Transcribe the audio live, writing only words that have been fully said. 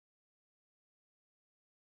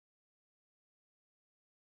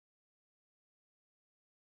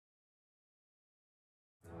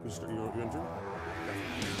You injured?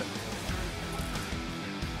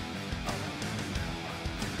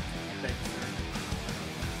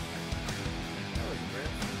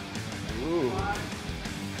 Ooh.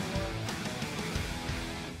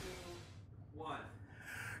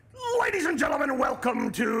 Ladies and gentlemen,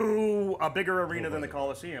 welcome to a bigger arena than the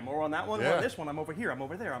Coliseum. Or on that one, or on this one, I'm over here, I'm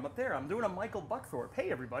over there, I'm up there. I'm doing a Michael Buckthorpe.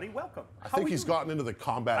 Hey, everybody, welcome. I think he's gotten into the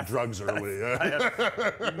combat drugs early.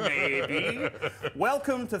 Maybe.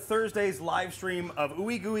 Welcome to Thursday's live stream of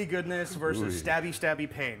Ooey Gooey Goodness versus Stabby Stabby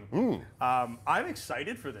Pain. I'm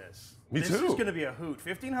excited for this. Me too. This is going to be a hoot.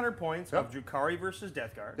 1,500 points of Drukhari versus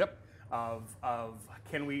Death Guard. Yep.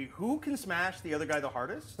 Who can smash the other guy the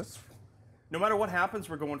hardest? No matter what happens,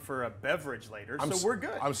 we're going for a beverage later, so we're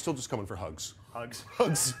good. I'm still just coming for hugs. Hugs.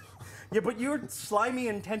 Hugs. Yeah, but you're slimy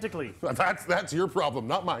and tentacly. That's your problem,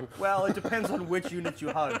 not mine. Well, it depends on which unit you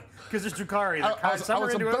hug. Because there's Drukhari. I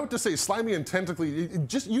was about to say slimy and tentacly.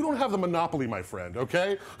 You don't have the monopoly, my friend,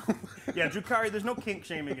 okay? Yeah, Drukhari, there's no kink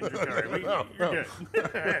shaming in Drukhari. You're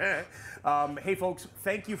good. Hey, folks,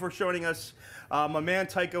 thank you for joining us. My man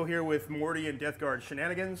Tycho here with Morty and Death Guard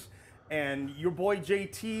Shenanigans. And your boy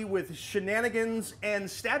JT with Shenanigans and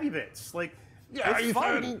Stabby Bits. Like, yeah, it's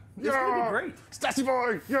fun. It's gonna be great. Stassi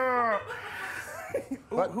boy, yeah.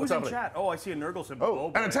 Who's in chat? Oh, I see a Nurgle symbol.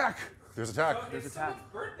 Oh, an attack. There's attack. There's attack.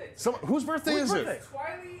 Whose birthday is it?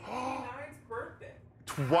 Twiley 89's birthday.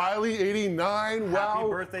 Twiley 89. Wow. Happy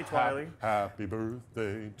birthday, Twiley. Happy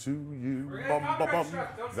birthday to you. Bum, bum, bum.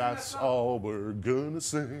 That's all we're gonna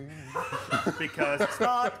sing. Because it's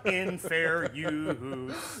not in fair use.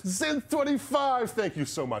 Synth25, thank you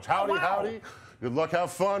so much. Howdy, howdy. Good luck,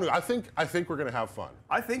 have fun. I think we're gonna have fun.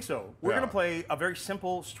 I think so. We're gonna play a very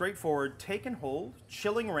simple, straightforward take and hold,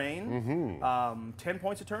 chilling rain. 10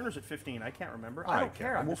 points a turn, or is it 15? I can't remember. I don't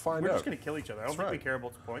care. We'll find out. We're just gonna kill each other. I don't think we care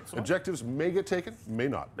about the points. So Objectives may get taken, may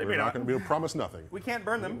not. We're not gonna be able to promise nothing. We can't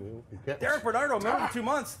burn them. You can't. Derek Bernardo, member for 2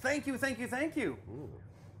 months. Thank you, thank you, thank you.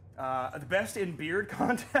 The best in beard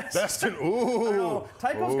contest. Best in ooh.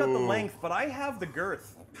 Tycho's got the length, but I have the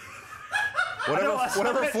girth.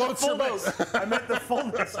 Whatever floats your boat. I meant the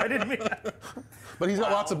fullness. I didn't mean that. But he's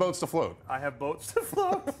got lots of boats to float. I have boats to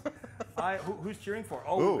float. Who's cheering for?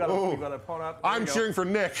 Oh, we've got a pawn up. I'm cheering for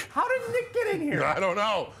Nick. How did Nick get in here? I don't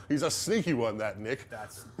know. He's a sneaky one, that Nick.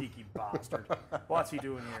 That sneaky bastard. What's he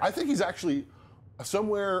doing here? I think he's actually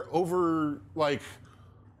somewhere over, like,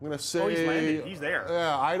 I'm going to say... Oh, he's landed. He's there.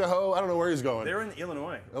 Yeah, Idaho. I don't know where he's going. They're in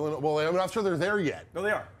Illinois. Well, I'm not sure they're there yet. No, they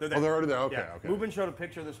are. They're there. Oh, they're already there? Okay, yeah. okay. Reuben showed a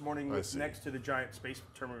picture this morning next to the giant space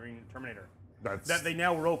Terminator. That they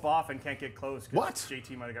now rope off and can't get close. What?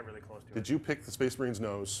 JT might have got really close to it. Did you pick the Space Marine's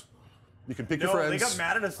nose? You can pick your friends. They got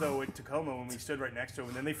mad at us, though, in Tacoma when we stood right next to him,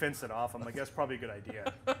 and then they fenced it off. I'm like, that's probably a good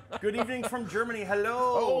idea. Good evening from Germany. Hello.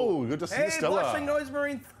 Oh, good to see you, Stella. Hey, Blushing Noise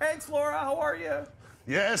Marine. Thanks, Laura. How are you?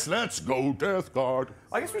 Yes, let's go, Death Guard.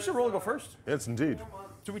 I guess we should roll and go first. Yes, indeed.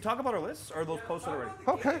 Should we talk about our lists, or are those posted already?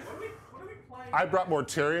 Okay. I brought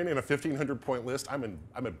Mortarion in a 1,500-point list. I'm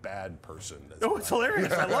a bad person. Oh, it's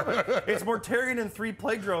hilarious. I love it. It's Mortarion and 3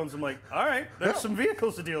 plague drones. I'm like, all right, there's some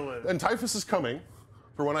vehicles to deal with. And Typhus is coming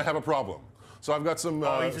for when I have a problem. So I've got some...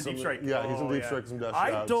 he's in Deep Strike. Yeah, he's in Deep Strike. Some Death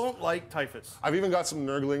I don't like Typhus. I've even got some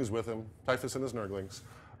Nurglings with him. Typhus and his Nurglings.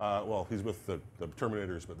 Well, he's with the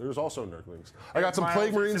Terminators, but there's also Nurglings. I got some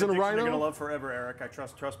Plague Marines and a Rhino. You're going to love forever, Eric.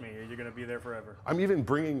 Trust me. You're going to be there forever. I'm even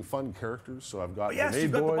bringing fun characters, so I've got the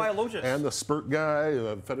you've got Boy the Biologus. and the Spurt guy,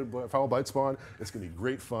 the Fetid Foul Bite Spawn. It's going to be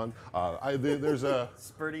great fun. There's a...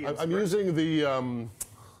 I'm using the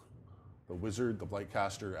Wizard, the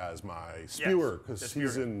Blightcaster, as my Spewer, because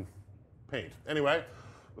he's in paint. Anyway,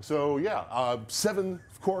 so yeah, 7,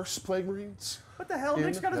 of course, Plague Marines. What the hell?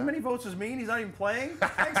 Nick's got as many votes as me, and he's not even playing?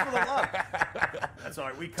 Thanks for the love. That's all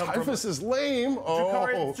right. We come Typhus is lame.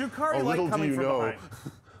 Drukhari like coming from behind.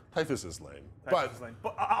 Typhus is lame.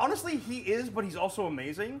 But honestly, he is, but he's also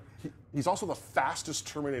amazing. He's also the fastest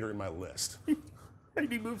Terminator in my list. He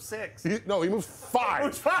moved 6. He moved 5. He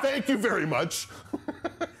moved 5. Thank you very much.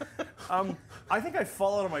 I think I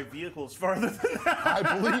fall out of my vehicles farther than that. I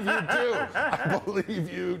believe you do. I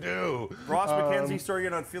believe you do. Ross McKenzie, sorry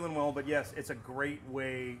you're not feeling well, but yes, it's a great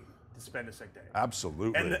way to spend a sick day.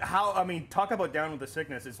 Absolutely. And talk about down with the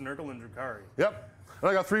sickness. It's Nurgle and Drukhari. Yep. And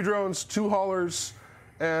I got 3 drones, 2 haulers,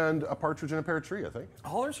 and a partridge and a pear tree, I think.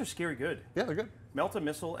 Haulers are scary good. Yeah, they're good. Melt a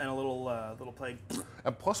missile and a little plague.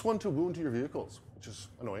 And +1 to wound to your vehicles, which is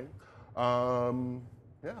annoying.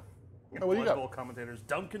 Yeah. What do you got? Blood Bowl commentators.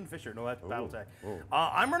 Duncan Fisher. No, that's Battletech.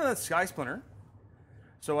 I'm running a Sky Splinter.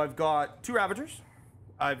 So I've got 2 Ravagers.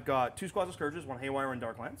 I've got 2 Squads of Scourges, 1 Haywire and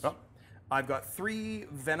Darklands. I've got 3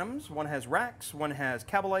 Venoms. One has Rax, one has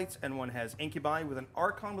Cabalites, and one has Incubi with an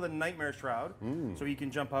Archon with a Nightmare Shroud, so he can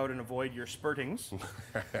jump out and avoid your spurtings.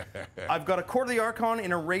 I've got a Court of the Archon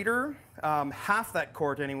in a Raider, half that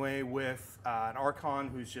court anyway, with an Archon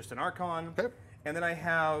who's just an Archon. Okay. And then I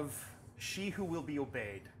have She Who Will Be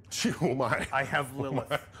Obeyed. Oh my. I have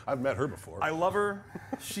Lilith. I've met her before. I love her.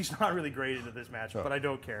 She's not really great into this match, but I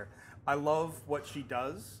don't care. I love what she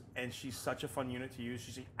does, and she's such a fun unit to use.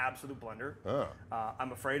 She's an absolute blender.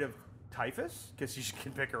 I'm afraid of Typhus, because you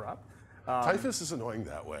can pick her up. Typhus is annoying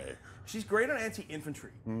that way. She's great on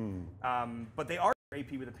anti-infantry, but they are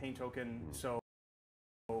AP with a pain token, so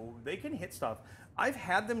they can hit stuff. I've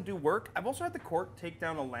had them do work. I've also had the court take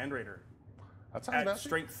down a Land Raider That sounds at nasty.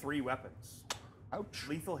 strength 3 weapons. Ouch.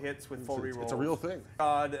 Lethal hits with full rerolls. It's a real thing.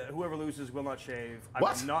 God, whoever loses will not shave. I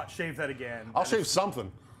What? will not shave that again. I'll shave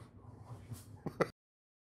something.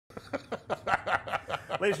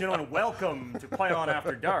 Ladies and gentlemen, welcome to Play On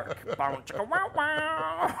After Dark.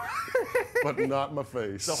 But not my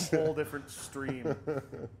face. It's a whole different stream.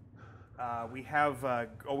 We have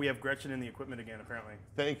Gretchen in the equipment again, apparently.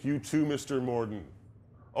 Thank you to Mr. Morden.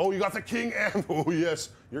 Oh, you got the king and oh yes,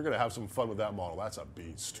 you're gonna have some fun with that model. That's a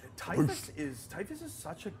beast. Typhus is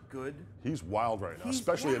such a good. He's wild right now,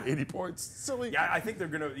 especially at 80 points. Silly. Yeah, I think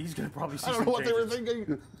he's gonna probably see. I don't know what they were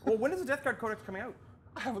thinking. Well, when is the Death Guard Codex coming out?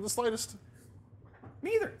 I haven't the slightest.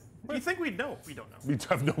 Me either. You think we'd know? We don't know. We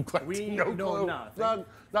have no clue. We no know clue. nothing.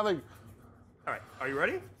 Nothing. All right, are you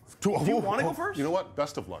ready? Do you want to go first? You know what?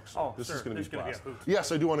 Best of luck. Sir. Oh, this sir, is going to there's be gonna be blast. a hoot.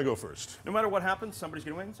 Yes, I do want to go first. No matter what happens, somebody's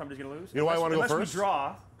gonna win, somebody's gonna lose. You know why I want to go first? Unless we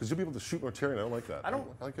draw. Because you'll be able to shoot Mortarian. I don't like that. I don't.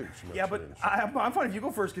 I like how you shoot Yeah, but Mortarian. I'm fine if you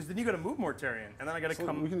go first, because then you got to move Mortarian, and then I got to So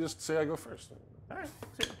come. we can just say I go first. All right.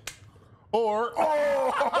 See. Or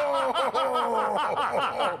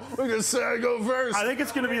we can say I go first. I think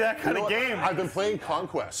it's going to be that kind of game. I've been playing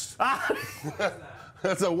Conquest.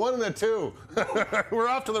 That's a 1 and a 2. We're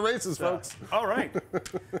off to the races, folks. All right.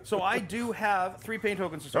 So I do have 3 pain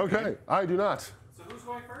tokens to start. Okay, I do not. So who's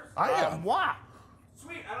going first? I am. Moi.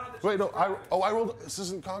 Sweet, I don't have to Wait, no, choose I rolled. This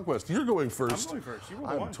isn't Conquest. You're going first. I'm going first. You roll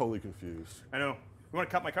I'm one. totally confused. I know. You want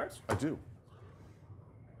to cut my cards? I do.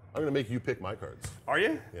 I'm going to make you pick my cards. Are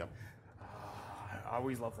you? Yeah. I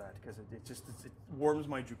always love that because it warms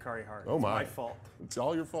my Drukhari heart. Oh It's my. my fault. It's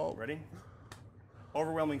all your fault. Ready?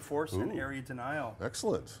 Overwhelming Force and Area Denial.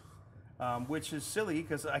 Excellent. Which is silly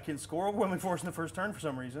because I can score Overwhelming Force in the first turn for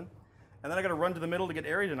some reason, and then I got to run to the middle to get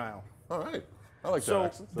Area Denial. All right. I like that. So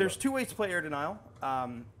Excellent. there's 2 ways to play Area Denial.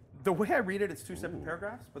 The way I read it, it's 2 separate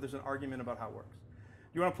paragraphs, but there's an argument about how it works.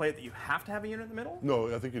 You want to play it that you have to have a unit in the middle?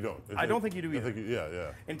 No, I think you don't. I don't think you do either. I think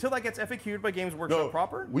yeah. Until that gets FAQ'd by Games Workshop No,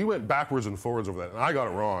 proper? we went backwards and forwards over that, and I got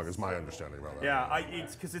it wrong, is my understanding about that. Yeah,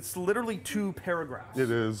 it's because it's literally 2 paragraphs. It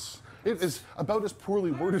is. It is about as poorly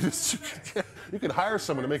worded as you can get. You could hire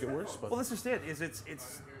someone to make it worse, but Well, that's just it. It's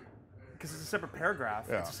because it's a separate paragraph.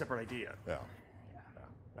 Yeah. It's a separate idea. yeah.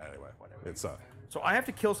 Anyway, it's So I have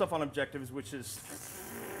to kill stuff on objectives, which is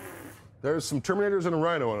there's some Terminators and a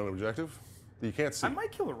Rhino on an objective that you can't see. I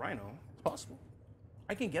might kill a Rhino. It's possible.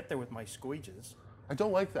 I can get there with my squeeges. I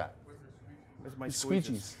don't like that. With my Squeegees.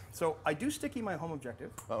 squeeges. So I do sticky my home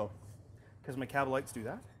objective Uh-oh. because my Cabalites do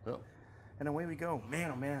that, Yeah. and away we go.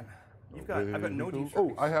 Man, oh man, I've got no deep.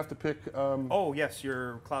 Oh, I have to pick Oh yes,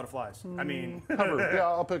 your Cloud of Flies. I mean, cover. Yeah,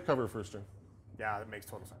 I'll pick cover first turn. yeah, that makes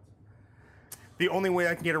total sense. The only way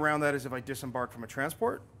I can get around that is if I disembark from a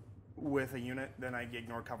transport with a unit, then I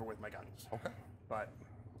ignore cover with my guns. Okay. But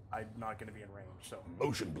I'm not going to be in range, so.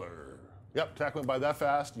 Motion blur. Yep, Tack went by that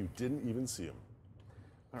fast, you didn't even see him.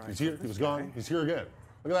 All right, He's here, he was gone, he's here again.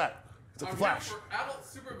 Look at that. It's like a I'm flash. here for adult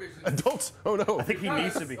supervision. Adults? Oh no. I think he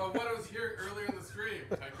needs to be. Of what I was hearing earlier in the stream,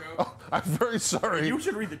 Tycho. Oh, I'm very sorry. You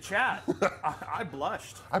should read the chat. I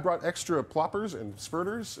blushed. I brought extra ploppers and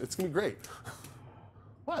spurters. It's gonna be great.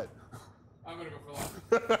 What? I'm gonna go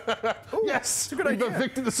for lunch. Yes! it's a good We've idea.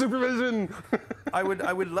 evicted the supervision. I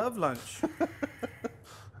would love lunch.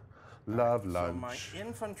 Love So lunch. my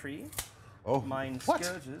infantry, Oh, mine what?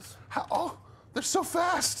 scourges, Oh, they're so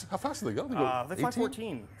fast. How fast do they go? They go they fly 18?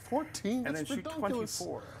 14. 14? And That's then shoot ridiculous.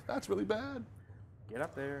 24. That's really bad. Get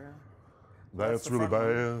up there. That's the really front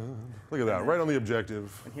bad. Look at that, right on the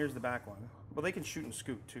objective. And here's the back one. Well, they can shoot and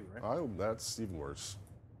scoot too, right? Oh, that's even worse.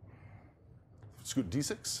 Scoot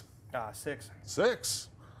D6? 6. 6.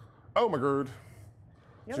 Oh my god.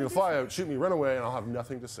 Yeah, So you'll they fly out, shoot me, run away, and I'll have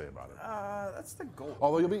nothing to say about it. That's the goal.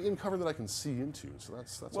 Although you'll be in cover that I can see into, so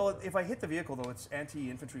that's Well, all right. if I hit the vehicle, though, it's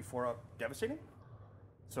anti-infantry 4-up devastating.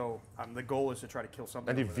 So the goal is to try to kill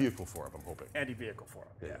something. over there. Anti-vehicle for it, I'm hoping. Anti-vehicle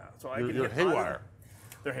 4-up. Yeah. So I You're can hit haywire. either-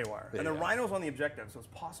 They're haywire. And the Yeah. Rhino's on the objective, so it's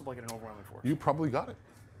possible I get an overwhelming force. You probably got it.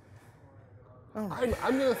 I'm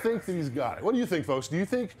going to think that he's got it. What do you think, folks? Do you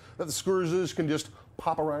think that the Scourges can just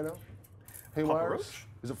pop a rhino? Haywires?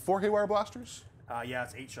 Is it 4 haywire blasters? Yeah,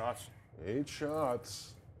 it's 8 shots. 8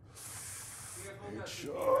 shots. 8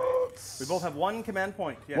 shots. We both have 1 command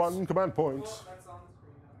point. Yes. 1 command point. Well, that's on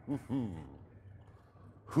the screen now.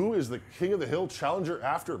 Who is the king of the hill challenger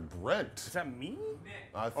after Brent? Is that me? Nick.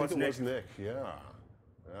 I think it was Nick. Yeah.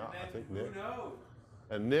 Yeah, I think Nick. Who knows?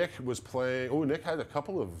 And Nick was playing. Oh, Nick had a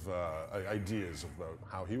couple of ideas about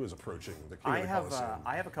how he was approaching the king of the Coliseum.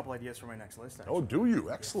 I have a couple ideas for my next list. Actually. Oh, do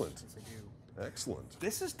you? Excellent. Yes, I do. Excellent.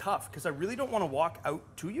 This is tough because I really don't want to walk out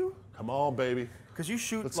to you. Come on, baby. Because you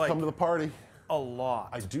shoot Let's like come to the party. a lot.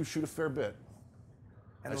 I do shoot a fair bit.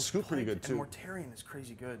 And I those scoop pretty plates good, too. And Mortarion is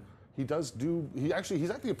crazy good. He does do. He's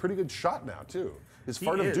actually a pretty good shot now too. His He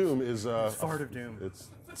fart of is. doom is. Fart of doom. It's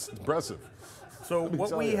impressive. So me what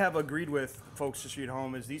tell we you. have agreed with folks to shoot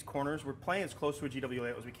home is these corners. We're playing as close to a GW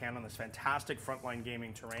layout as we can on this fantastic frontline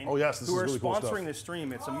gaming terrain. Oh, yes, this who is are really cool sponsoring stuff. this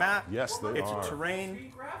stream. It's a map. Yes, they it's are. a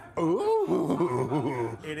terrain.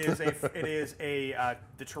 Ooh. It is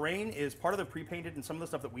the terrain is part of the pre-painted and some of the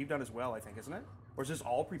stuff that we've done as well, I think, isn't it? Or is this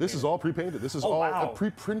all pre-painted? This is all pre-painted. This is Oh, all wow.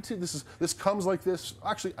 pre-printed. This comes like this.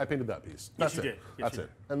 Actually, I painted that piece. That's you it. did. Yes, That's you it.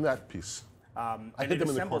 And that piece. I and hid it them in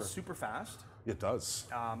the assembles corner. super fast. It does.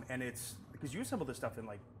 And it's because you assembled this stuff in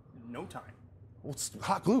like no time. Well, it's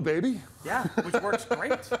hot glue, baby. Yeah, which works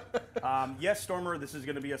great. Yes, Stormer, this is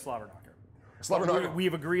going to be a slobber knocker. Slobber But knocker.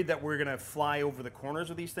 we've agreed that we're going to fly over the corners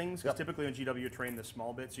of these things, because Yep. typically on GW you train the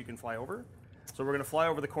small bits you can fly over. So we're going to fly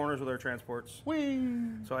over the corners with our transports. Whee!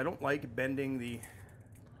 So I don't like bending the,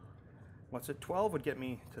 what's it, 12 would get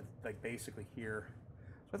me to like basically here.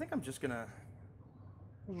 So I think I'm just going to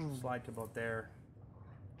slide to about there.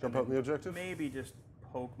 Jump out in the objective. Maybe just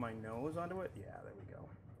poke my nose onto it. Yeah, there we go.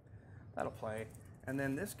 That'll play. And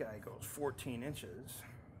then this guy goes 14 inches.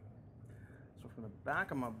 So from the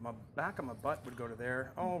back of my back of my butt would go to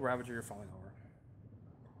there. Oh, Ravager, you're falling over.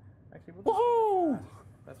 Actually, we'll just go like Woohoo!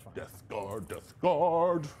 that. That's fine. Death Guard, Death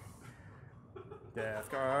Guard.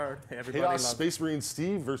 Death Guard. Everybody Chaos loves Space Marine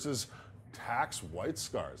Steve versus Tax White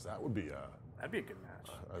Scars. That would be That'd be a good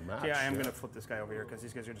match. a match. Yeah, I am going to flip this guy over here because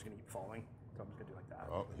these guys are just going to keep falling. So I'm just going to do like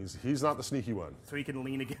that. Oh, he's not the sneaky one. So he can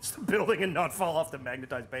lean against the building and not fall off the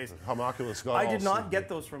magnetized base. Homunculus got I all did not sneaky. get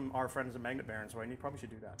those from our friends at Magnet Baron, so I probably should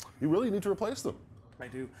do that. You really need to replace them. I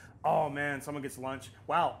do. Oh man, someone gets lunch.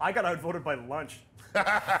 Wow, I got outvoted by lunch.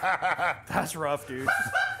 That's rough, dude.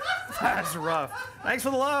 That's rough. Thanks for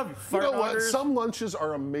the love. You fart know what? knockers. Some lunches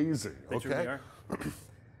are amazing. They Okay. truly are.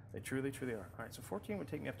 They truly, truly are. All right, so 14 would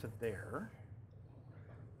take me up to there.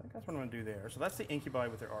 I think that's what I'm gonna do there. So that's the Incubi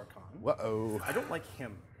with their Archon. Uh-oh. I don't like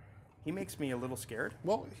him. He makes me a little scared.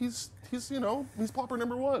 Well, he's he's plopper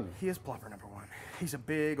number 1. He is plopper number 1. He's a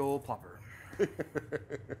big old plopper.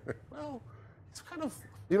 Well, he's kind of,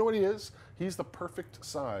 you know what he is? He's the perfect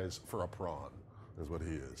size for a prawn, is what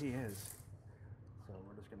he is. He is. So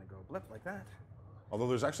we're just gonna go blip like that. Although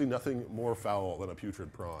there's actually nothing more foul than a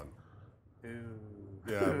putrid prawn. Ooh.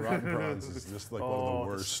 Yeah, rotten prawns is just like one of the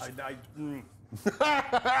worst.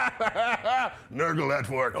 Nurgle at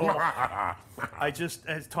work. I just,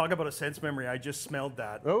 as talk about a sense memory, I just smelled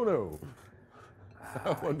that. Oh no.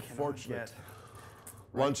 How I unfortunate. cannot get-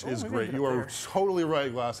 Lunch Right. is Oh, maybe great. get You up are there. totally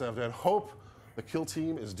right, Glass After. And hope the kill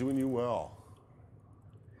team is doing you well.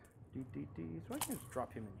 So I can just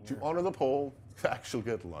drop him in To here. honor the poll, Tack shall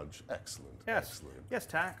get lunch. Excellent. Yes. Excellent. Yes,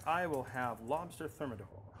 Tack. I will have lobster thermidor.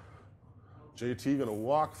 JT gonna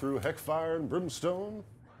walk through Heckfire and Brimstone.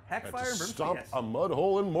 Heckfire and Brimstone. Stomp Yes. a mud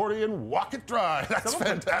hole in Morty and walk it dry. That's Some of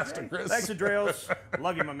them- fantastic, Chris. Thanks, Adreos.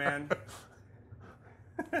 Love you, my man.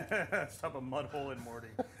 Stop a mud hole in Morty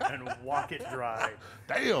and walk it dry.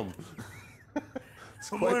 Damn.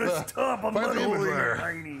 I'm gonna stop a quite mud the hole image in there.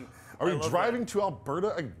 Tiny. Are we I love driving to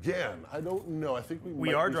Alberta again? I don't know. I think we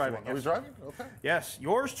might are be driving, Are we yes. driving? Okay. Yes,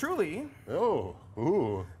 yours truly. Oh,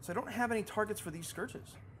 ooh. So I don't have any targets for these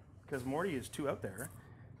scourges because Morty is too out there,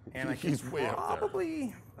 and I can He's way out there.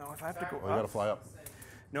 probably. Oh, if I have to go Oh, you gotta up. fly up.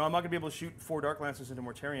 No, I'm not gonna be able to shoot 4 Dark Lances into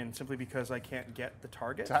Mortarion simply because I can't get the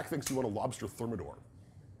target. Tack thinks you want a lobster thermidor.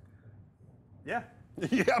 Yeah.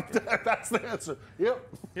 Yep, that's the answer. Yep.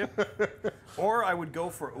 Yep. Or I would go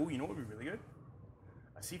for, oh, you know what would be really good?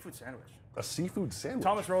 A seafood sandwich. A seafood sandwich.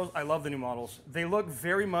 Thomas Rose, I love the new models. They look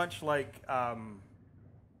very much like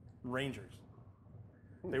Rangers.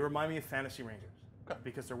 They remind me of fantasy Rangers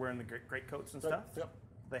because they're wearing the great coats and stuff. Yep.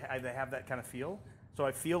 They have that kind of feel. So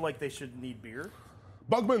I feel like they should need beer.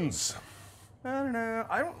 Bugmans. I don't know.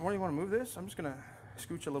 I don't really want to move this. I'm just gonna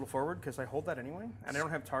scooch a little forward because I hold that anyway, and I don't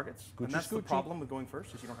have targets. And Scoochy, that's the scoochy. problem with going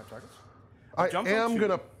first is you don't have targets. I Jump am on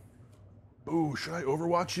gonna. Ooh, should I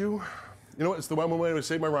Overwatch you? You know what? It's the one way to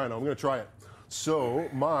save my rhino. I'm going to try it. So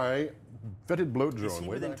my vetted bloat drone. Is he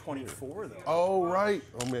within 24 though? Oh right.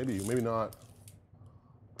 Oh maybe not.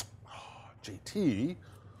 Oh, JT.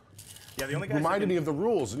 Yeah, the only guys reminded me of the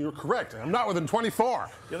rules, and you're correct. I'm not within 24.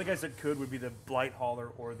 The only guys that could would be the blight hauler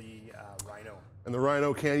or the rhino. And the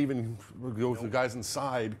rhino can't even go with the guys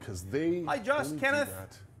inside because they. Hi, Just Kenneth. Do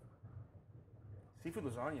that. Seafood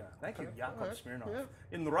lasagna. Thank you, Yakov Smirnov. Yeah.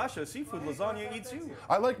 In Russia, seafood lasagna eats you.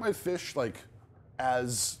 I like my fish like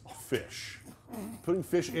as fish. Putting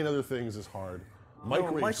fish in other things is hard.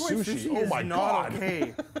 Microwave sushi. Oh my God.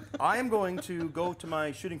 Okay. I am going to go to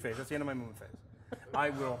my shooting phase. That's the end of my movement phase.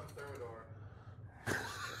 I will.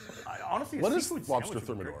 Honestly, what is lobster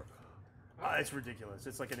thermidor? It's ridiculous.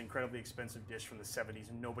 It's like an incredibly expensive dish from the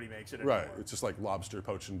 70s, and nobody makes it anymore. Right. It's just like lobster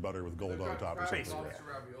poached in butter with gold on top or something.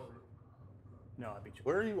 No, I beat you.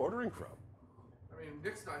 Where are you ordering from? I mean,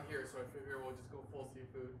 Nick's not here, so I figure we'll just go full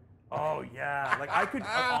seafood. Oh yeah, like I could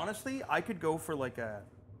honestly, I could go for like a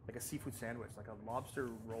seafood sandwich, like a lobster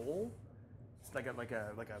roll, it's like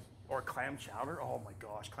a or a clam chowder. Oh my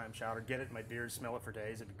gosh, clam chowder! Get it in my beard, smell it for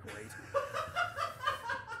days. It'd be great.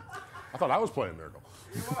 I thought I was playing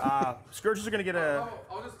Nurgle. Scourges are gonna get a.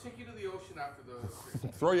 I'll just take you to the ocean after the.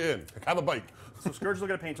 Throw you in. Have a bite. So Scourges will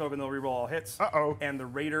get a paint token. They'll reroll all hits. Uh-oh. And the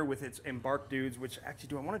Raider with its embarked dudes, which actually,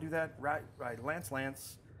 do I want to do that? Right,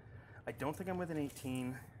 Lance. I don't think I'm within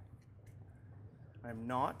 18. I'm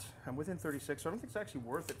not. I'm within 36, so I don't think it's actually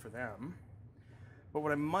worth it for them. But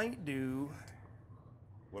what I might do.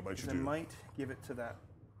 What might you do? I might give it to that.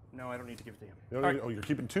 No, I don't need to give it to him. You right. Oh, you're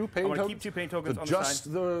keeping 2 paint tokens? I'm going to keep 2 paint tokens on the just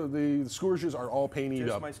side. the Scourges are all painted up.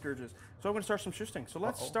 Just my Scourges. So I'm going to start some shooting. So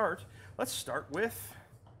let's start. Let's start with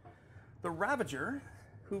the Ravager,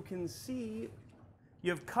 who can see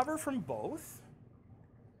you have cover from both.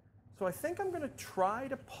 So I think I'm going to try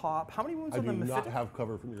to pop. How many wounds on the Mephitic? I do not have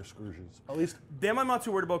cover from your Scourges. At least. Them I'm not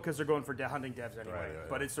too worried about because they're going for hunting devs anyway. Right, yeah.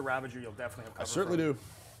 But it's the Ravager you'll definitely have cover I certainly do.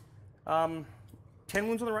 10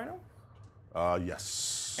 wounds on the Rhino?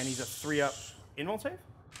 Yes. And he's a 3-up invul save?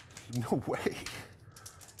 No way.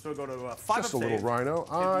 So we'll go to 5 Just a little Rhino.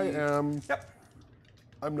 I am. Yep.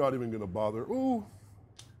 I'm not even going to bother. Ooh.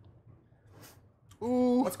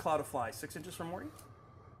 Ooh. What's Cloud of Fly? 6 inches from Morty?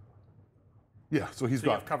 Yeah, so he's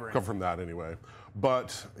got cover from that anyway.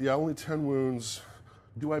 But yeah, only 10 wounds.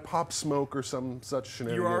 Do I pop smoke or some such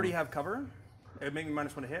shenanigans? You already have cover. It made me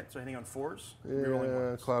 -1 to hit, so hitting on 4s.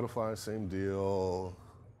 Yeah, Cloud of Fly, same deal.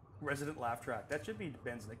 Resident Laugh Track. That should be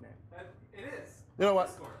Ben's nickname. It is. You know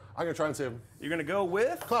what? I'm going to try and save him. You're going to go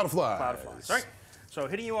with? Cloud of Fly. Cloud of Fly. Sorry. So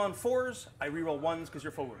hitting you on 4s, I reroll 1s because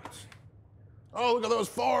you're full wounds. Oh, look at those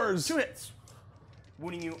 4s. 2 hits.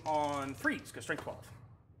 Wounding you on 3s because strength 12.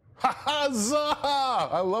 Ha-ha-za!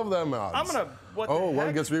 I love them odds. I'm going to, what the heck?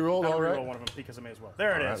 One gets rerolled, all right. reroll one of them because I may as well.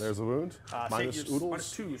 There it is. There's the wound. Minus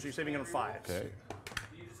oodles. -2, so you're saving it on 5s. Okay.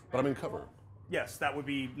 But I'm in cover. Yes, that would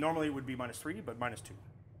be, normally it would be -3, but -2.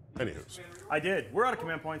 Anywho's. I did. We're out of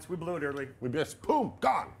command points. We blew it early. We just, boom,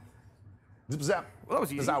 gone. Zip zap. Well, that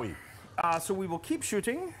was easy. Zowie. So we will keep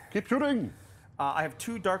shooting. Keep shooting. I have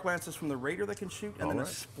 2 Dark Lances from the Raider that can shoot, and then right. a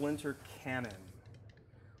Splinter Cannon.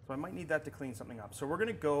 So I might need that to clean something up. So we're going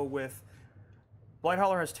to go with, Blight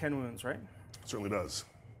Hauler has 10 wounds, right? Certainly does.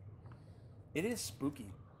 It is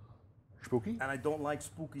spooky. Spooky? And I don't like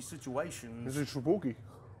spooky situations. Is it spooky?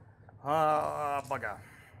 Bugger.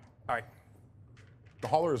 All right. The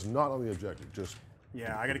hauler is not on the objective, just...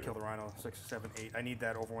 Yeah, I got to kill the Rhino. 6, 7, 8. I need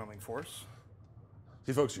that overwhelming force.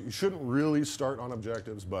 See, folks, you shouldn't really start on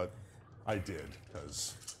objectives, but I did,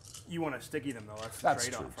 because... You want to sticky them, though. That's the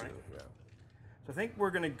trade-off, right? Too, yeah. So I think we're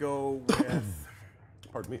going to go with...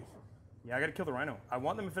 Pardon me. Yeah, I got to kill the Rhino. I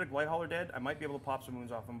want the Mephitic Blight Hauler dead. I might be able to pop some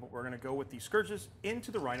wounds off him, but we're going to go with the Scourges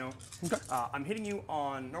into the Rhino. Okay. I'm hitting you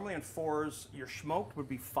on, normally on 4s. Your smoked would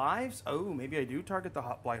be 5s. Oh, maybe I do target the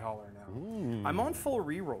Blight Hauler now. I'm on full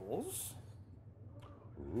rerolls.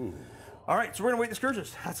 Ooh. All right, so we're going to wait the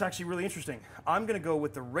Scourges. That's actually really interesting. I'm going to go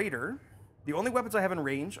with the Raider. The only weapons I have in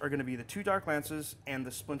range are going to be the 2 Dark Lances and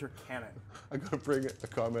the Splinter Cannon. I'm going to bring a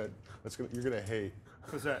comment you're going to hate.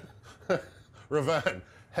 What's that? Ravan,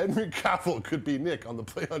 Henry Cavill could be Nick on the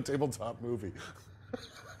Play on Tabletop movie.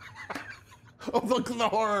 Oh, look at the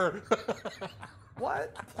horror.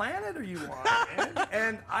 What planet are you on, man?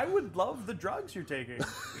 And I would love the drugs you're taking.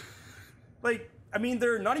 Like, I mean,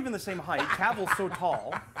 they're not even the same height. Cavill's so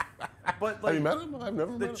tall. But like, have you met him? I've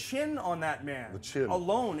never met him. The chin on that man the chin.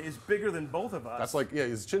 alone is bigger than both of us. That's like, yeah,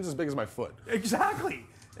 his chin's as big as my foot. Exactly.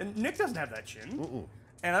 And Nick doesn't have that chin.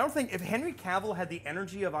 And I don't think, if Henry Cavill had the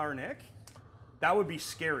energy of our Nick, that would be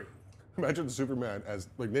scary. Imagine Superman as,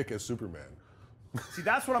 like Nick as Superman. See,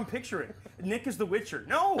 that's what I'm picturing. Nick is the Witcher.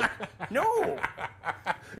 No, no.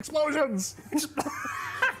 Explosions.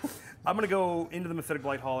 I'm gonna go into the Mephitic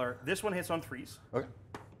Blight Hauler. This one hits on 3s. Okay.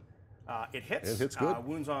 It hits. It hits good.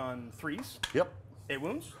 Wounds on 3s. Yep. It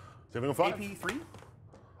wounds. Saving on 5. AP 3.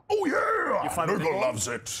 Oh yeah! Nurgle loves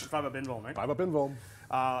it. 5 up invuln, right? 5 up invuln.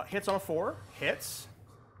 Hits on a 4. Hits.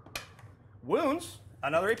 Wounds.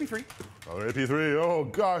 Another AP 3. Another AP 3. Oh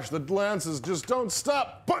gosh, the lances just don't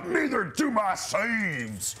stop. But neither do my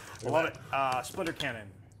saves. Love it. Splinter Cannon.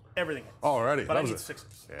 Everything hits. Alrighty. But I need 6s.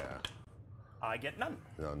 Yeah. I get none.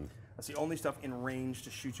 None. That's the only stuff in range to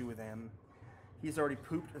shoot you with him. He's already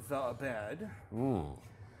pooped the bed.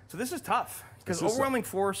 So this is tough because overwhelming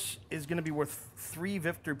force is going to be worth 3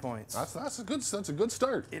 victory points. That's a good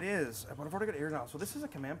start. It is, but I've already got air now, so this is a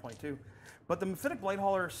command point too. But the Mephitic Blight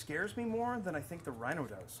Hauler scares me more than I think the Rhino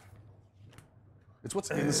does. It's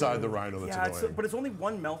what's inside the Rhino that's annoying. But it's only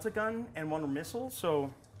 1 Melt-A-Gun and 1 missile,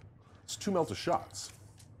 so it's 2 Melt-A shots.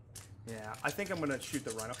 Yeah, I think I'm going to shoot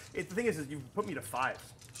the Rhino. The thing is you put me to 5s.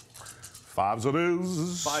 5s it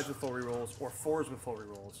is. 5s with full rerolls or 4s with full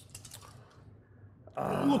rerolls.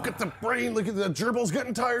 Look at the brain. Look at the gerbil's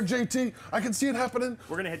getting tired, JT. I can see it happening.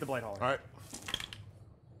 We're going to hit the Blight Hauler. All right.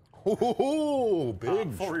 Oh,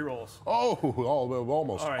 big. Full rerolls. Oh,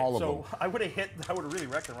 almost all of them. So I would have really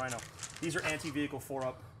wrecked the Rhino. These are anti-vehicle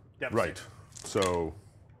 4-up. Right. So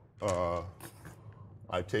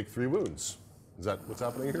I take 3 wounds. Is that what's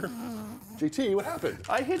happening here? JT, what happened?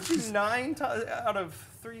 I hit you 9 out of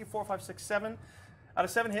 3, 4, 5, 6, 7. Out of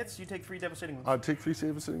 7 hits, you take 3 devastating wounds. I take 3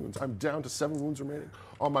 devastating wounds. I'm down to 7 wounds remaining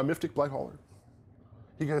on my Mythic Blight Hauler.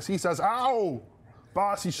 He says, "Ow,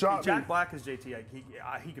 boss! He shot me." Jack Black is JT.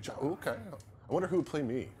 He could. Okay. I wonder who would play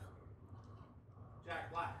me.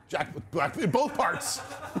 Jack Black. Jack Black in both parts.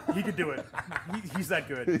 He could do it. He's that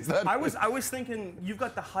good. He's that I was thinking you've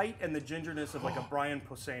got the height and the gingerness of like a Brian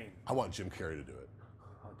Posehn. I want Jim Carrey to do it.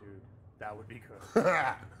 Oh, dude, that would be good.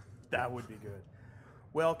 That would be good.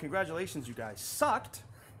 Well, congratulations, you guys sucked,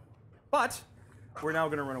 but we're now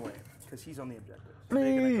going to run away because he's on the objective. So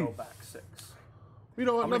they're going to go back 6. We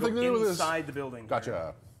don't have nothing to do with this. Inside the building. Gotcha.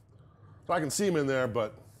 Here. So I can see them in there,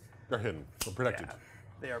 but they're hidden. They're protected. Yeah,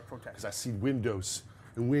 they are protected. Because I see windows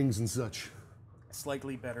and wings and such.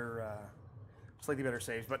 Slightly better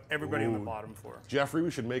saves, but everybody on the bottom floor. Jeffrey,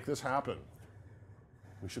 we should make this happen.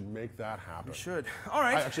 We should make that happen. We should. All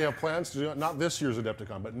right. I actually have plans to do not this year's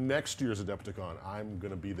Adepticon, but next year's Adepticon. I'm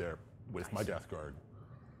going to be there with my Death Guard.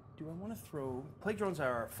 Do I want to throw... Plague drones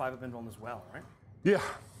are 5 up invuln as well, right? Yeah.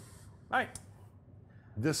 All right.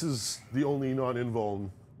 This is the only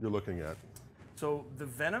non-invuln you're looking at. So the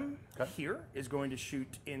Venom here is going to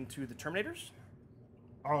shoot into the Terminators.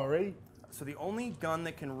 All right. So the only gun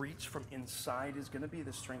that can reach from inside is going to be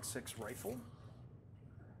the Strength 6 rifle.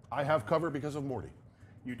 I have cover because of Morty.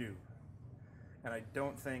 You do. And I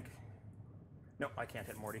don't think... No, I can't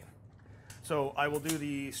hit Morty. So I will do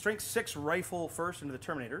the Strength 6 rifle first into the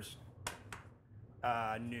Terminators.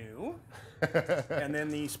 New. And then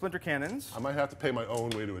the Splinter Cannons. I might have to pay my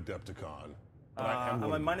own way to Adepticon. Am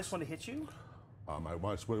I -1 to hit you?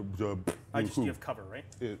 I just you have cover, right?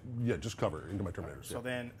 Yeah, just cover into my Terminators. So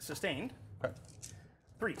then sustained. Okay.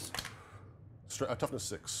 3s. Toughness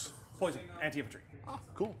 6. Poison. Anti-infantry.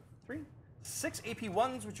 Cool. 3. 6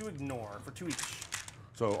 AP1s, which you ignore for 2 each.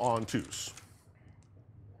 So on 2s.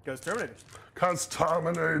 Goes Terminators. Cause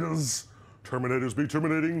Terminators. Terminators be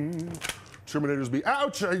terminating. Terminators be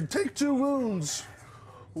ouch! I take 2 wounds.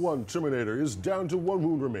 1 Terminator is down to 1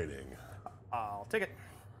 wound remaining. I'll take it.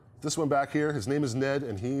 This one back here, his name is Ned,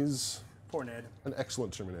 and he's Poor Ned. An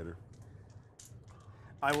excellent Terminator.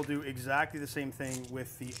 I will do exactly the same thing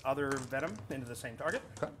with the other Venom into the same target.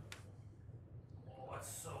 Okay. Oh,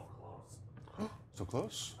 that's so close. So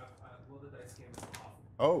close? Well, the dice game is off.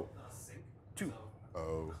 Oh. Sync. 2.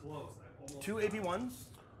 Oh. Close. 2 AP1s,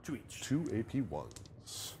 2 each. 2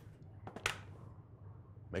 AP1s.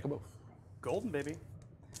 Make them both. Golden, baby.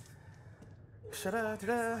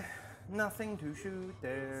 Shada-da-da. Nothing to shoot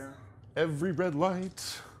there. Every red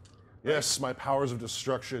light. Yes, my powers of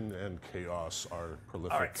destruction and chaos are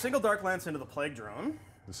prolific. All right, single Dark Lance into the Plague Drone.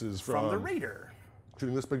 This is from the Raider.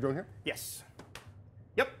 Shooting this big drone here? Yes.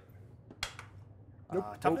 Yep.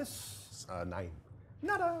 Nope. Toughness? 9.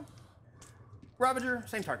 Nada. Ravager,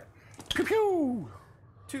 same target. Pew pew!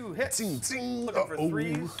 2 hits. Zing, zing. Looking for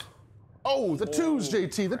 3s. Oh, the 2s,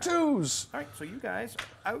 JT, the 2s! All right, so you guys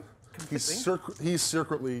are out completely.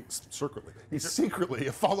 He's secretly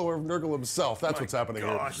a follower of Nurgle himself. That's what's happening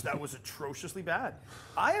here. Gosh, that was atrociously bad.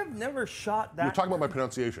 I have never shot that. You're talking about my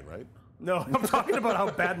pronunciation, right? No, I'm talking about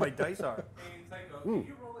how bad my dice are. Hey, Tycho, can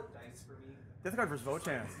you roll a dice for me? Death card versus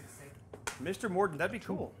Votan. Mr. Morden, that'd be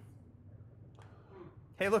cool.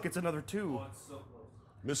 Hey, look, it's another 2. Oh, it's so close.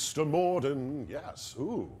 Mr. Morden, yes.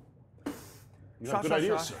 Ooh. You have good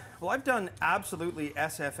ideas. Well, I've done absolutely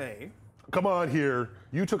SFA. Come on here.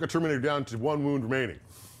 You took a Terminator down to 1 wound remaining.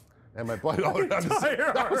 And my blight all down to 6.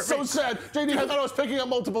 That was so sad. JD, I thought I was picking up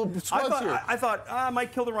multiple squads here. I thought, I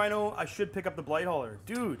might kill the Rhino. I should pick up the Blight Hauler.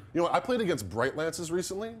 Dude. You know what? I played against Bright Lances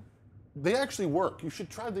recently. They actually work. You should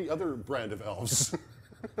try the other brand of elves.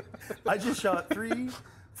 I just shot 3,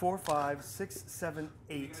 4, 5, 6, 7,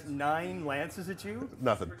 8, 9 lances at you.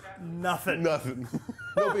 Nothing. Nothing. Nothing.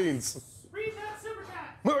 No beans. Read that super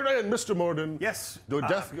chat. Morden, Mr. Morden. Yes. The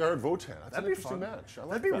Death Guard Votan. That's an interesting fun. match. I like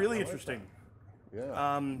That'd be that. really I like interesting. that.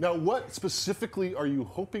 Yeah. Now, what specifically are you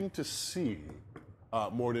hoping to see,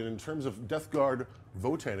 Morden, in terms of Death Guard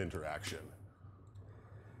Votan interaction?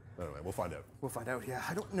 Anyway, we'll find out. We'll find out, yeah.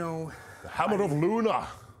 I don't know. The Hammer of Luna.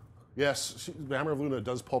 Yes, the Hammer of Luna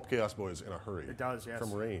does pulp Chaos Boys in a hurry. It does, yes.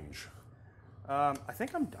 From range. I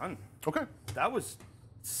think I'm done. Okay. That was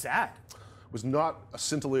sad. Was not a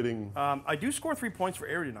scintillating... I do score 3 points for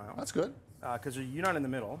area denial. That's good. Because you're not in the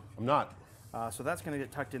middle. I'm not. So that's going to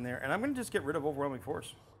get tucked in there. And I'm going to just get rid of overwhelming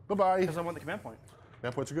force. Bye-bye. Because I want the command point.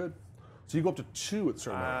 Command points are good. So you go up to 2 at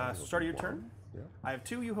certain Start of your turn. Yeah. I have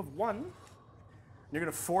 2, you have 1. You're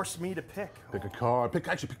going to force me to pick. Pick a card.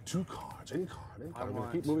 Actually, pick 2 cards. Any card. I'm going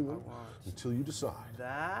to keep moving them until you decide.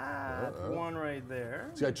 That one right there.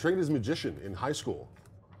 See, I trained as a magician in high school.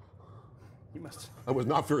 You must. I was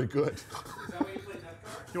not very good. Is that why you played that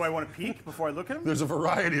card? Do I want to peek before I look at him? There's a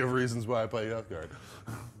variety of reasons why I play Death Guard.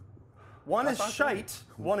 One is shite,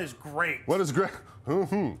 one is great. What is great?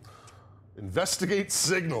 Investigate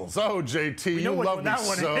signals. Oh, JT, you love me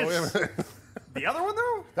so. The other one,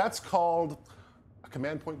 though? That's called a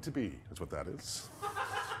command point to be. That's what that is.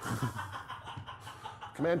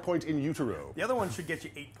 Command point in utero. The other one should get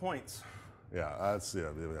you 8 points. Yeah, that's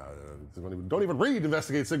don't even read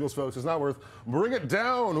investigate signals, folks. It's not worth. Bring it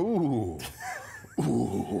down. Ooh.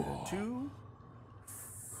 Ooh. 2.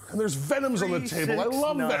 And there's venoms 3, on the table. 6, I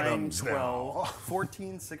love 9, venoms 12, now.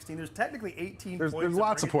 14, 16. There's technically 18 There's points.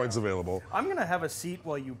 lots of points available. I'm going to have a seat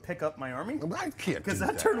while you pick up my army. I can't Because do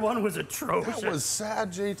that turn 1 was atrocious. That was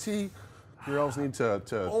sad, JT. Your elves need to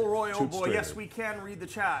Oh, Roy, oh boy. straight. Yes, we can read the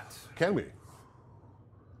chat. Can we?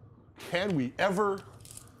 Can we ever?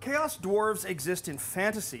 Chaos dwarves exist in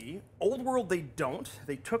fantasy. Old world, they don't.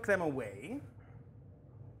 They took them away.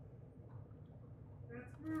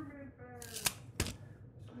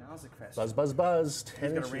 Buzz, buzz, buzz. 10 He's got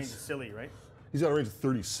a inches. range of silly, right? He's got a range of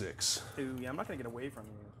 36. Ooh, yeah, I'm not going to get away from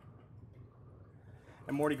you.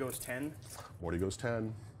 And Morty goes 10. Morty goes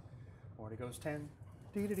 10. Morty goes 10.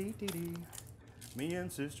 Dee-dee-dee-dee-dee. Me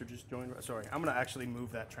and sister just joined. Sorry, I'm going to actually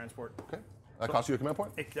move that transport. Okay. That costs you a command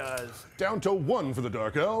point? It does. Down to 1 for the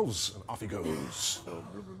Dark Elves. And off he goes.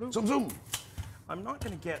 Zoom, zoom. I'm not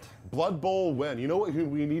going to get... Blood Bowl when? You know what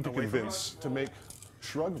we need to convince to make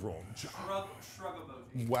Shrug roll? Shrug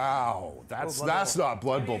emoji. Wow, that's not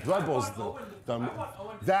Blood Bowl. Blood Bowl's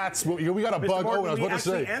that's what we got a Mr. bug. Martin, I was we about to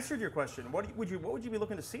say. actually answered your question. What would you be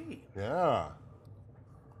looking to see? Yeah.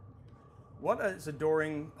 What is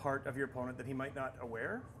adoring part of your opponent that he might not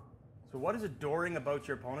aware? So what is adoring about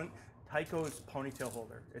your opponent? Tycho's ponytail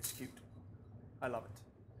holder. It's cute. I love it.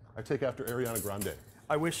 I take after Ariana Grande.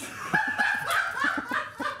 I wish.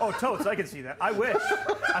 Oh, totes! I can see that. I wish.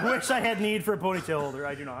 I wish I had need for a ponytail holder.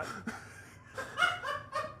 I do not.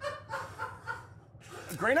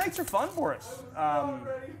 Grey Knights are fun for us. I'm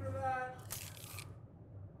ready for that.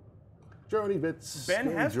 Journey bits.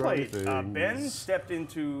 Ben has journey played. Ben things. stepped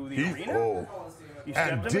into the arena. Oh. He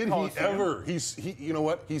stepped And into did he Coliseum. ever? He. You know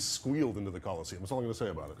what? He squealed into the Coliseum. That's all I'm going to say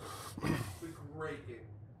about it. It's a great game.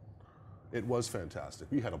 It was fantastic.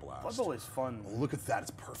 We had a blast. Blood Bowl is fun. Oh, look at that.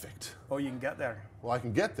 It's perfect. Oh, you can get there. Well, I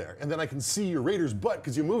can get there, and then I can see your Raider's butt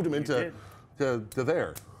because you moved him into to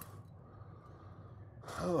there.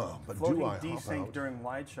 Oh, but Floating do I hop desync out? during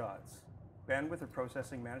wide shots. Bandwidth or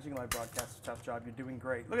processing, managing live broadcasts is a tough job. You're doing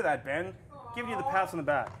great. Look at that, Ben. Giving you the pats on the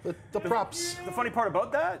back. The props. The funny part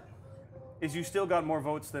about that is you still got more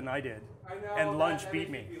votes than I did. I know, And Lunch that beat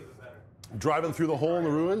makes me. feel better. Driving through the hole in the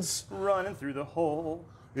ruins. Running through the hole.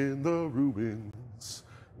 In the ruins.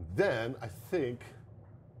 Then I think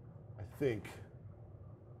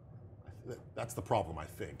that's the problem. I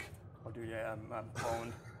think. Oh, dude, yeah, I'm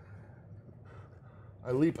boned.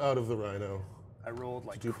 I leap out of the Rhino. I rolled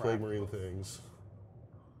like to do crap. Plague Marine things.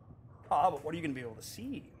 But what are you going to be able to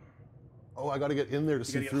see? Oh, I got to get in there to You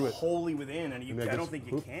see got to through get it. wholly within, and And I guess- don't think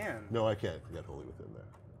you Oop. can. No, I can't get wholly within there.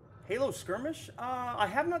 Halo Skirmish? I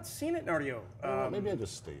have not seen it, Nardio. Maybe I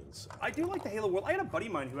just stay inside. I do like the Halo world. I had a buddy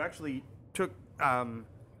of mine who actually took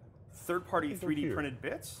third-party 3D printed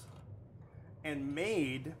bits and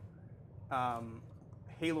made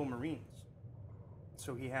Halo Marines.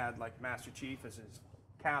 So he had like Master Chief as his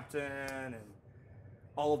captain, and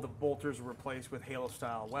all of the bolters were replaced with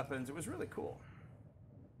Halo-style weapons. It was really cool.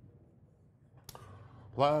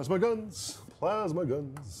 Plasma guns, plasma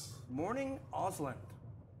guns. Morning Osland.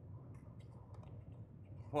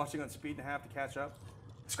 Watching on speed and a half to catch up.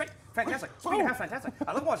 It's great, fantastic. Speed and a half, fantastic.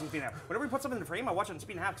 I love watching speed and a half. Whenever we put something in the frame, I watch it in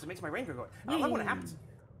speed and a half because it makes my brain go. I love when it happens.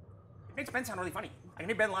 It makes Ben sound really funny. I can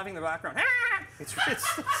hear Ben laughing in the background. It's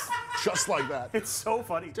just like that. It's so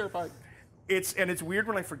funny. Terrifying. It's weird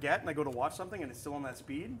when I forget and I go to watch something and it's still on that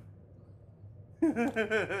speed.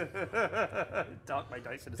 Dock my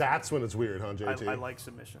dice. That's when it's weird, huh, JT? I like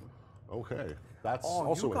submission. Okay, that's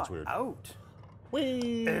also when it's weird. Out.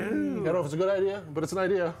 Whee! I don't know if it's a good idea, but it's an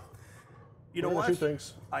idea. You know what? Two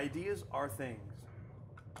things. Ideas are things.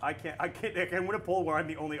 I can win a poll where I'm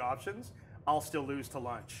the only options. I'll still lose to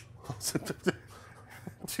lunch.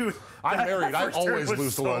 Dude, I'm married. I always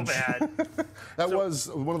lose to lunch. Bad. That was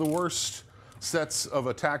one of the worst sets of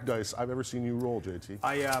attack dice I've ever seen you roll, JT.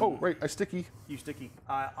 Oh, right, I sticky. You sticky.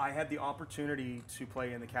 I had the opportunity to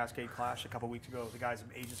play in the Cascade Clash a couple weeks ago. The guys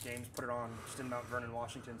at Aegis Games put it on just in Mount Vernon,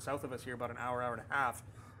 Washington, south of us here, about an hour and a half.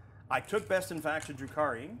 I took Best in Faction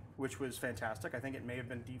Drukhari, which was fantastic. I think it may have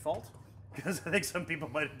been default, because I think some people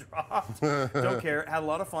might have dropped. Don't care. Had a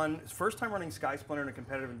lot of fun. First time running Sky Splinter in a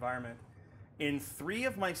competitive environment. In 3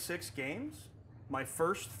 of my 6 games, my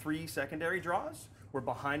first 3 secondary draws were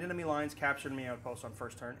behind enemy lines, captured me outpost on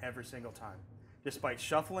first turn every single time. Despite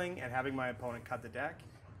shuffling and having my opponent cut the deck,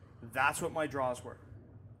 that's what my draws were.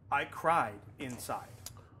 I cried inside.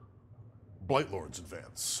 Blightlords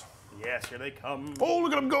advance. Yes, here they come. Oh,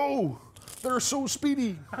 look at them go! They're so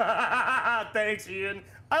speedy. Thanks, Ian.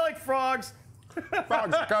 I like frogs.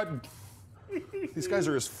 Frogs, God. These guys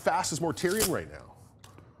are as fast as Mortarion right now.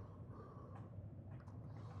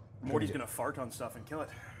 Morty's gonna fart on stuff and kill it.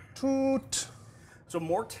 Toot. So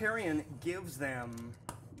Mortarion gives them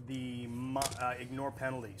the ignore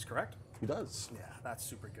penalties, correct? He does. Yeah, that's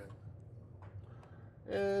super good.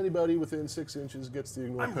 Anybody within 6 inches gets the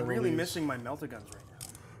ignore penalties. I'm really missing my melta-guns right now.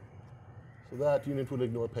 So that unit will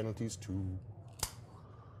ignore penalties too.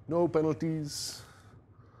 No penalties.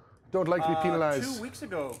 Don't like to be penalized. 2 weeks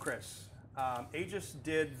ago, Chris, Aegis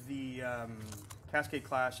did the Cascade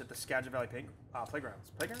Clash at the Skagit Valley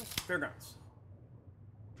Playgrounds. Fairgrounds.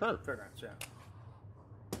 Sure. Fairgrounds, yeah.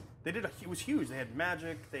 They did it was huge. They had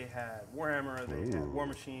Magic, they had Warhammer, they had War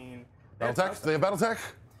Machine. Battletech? Do they have Battletech?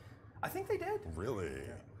 I think they did. Really?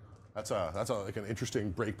 Yeah. That's like an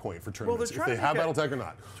interesting break point for tournaments. Well, if they have Battletech or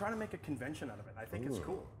not. Trying to make a convention out of it. I think it's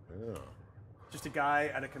cool. Yeah. Just a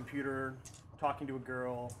guy at a computer talking to a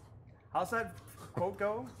girl. How's that quote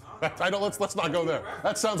go? Let's not go there.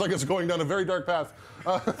 That sounds like it's going down a very dark path.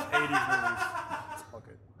 80s movies. It's all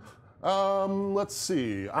good. Let's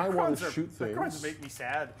see. I want to shoot things. Necrons make me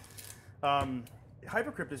sad.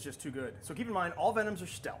 Hypercrypt is just too good. So keep in mind, all Venoms are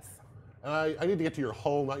stealth. I need to get to your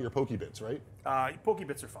hull, not your Pokebits, right?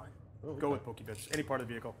 Pokebits are fine. Okay. Go with Pokebits, any part of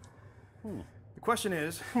the vehicle. The question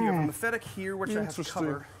is, you have a Mephitic here, which I have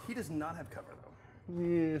cover. He does not have cover, though.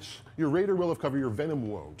 Yes. Your Raider will have cover, your Venom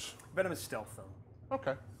won't. Venom is stealth, though.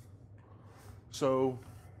 Okay. So,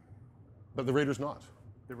 but the Raider's not.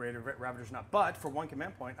 The Ravager's not. But for 1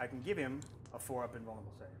 command point, I can give him a 4-up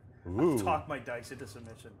invulnerable save. Ooh. I've talked my dice into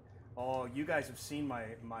submission. Oh, you guys have seen my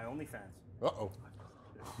OnlyFans. Uh-oh.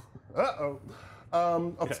 Uh-oh.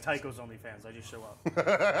 Okay. It's Tycho's OnlyFans. I just show up.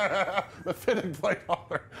 The fitting play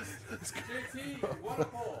holler. JT, you won a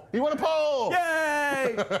poll. He won a poll!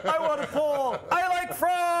 Yay! I won a poll! I like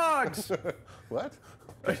frogs! What?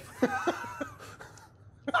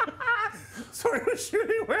 Sorry, who's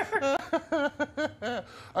shooting where?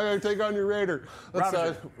 I'm going to take on your Raider.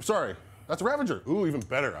 Sorry. That's a Ravager. Ooh, even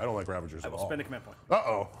better. I don't like Ravagers at all. I will spend a command point.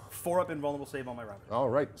 Uh-oh. 4-up invulnerable save on my Ravager. All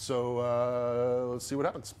right, so let's see what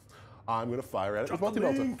happens. I'm going to fire at it with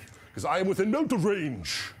multi-melta. Because I am within melta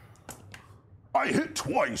range. I hit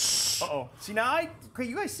twice. Uh-oh. See, now okay,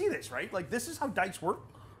 you guys see this, right? Like, this is how dice work.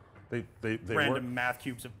 They Random work. math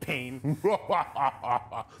cubes of pain.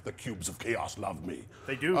 The cubes of chaos love me.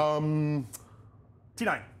 They do. T9.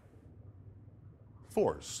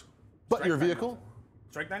 4s. But Strike your 9 vehicle? Melta.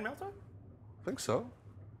 Strike 9 Melta? I think so.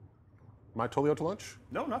 Am I totally out to lunch?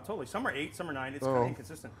 No, not totally. Some are 8, some are 9. It's kind of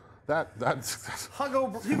inconsistent. That's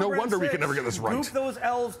Hugo, no wonder we can never get this right. Goop those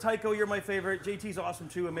elves. Tycho, you're my favorite. JT's awesome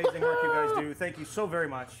too. Amazing work you guys do. Thank you so very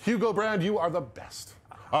much. Hugo Brand, you are the best.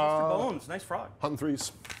 Mr. Bones, nice frog. Hunting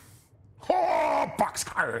 3s. Oh,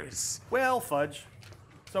 boxcars. Well, fudge.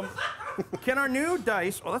 So, can our new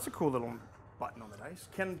dice? Oh, that's a cool little button on the dice.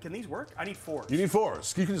 Can these work? I need 4s. You need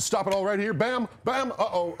 4s. You can just stop it all right here. Bam, bam.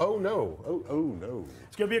 Uh-oh. Oh, no. Oh, no.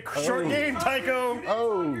 It's going to be a short game, Tycho.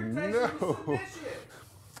 Oh, no.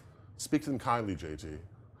 Speak to them kindly, JT.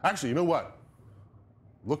 Actually, you know what?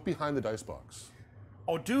 Look behind the dice box.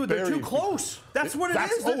 Oh, dude, they're too close. That's what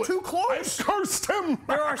it is. They're too close. I cursed him.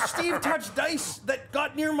 There are Steve touched dice that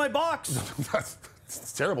got near my box. That's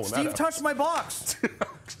terrible. Steve touched my box.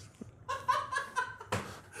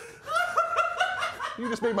 You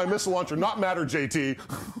just made my missile launcher not matter, JT. Did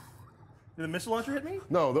the missile launcher hit me?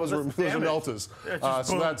 No, those are Meltas.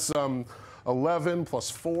 So that's 11 plus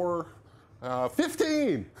 4,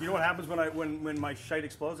 15. You know what happens when my shite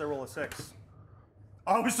explodes? I roll a 6.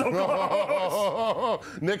 I was so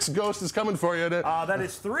close. Nick's ghost is coming for you. That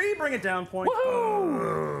is 3. Bring it down point.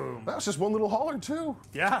 Boom. That was just one little holler, too.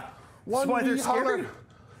 Yeah. One wee holler.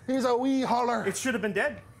 He's a wee holler. It should have been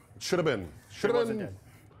dead. It should have been. Should have been dead.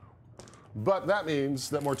 But that means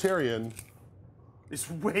that Mortarion is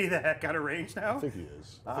way the heck out of range now. I think he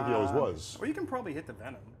is. I think he always was. Or you can probably hit the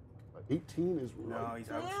Venom. 18 is right. No, he's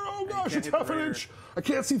out. Oh gosh, it's half an inch. I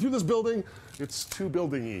can't see through this building. It's too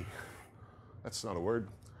building-y. That's not a word.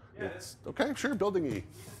 Yeah, it's okay, sure, building-y.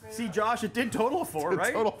 See, Josh, it did total 4,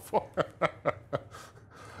 right? Total 4.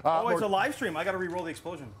 It's a live stream. I got to re-roll the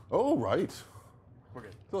explosion. Oh, right. We're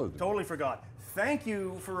good. Totally forgot. Thank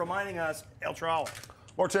you for reminding us, El Trowel.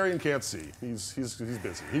 Mortarion can't see. He's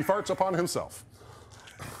busy. He farts upon himself.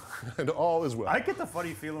 And all is well. I get the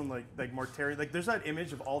funny feeling like Mortarion, like there's that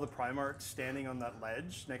image of all the Primarchs standing on that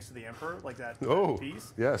ledge next to the Emperor, like that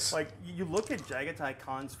piece. Yes. Like you look at Jagatai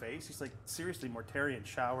Khan's face, he's like, seriously, Mortarion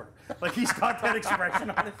shower. Like he's got that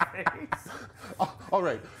expression on his face. All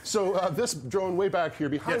right. So this drone way back here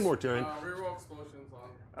behind Mortarion. Reroll explosions on.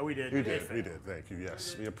 Oh, we did. We did. Thank you.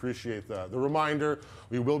 Yes, we appreciate the reminder.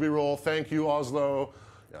 We will be roll. Thank you, Oslo.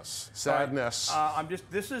 Yes. Sadness.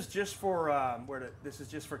 This is just for this is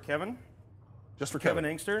just for Kevin. Just for Kevin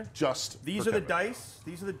Inkster. Just. These are the dice.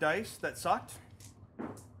 These are the dice that sucked.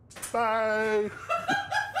 Bye.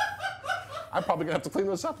 I'm probably gonna have to clean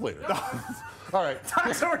those up later. All right.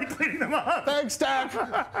 Tack's already cleaning them up. Thanks, Tack.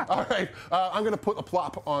 All right. I'm gonna put a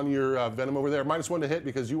plop on your Venom over there. -1 to hit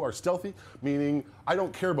because you are stealthy, meaning I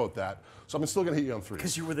don't care about that. So I'm still gonna hit you on 3.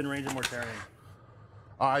 Because you're within range of Mortarion.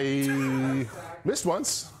 I missed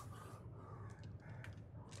once.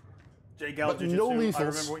 Jay Gal Jiu-Jitsu, no lethals. I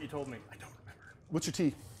remember what you told me. I don't remember. What's your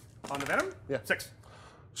T? On the Venom? Yeah. 6.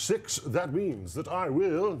 6. That means that I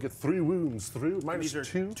will get 3 wounds through. These are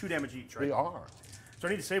 2. 2 damage each, right? They are. So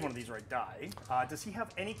I need to save one of these or I die. Does he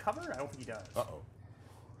have any cover? I don't think he does. Uh-oh.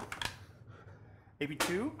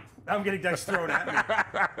 AP2? I'm getting dice thrown at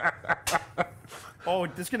me. Oh,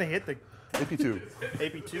 this is going to hit the... AP2.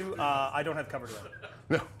 AP2? I don't have cover to that.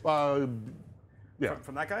 No. Yeah.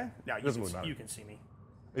 From that guy? Yeah, you can see me.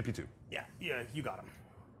 AP2. Yeah, you got him.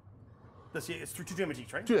 Let's see, it's 2 damage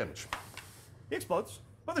each, right? 2 damage. He explodes.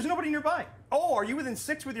 But there's nobody nearby. Oh, are you within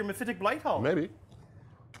 6 with your Mephitic Blight Hull? Maybe.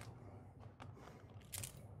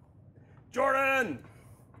 Jordan!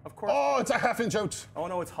 Of course. Oh, it's a half-inch out. Oh,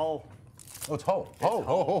 no, it's Hull. Oh, it's Hull.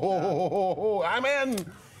 Oh, I'm in.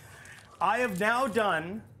 I have now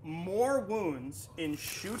done more wounds in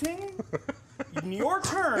shooting in your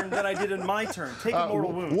turn than I did in my turn. Take a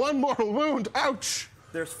mortal wound. 1 mortal wound. Ouch.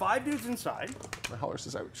 There's 5 dudes inside. My holler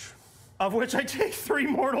says ouch. Of which I take 3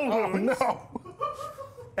 mortal wounds. Oh, no.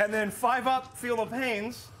 And then 5 up, feel the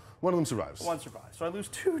pains. 1 of them survives. 1 survives. So I lose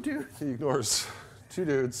 2 dudes. He ignores 2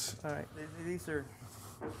 dudes. All right, these are...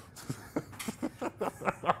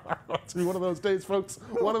 It's one of those days, folks.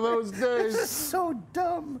 One of those days. This is so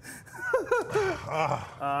dumb.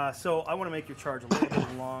 So I want to make your charge a little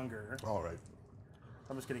bit longer. All right.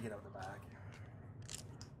 I'm just going to get out of the back.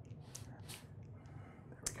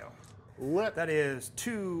 There we go. That is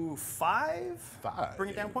 2, 5. 5. Bring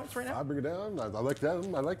it down points right now. 5, bring it down. I like that.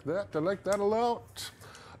 I like that. I like that a lot.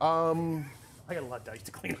 I got a lot of dice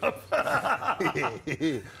to clean up.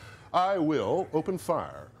 I will open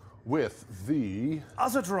fire with the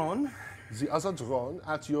Azadron. The Azadron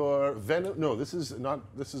at your Venom. No, this is not.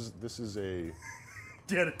 This is a.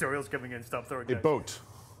 The editorial's coming in. Stop throwing a dice. Boat.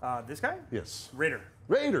 This guy? Yes. Raider.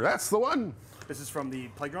 Raider. That's the one. This is from the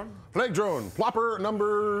Plague Drone. Plague Drone. Plopper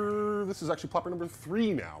number. This is actually Plopper number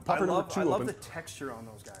 3 now. Plopper number 2 I love open. the texture on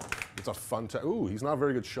those guys. It's a fun. Ooh, he's not a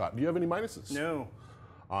very good shot. Do you have any minuses? No.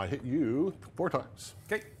 I hit you 4 times.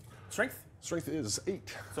 Okay. Strength. Strength is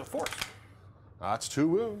 8. So force. That's 2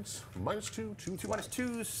 wounds. -2, 2, 2 minus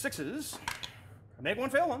 2, 6s. I make 1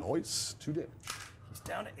 fail one. Noise, 2 damage. He's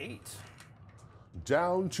down to 8.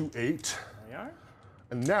 Down to 8. There you are.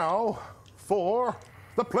 And now for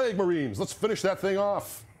the Plague Marines. Let's finish that thing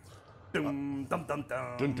off. Dum, dum, dum,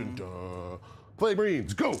 dum. Dun, dun, dun. Plague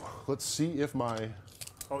Marines, go! Let's see if my...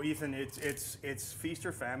 Oh, Ethan, it's feast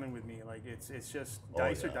or famine with me. Like it's just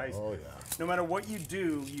dice or dice. Oh, yeah. No matter what you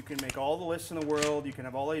do, you can make all the lists in the world. You can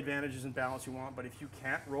have all the advantages and balance you want. But if you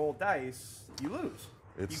can't roll dice, you lose.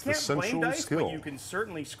 It's you the can't blame central dice, skill. but you can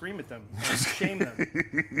certainly scream at them and shame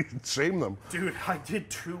them. Shame them. Dude, I did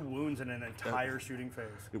 2 wounds in an entire shooting phase.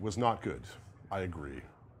 It was not good. I agree.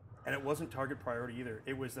 And it wasn't target priority either.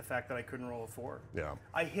 It was the fact that I couldn't roll a 4. Yeah.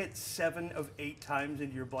 I hit 7 of 8 times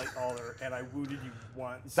into your Blight Alder, and I wounded you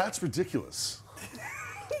once. That's ridiculous.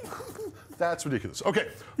 That's ridiculous. Okay,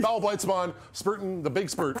 Foul Blight Spawn, spurting the big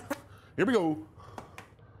spurt. Here we go.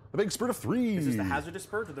 The big spurt of 3. Is this the hazardous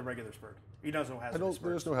spurt or the regular spurt? He does no hazardous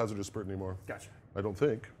spurt. There's no hazardous spurt anymore. Gotcha. I don't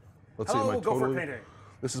think. Let's Hello, see. go for painting.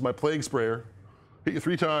 This is my Plague Sprayer. Hit you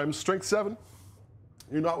 3 times. Strength 7.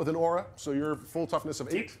 You're not with an aura, so you're full toughness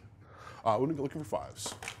of 8. We're going to be looking for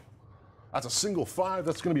 5s. That's a single 5.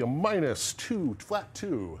 That's going to be a -2, flat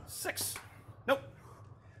 2. 6. Nope.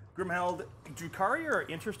 Grimheld Drukhari are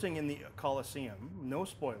interesting in the Colosseum. No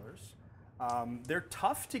spoilers. They're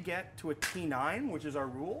tough to get to a T9, which is our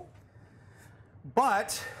rule.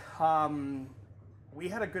 But we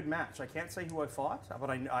had a good match. I can't say who I fought,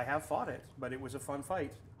 but I have fought it. But it was a fun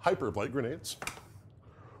fight. Hyper Blight Grenades.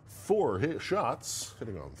 4 hit shots,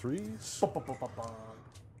 hitting on 3s.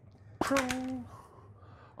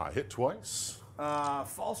 I hit twice.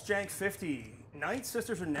 False Jank 50. Knight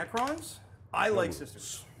Sisters or Necrons? I like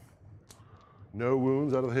Sisters. No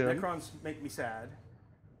wounds out of the hand. Necrons make me sad.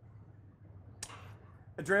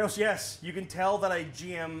 Adreos, yes, you can tell that I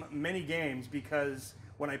GM many games because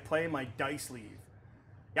when I play, my dice leave.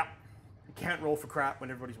 Yeah, you can't roll for crap when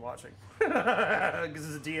everybody's watching. Because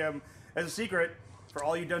as a DM, as a secret, for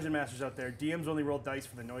all you dungeon masters out there, DMs only roll dice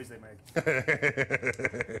for the noise they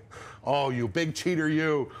make. Oh, you big cheater,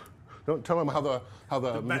 you! Don't tell them how the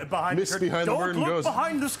mist behind the curtain goes. Don't look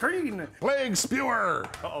behind the screen. Plague Spewer.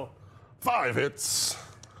 Uh-oh. 5 hits.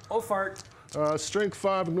 Oh, fart. Strength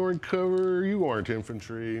 5, ignoring cover. You aren't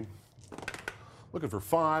infantry. Looking for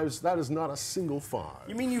 5s. That is not a single 5.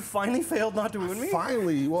 You mean you finally failed not to wound me?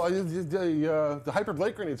 Finally. Well, the Hyper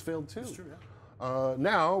Blight Grenades failed too. That's true, yeah.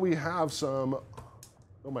 Now we have some.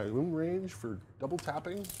 Oh, my wound range for double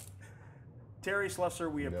tapping? Terry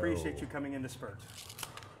Slusser, we appreciate you coming into Spurt.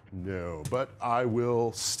 No, but I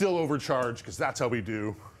will still overcharge because that's how we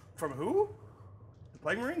do. From who? The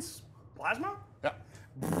Plague Marines? Plasma? Yeah.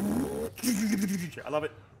 I love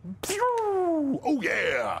it. Oh,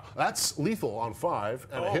 yeah. That's lethal on 5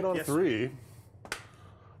 and a hit on 3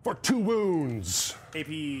 for 2 wounds.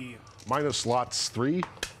 AP. Minus slots 3.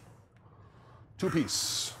 2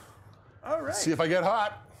 apiece. All right. See if I get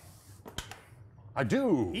hot. I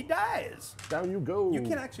do. He dies. Down you go. You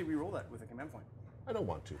can actually re-roll that with a command point. I don't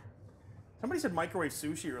want to. Somebody said microwave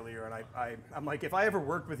sushi earlier, and I'm like, if I ever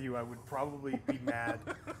worked with you, I would probably be mad.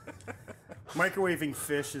 Microwaving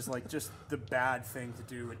fish is like just the bad thing to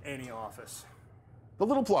do in any office. The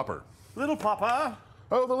little plopper. Little Papa.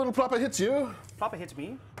 Oh, the little plopper hits you. Papa hits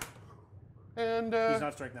me. And he's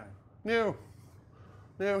not strike 9. No.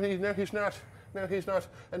 No, he's not. No, he's not.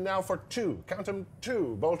 And now for 2. Count them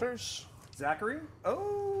 2 bolters. Zachary?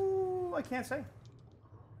 Oh, I can't say.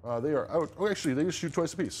 They are out. Oh, actually, they just shoot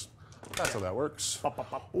twice apiece. That's how that works. Pop, pop,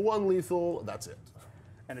 pop. 1 lethal, that's it.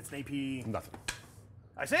 And it's an AP. Nothing.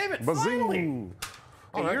 I save it. Bazing! Finally.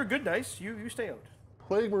 All Hey, right. you're good dice. You stay out.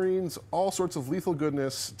 Plague Marines, all sorts of lethal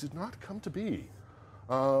goodness did not come to be.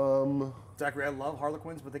 Zachary, I love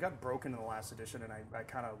Harlequins, but they got broken in the last edition, and I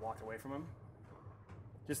kind of walked away from them.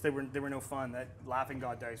 Just they were no fun. That Laughing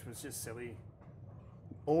God dice was just silly.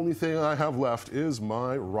 Only thing I have left is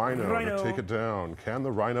my Rhino to take it down. Can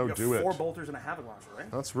the Rhino do it? 4 bolters and a Havoc Launcher,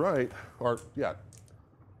 right? That's right. Or, yeah,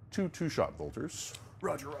 2 two-shot bolters.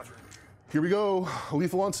 Roger, roger. Here we go.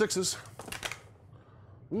 Lethal on 6s.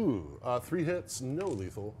 Ooh, 3 hits, no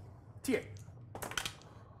lethal. TA.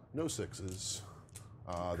 No 6s.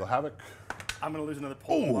 The Havoc. I'm going to lose another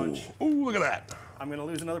pull to lunch. Ooh, look at that. I'm going to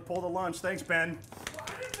lose another pull to lunch. Thanks, Ben. Why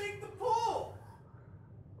did it make the pull?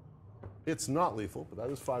 It's not lethal, but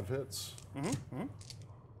that is 5 hits.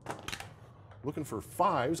 Looking for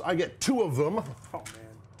 5s. I get 2 of them. Oh, man.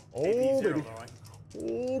 Oh, AP0, baby. though, eh?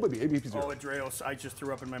 Oh, baby. AP0. Oh, Adreos, I just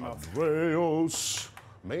threw up in my mouth. Reos.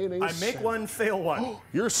 Mayonnaise. I make one, fail one.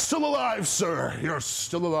 You're still alive, sir. You're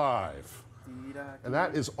still alive. And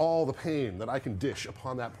that is all the pain that I can dish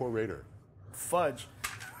upon that poor raider. Fudge.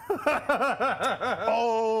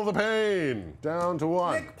 All the pain. Down to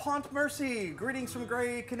 1. Nick Pontmercy, greetings from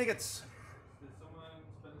Grey Connecticut.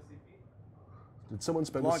 Did someone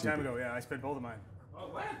spend A a long CP? time ago, yeah. I spent both of mine. Oh,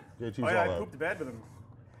 when? JT's Oh, all yeah, I out. pooped the bed with him.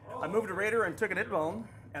 I moved a raider and took an hit bone,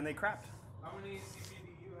 and they crapped. How many CP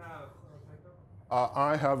do you have?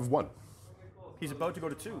 I have 1. He's about to go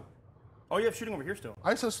to 2. Oh, you have shooting over here still.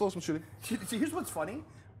 I said slow some shooting. See, here's what's funny.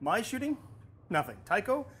 My shooting, nothing.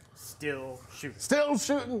 Tycho, still shooting. Still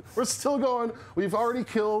shooting. We're still going. We've already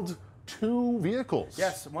killed 2 vehicles.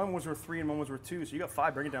 Yes, one was worth 3 and one was worth 2, so you got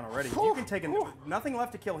 5. Bring it down already. You can take nothing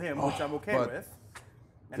left to kill him, which I'm okay with,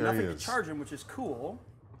 and nothing to charge him, which is cool.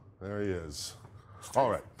 There he is. All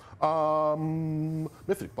right.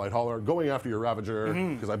 Mythic Blight Hauler, going after your Ravager,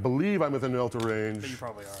 because I believe I'm within Delta range. You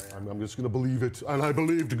probably are, yeah. I'm just going to believe it, and I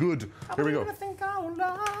believed good. Here we go.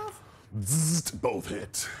 Zzzt, both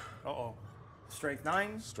hit. Uh-oh. Strength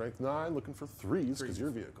 9. Strength 9, looking for 3s, because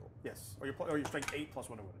your vehicle. Yes, or your strength 8 plus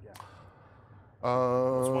 1 to wound, yeah.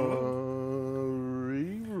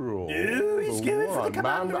 Reroll. Ew, he's going for the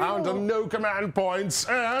command down to no command points,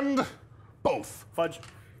 and both. Fudge.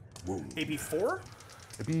 Wound. AP 4?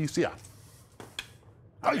 Yeah.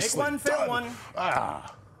 Make 1, fail 1.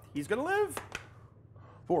 Ah. He's gonna live.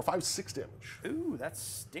 4, 5, 6 damage. Ooh, that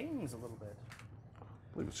stings a little bit.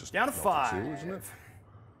 I believe it's just down to 5, 2, isn't it?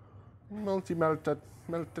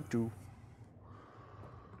 Melted 2.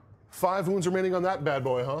 5 wounds remaining on that bad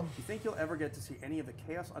boy, huh? You think you'll ever get to see any of the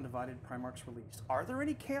Chaos Undivided Primarchs released? Are there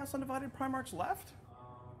any Chaos Undivided Primarchs left?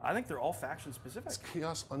 I think they're all faction specific. It's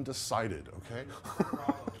Chaos Undecided, okay?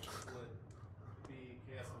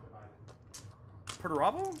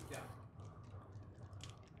 Perturabo? Yeah.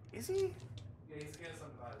 Is he? Yeah, he's Chaos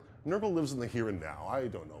Undivided. Nurgle lives in the here and now. I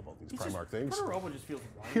don't know about these Primarch things. Perturabo just feels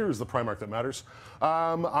wrong. Here's the Primarch that matters.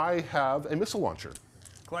 I have a missile launcher.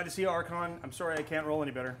 Glad to see you, Archon. I'm sorry I can't roll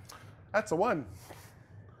any better. That's a 1.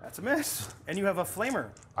 That's a miss. And you have a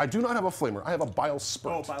flamer. I do not have a flamer. I have a bile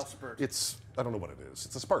spurt. Oh, bile spurt. It's, I don't know what it is.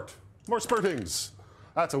 It's a spurt. More spurtings.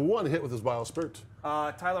 That's a 1 hit with his bile spurt.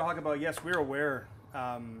 Tyler Huckabout, yes, we're aware.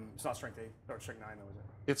 It's not strength 8, or strength 9 though, is it?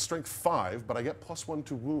 It's strength 5, but I get +1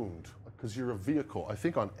 to wound because you're a vehicle. I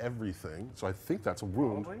think on everything, so I think that's a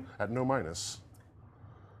wound at no minus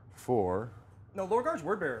for No, Lorgar's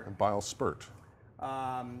Wordbearer. a bile spurt.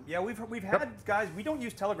 Yeah, we've had guys. We don't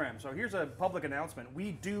use Telegram, so here's a public announcement: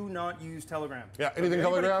 we do not use Telegram. Yeah, anything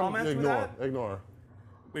Telegram, ignore.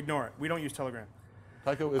 We ignore it. We don't use Telegram.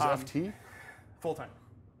 Tycho is FT. Full time,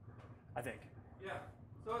 I think. Yeah.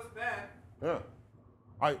 So it's bad. Yeah.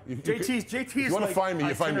 JT is. You want to like find me?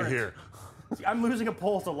 You find me here. See, I'm losing a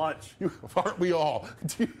poll to lunch. Aren't we all?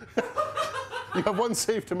 You have 1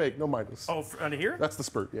 save to make, no minus. Oh, under here? That's the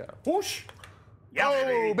spurt, yeah. Whoosh! Yeah, oh,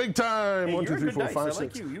 baby. big time! Hey, 1, 2, 3, 4, 5, 6.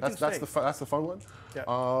 Like you. That's the fun one. Yeah.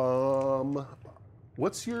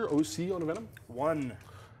 What's your OC on a Venom? 1.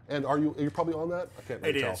 And are you probably on that? I can't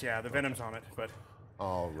really tell. It is, yeah. The Venom's on it, but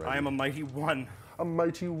Alrighty. I am a mighty 1. A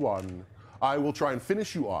mighty 1. I will try and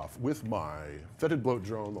finish you off with my Fetid Bloat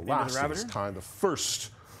Drone, the last of its kind, the first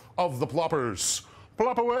of the ploppers.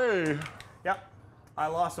 Plop away! Yep. I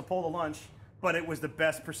lost a poll to lunch, but it was the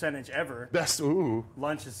best percentage ever. Best, ooh.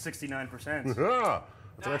 Lunch is 69%. Ah,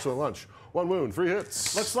 that's an excellent lunch. 1 wound, 3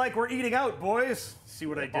 hits. Looks like we're eating out, boys. See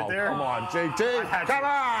what I did there? Come on, JT. Come on!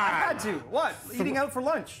 I had to. What? Eating out for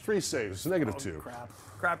lunch. 3 saves, -2.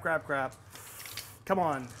 Crap. Come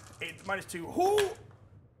on. 8 minus 2. Who?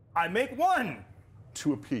 I make 1.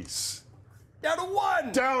 2 apiece. Down to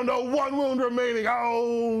 1. Down to 1 wound remaining.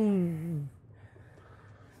 Oh.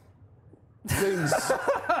 Things. Do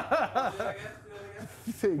that again?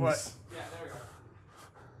 Things. What? Yeah, there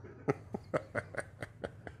we go.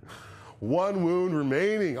 1 wound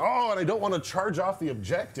remaining. Oh, and I don't want to charge off the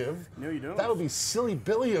objective. No, you don't. That would be silly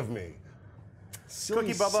Billy of me. Silly,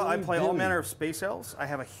 Cookie Bubba, I play all Billy. manner of space elves. I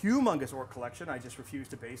have a humongous orc collection. I just refuse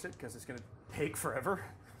to base it because it's going to take forever.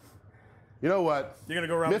 You know what? You're going to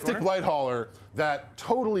go around Mythic the corner? Blight Hauler that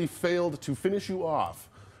totally failed to finish you off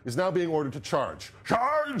is now being ordered to charge.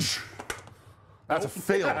 Charge! That's a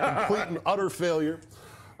fail, complete and utter failure.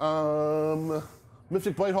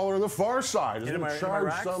 Mythic Blight Hauler on the far side is going to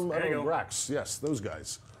charge some racks. Yes, those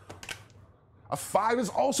guys. A 5 is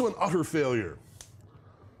also an utter failure.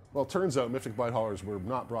 Well, it turns out Mythic Blight Haulers were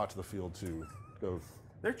not brought to the field to go.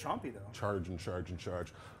 They're chompy, though. Charge and charge and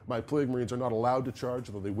charge. My Plague Marines are not allowed to charge,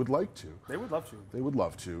 although they would like to. They would love to. They would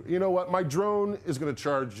love to. You know what? My drone is going to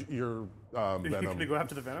charge your Venom. You're going to go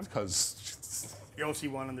after the Venom? Because... Your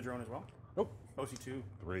OC1 on the drone as well? Nope. OC2.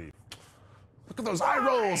 3. Look at those eye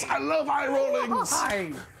rolls. I love eye rollings.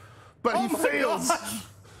 Hi. But he fails. Gosh.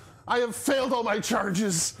 I have failed all my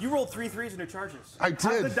charges. You rolled 3 3s in your charges. I did.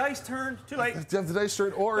 Have the dice turned. Too late. Have the dice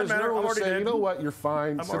turned, or as Doesn't matter, Nero I'm will already say, dead. you know what? You're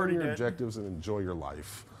fine. I'm Set on already your dead. objectives and enjoy your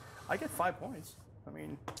life. I get 5 points. I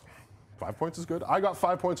mean, 5 points is good. I got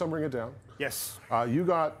 5 points on Bring It Down. Yes. You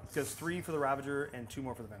got... Because 3 for the Ravager and 2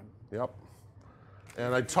 more for the Venom. Yep.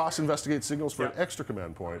 And I toss Investigate Signals for an extra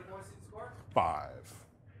command point. 5.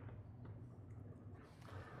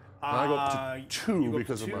 And I go up to 2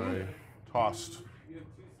 because of my tossed. You have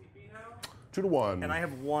 2 CP now? 2 to 1. And I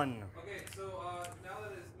have 1. Okay, so now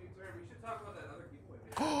that it's new turn, we should talk about that other giveaway.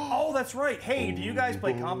 Oh, that's right. Hey, do you guys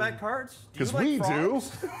play combat cards? Because we do.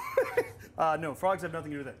 No, frogs have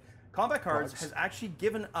nothing to do with it. Combat Cards has actually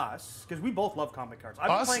given us, because we both love combat cards.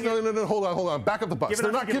 Us? No, hold on. Back up the bus.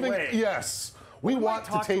 They're not giving. Yes. We want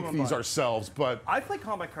to take these ourselves, but... I've played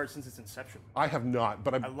combat cards since its inception. I have not,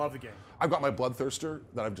 but I love the game. I've got my Bloodthirster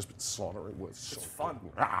that I've just been slaughtering with. It's fun.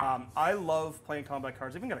 I love playing combat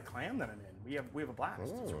cards. I've even got a clan that I'm in. We have a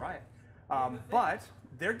blast. It's a riot. But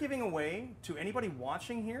they're giving away to anybody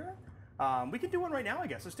watching here. We can do one right now, I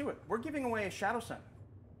guess. Let's do it. We're giving away a Shadow Sun.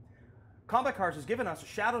 Combat Cards has given us a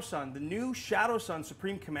Shadow Sun, the new Shadow Sun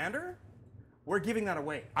Supreme Commander. We're giving that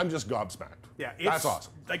away. I'm just gobsmacked. Yeah, that's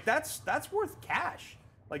awesome. Like that's worth cash.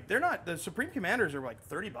 Like they're not, the Supreme Commanders are like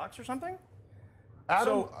 $30 or something.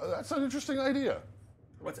 Adam, that's an interesting idea.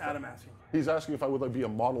 What's Adam asking? He's asking if I would like be a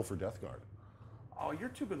model for Death Guard. Oh, you're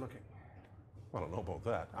too good looking. I don't know about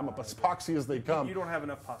that. I'm as poxy as they come. You don't have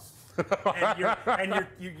enough pus.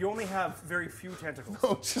 You only have very few tentacles.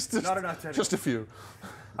 No, just not enough tentacles. Just a few.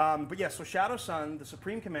 But yeah, so Shadow Sun, the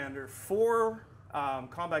Supreme Commander for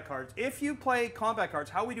combat cards. If you play combat cards,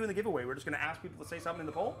 how are we doing the giveaway? We're just going to ask people to say something in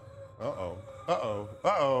the poll? I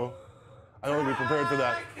don't think we prepared for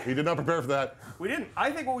that. We did not prepare for that. We didn't. I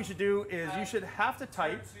think what we should do is you should have to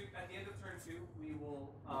type. At the end of turn 2, we will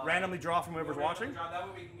randomly draw from whoever's watching. That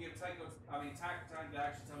way we can give Tycho, time to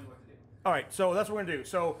actually tell me what to do. All right, so that's what we're going to do.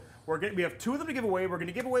 So we have 2 of them to give away. We're going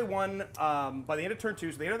to give away one by the end of turn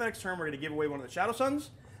 2. So the end of the next turn, we're going to give away one of the Shadow Suns.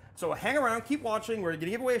 So hang around, keep watching. We're going to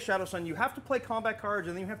give away a Shadow Sun. You have to play combat cards,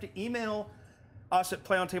 and then you have to email us at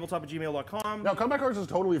playontabletop@gmail.com. Now, combat cards is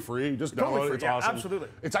totally free. Just download it. It's awesome. Absolutely.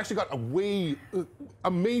 It's actually got a way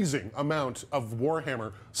amazing amount of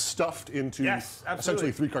Warhammer stuffed into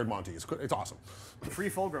essentially 3-card Monty. It's awesome. Free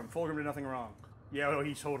Fulgrim. Fulgrim did nothing wrong. Yeah, well,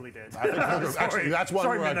 he totally did. I think actually, that's one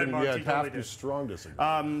where I can totally have to strong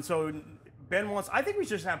disagree. So Ben wants. I think we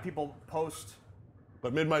should just have people post.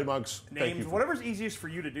 But Midnight Monks, names, whatever's easiest for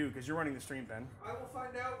you to do, because you're running the stream, Ben. I will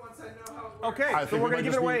find out once I know how it works. Okay, so we're going to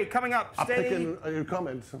give it away coming up. Stay. A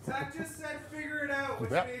comment. Zach just said figure it out, which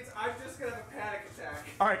means I'm just going to have a panic attack.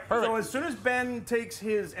 All right, perfect. So as soon as Ben takes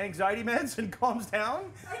his anxiety meds and calms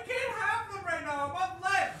down. I can't have them right now. I'm on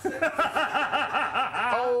lead.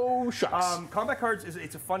 Oh, shucks. Combat Cards,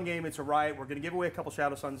 it's a fun game. It's a riot. We're going to give away a couple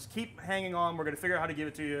Shadow Suns. Keep hanging on. We're going to figure out how to give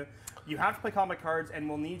it to you. You have to play combat cards, and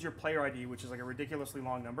we'll need your player ID, which is like a ridiculously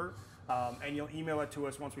long number. And you'll email it to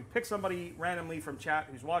us once we pick somebody randomly from chat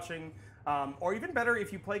who's watching. Or even better,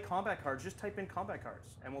 if you play combat cards, just type in combat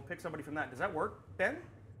cards, and we'll pick somebody from that. Does that work, Ben?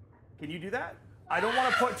 Can you do that? I don't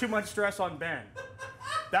want to put too much stress on Ben.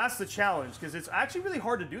 That's the challenge, because it's actually really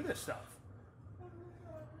hard to do this stuff.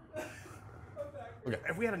 Okay.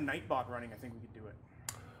 If we had a Nightbot running, I think we could do it.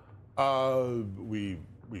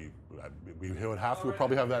 We would have to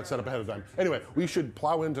probably have that set up ahead of time. Anyway, we should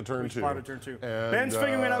plow into turn 2. Plow to turn 2. Ben's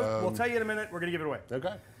figuring it out. We'll tell you in a minute. We're going to give it away.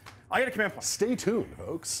 Okay. I get a command point. Stay tuned,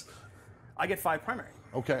 folks. I get 5 primary.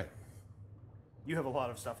 Okay. You have a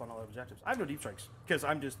lot of stuff on all the objectives. I have no deep strikes because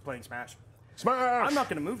I'm just playing Smash. Smash! I'm not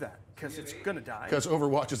going to move that because it's going to die. Because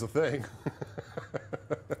Overwatch is a thing.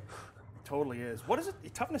 Totally is. What is it?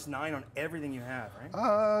 Toughness 9 on everything you have,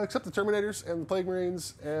 right? Except the Terminators and the Plague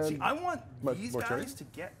Marines and. See, I want these guys to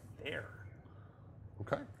get there.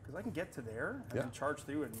 Okay. Because I can get to there and then charge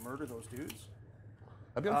through and murder those dudes.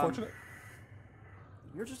 That'd be unfortunate.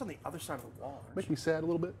 You're just on the other side of the wall. Make me sad a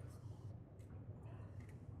little bit.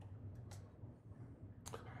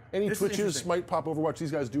 Any twitches might pop Overwatch.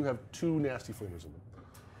 These guys do have 2 nasty flamers in them.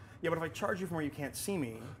 Yeah, but if I charge you from where you can't see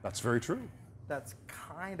me. That's very true. That's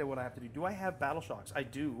kind of what I have to do. Do I have Battle Shocks? I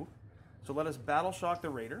do. So let us Battle Shock the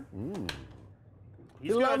Raider.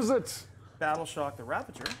 He loves it. Battle Shock the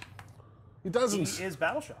Ravager. He doesn't. He is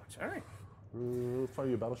Battle Shocked. All right. Let's find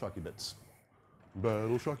you Battle Shocky bits.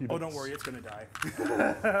 Battle Shocky bits. Oh, don't worry. It's going to die.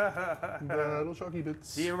 Battle Shocky bits.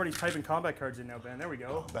 See, everybody's typing combat cards in now, Ben. There we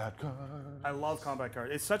go. Combat card. I love combat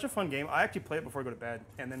cards. It's such a fun game. I actually play it before I go to bed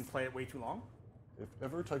and then play it way too long. If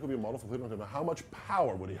ever Tycho be a model for Plato, how much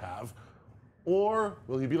power would he have? Or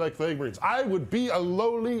will he be like Plague Marines? I would be a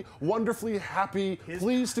lowly, wonderfully happy,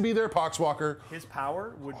 pleased to be their Poxwalker. His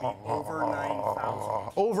power would be over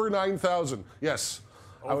 9,000. Over 9,000, yes.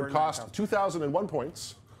 Over I would cost 2,001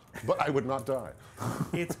 points, but I would not die.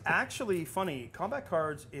 It's actually funny. Combat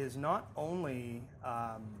cards is not only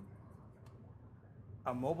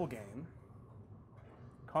a mobile game.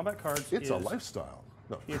 Combat Cards It's a lifestyle.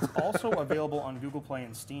 No. It's also available on Google Play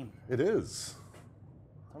and Steam. It is.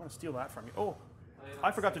 I want to steal that from you. Oh,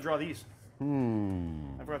 I forgot to draw these.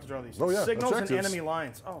 I forgot to draw these. Oh, yeah. Signals Objectives. and enemy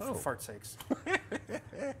lines. Oh, for fart's sakes.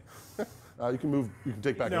 You can move. You can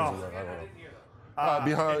take back. No. I don't know.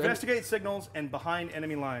 Behind. Investigate signals and behind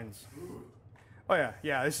enemy lines. Oh yeah,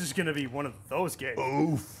 yeah. This is gonna be one of those games.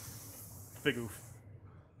 Oof. Big oof.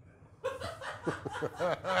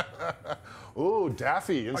 Oh,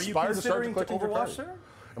 Daffy, Are you inspired to start considering to collecting Overwatch, Drukhari. sir?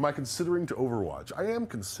 Am I considering to Overwatch? I am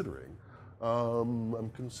considering. I'm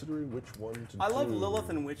considering which one to do. I love Lilith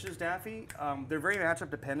and Witches, Daffy. They're very matchup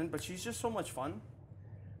dependent, but she's just so much fun.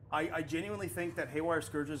 I genuinely think that Haywire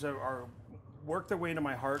Scourges are work their way into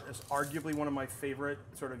my heart as arguably one of my favorite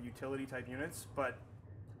sort of utility type units, but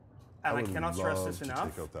and I cannot stress this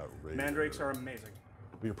enough. Take out that Raider. Mandrakes are amazing.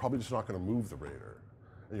 But you're probably just not going to move the Raider.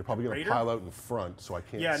 And you're probably going to Raider? pile out in front, so I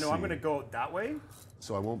can't Yeah, see. no, I'm going to go that way.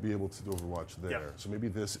 So I won't be able to do Overwatch there. Yep. So maybe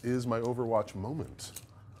this is my Overwatch moment.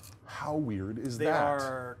 How weird is They that?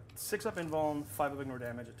 are 6 up invuln, 5 up ignore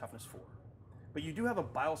damage, at toughness 4. But you do have a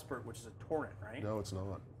Bile Spurt, which is a torrent, right? No, it's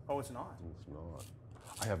not. Oh, it's not. It's not.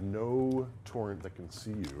 I have no torrent that can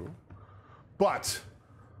see you, but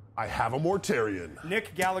I have a Mortarion.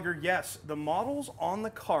 Nick Gallagher, yes, the models on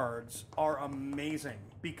the cards are amazing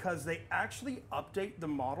because they actually update the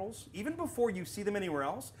models even before you see them anywhere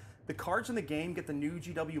else. The cards in the game get the new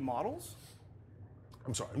GW models.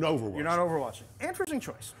 I'm sorry, no Overwatch. You're not overwatching. Interesting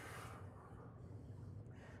choice.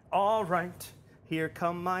 All right, here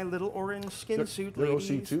come my little orange skin suit They're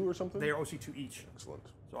ladies. OC2 or something? They are OC2 each. Excellent.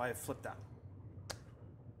 So I have flipped that.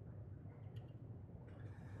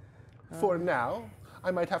 For now,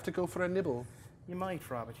 I might have to go for a nibble. You might,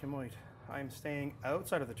 Robert, you might. I'm staying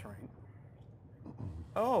outside of the terrain.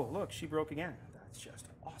 Oh, look, she broke again. That's just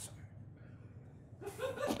awesome.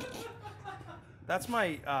 That's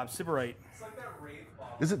my Sybarite. It's like that rave bomb.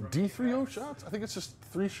 Is it D3O shots? I think it's just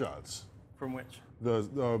 3 shots. From which?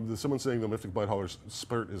 Someone's saying the Mythic Blighthaller's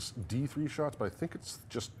spurt is D3 shots, but I think it's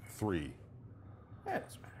just 3. Yeah, it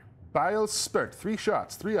doesn't matter. Bile Spurt, 3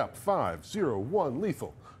 shots, 3 up, 5, 0, 1,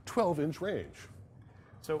 lethal, 12-inch range.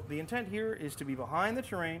 So the intent here is to be behind the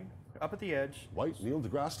terrain, up at the edge, White, Neil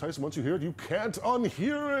deGrasse Tyson, once you hear it, you can't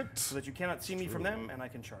unhear it. so that you cannot see me from them, and I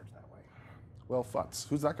can charge that way. Well, Futz,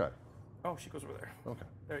 who's that guy? Oh, she goes over there. Okay.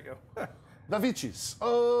 There you go. The Vichis.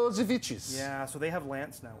 Oh, the Vichis. Yeah, so they have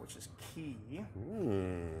Lance now, which is key.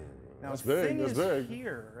 Now, That's the big, thing that's is big.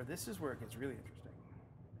 here, this is where it gets really interesting.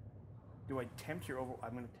 Do I tempt your over?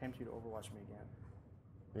 I'm going to tempt you to Overwatch me again.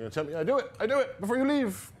 You're going to tell me, I do it, before you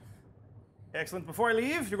leave. Excellent. Before I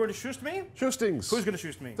leave, you're going to shoot me? Shoostings. Who's going to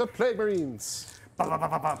shoot me? The Plague Marines. Ba, ba, ba,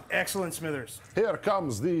 ba, ba. Excellent, Smithers. Here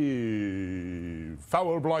comes the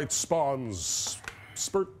Foul Blight Spawns.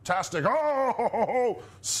 Spurtastic. Oh,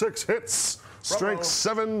 6 hits. Strength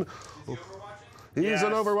 7. He's Yes.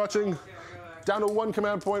 an overwatching. Down to 1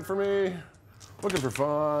 command point for me. Looking for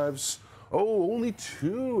 5s. Oh, only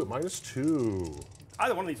 2 at -2.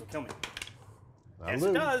 Either one of these will kill me. Yes,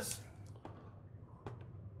 it does.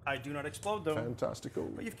 I do not explode, though. Fantastical.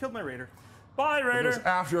 But you've killed my Raider. Bye, It was Raider.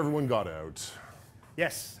 after everyone got out.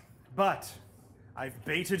 Yes, but I've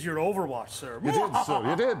baited your Overwatch, sir. You did, so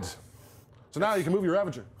you did. So now you can move your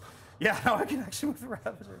Ravager. Yeah, now I can actually move the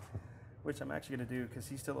Ravager, which I'm actually going to do because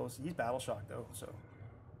he's Battle Shock, though, so.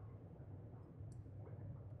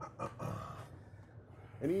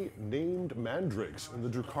 Any named mandrakes in the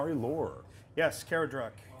Drukhari lore? Yes,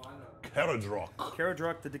 Karadruk. Karadrok.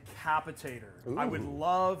 Karadruk the Decapitator. I would Ooh.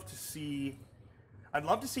 love to see... I'd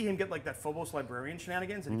love to see him get like that Phobos Librarian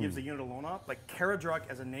shenanigans and he gives the unit a lone op. Like Karadruk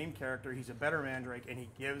as a named character, he's a better Mandrake and he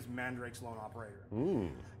gives Mandrake's lone operator.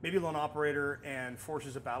 Maybe lone operator and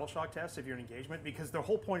forces a battle shock test if you're in engagement because the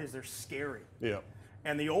whole point is they're scary. Yeah.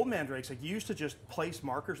 And the old Mandrakes like used to just place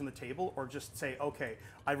markers on the table or just say, okay,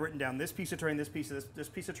 I've written down this piece of terrain, this piece of this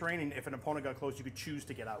piece of terrain, and if an opponent got close, you could choose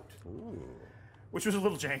to get out. Which was a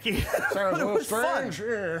little janky. Sounds a It little was fun. strange,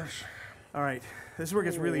 yes. All right, this is where it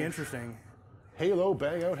gets really interesting. Halo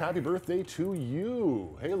Bang Out, happy birthday to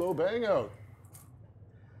you. Halo Bang Out.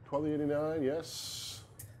 1289, yes.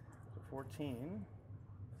 14.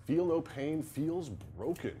 Feel no pain, feels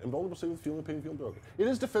broken. Invulnerable save with feel no pain, feel broken. It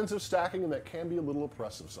is defensive stacking, and that can be a little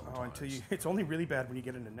oppressive sometimes. Oh, until you, it's only really bad when you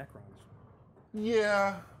get into Necrons.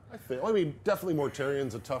 Yeah, I think. I mean, definitely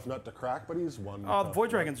Mortarian's a tough nut to crack, but he's one. Oh, tough Void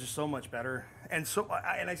nut. Dragon's just so much better, and so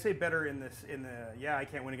and I say better in yeah, I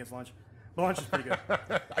can't win against Launch. But Launch is pretty good.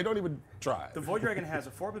 I don't even try. The Void Dragon has a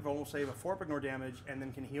 4-up vulnerable save, a 4-up ignore damage, and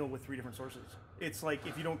then can heal with 3 different sources. It's like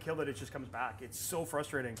if you don't kill it, it just comes back. It's so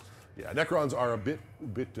frustrating. Yeah, Necrons are a bit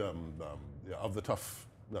Yeah, of the tough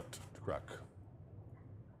nut to crack.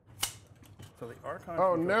 So the Archon.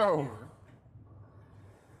 Oh no!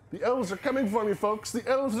 The elves are coming for me, folks. The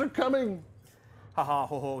elves are coming. Ha ha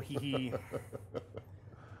ho ho hee hee.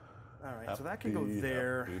 All right, so that can go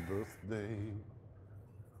there. Happy birthday.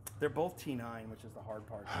 They're both T9, which is the hard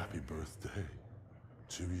part. Happy birthday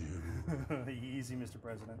to you. Easy, Mr.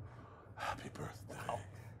 President. Happy birthday. Wow.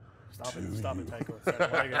 Stop it, Tycho. I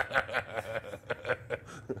don't like it.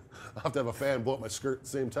 I'll have to have a fan blow up my skirt at the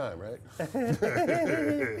same time, right?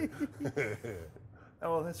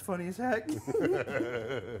 Oh, that's funny as heck.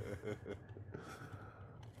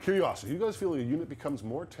 Curiosity. You guys feel a unit becomes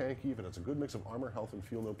more tanky if it has a good mix of armor, health, and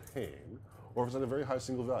feel no pain, or if it's at a very high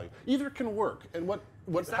single value? Either can work. And what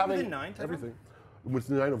Is that having within 9, Tycho? everything. With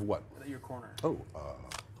 9 of what? Your corner. Oh,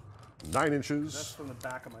 9 inches. That's from the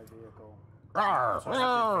back of my vehicle. Rawr, So I have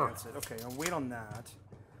to advance it. Okay, I'll wait on that.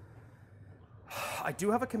 I do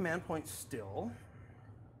have a command point still.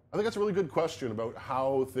 I think that's a really good question about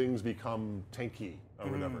how things become tanky or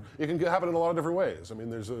whatever. It can happen in a lot of different ways. I mean,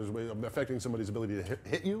 there's a way of affecting somebody's ability to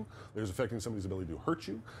hit you, there's affecting somebody's ability to hurt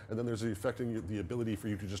you, and then there's affecting the ability for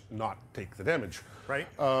you to just not take the damage. Right.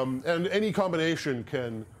 And any combination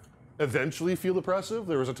can eventually feel oppressive.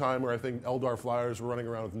 There was a time where I think Eldar flyers were running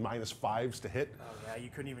around with -5s to hit. Oh yeah, you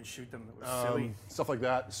couldn't even shoot them. It was silly. Stuff like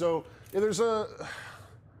that. So there's to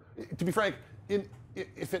be frank,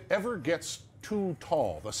 if it ever gets too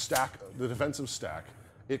tall, the defensive stack,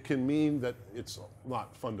 it can mean that it's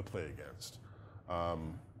not fun to play against.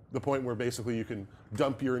 The point where basically you can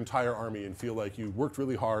dump your entire army and feel like you worked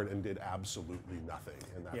really hard and did absolutely nothing,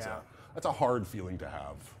 and that's a hard feeling to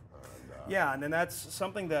have. Yeah, and then that's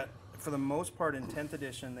something that, for the most part, in 10th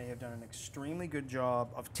edition, they have done an extremely good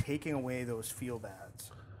job of taking away those field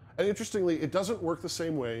ads. And interestingly, it doesn't work the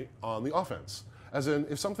same way on the offense. As in,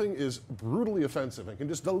 if something is brutally offensive and can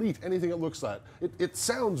just delete anything it looks at, it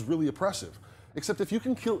sounds really oppressive. Except if you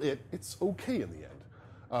can kill it, it's okay in the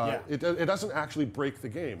end. It doesn't actually break the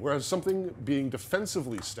game. Whereas something being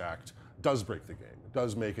defensively stacked does break the game. It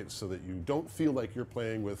does make it so that you don't feel like you're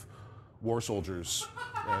playing with war soldiers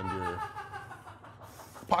and you're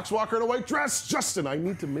Poxwalker in a white dress. Justin, I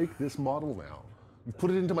need to make this model now. You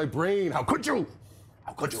put it into my brain. How could you?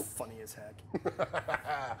 How could you? Funny as heck.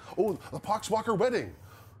 Oh, the Poxwalker wedding.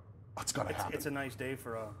 That's gotta happen. It's a nice day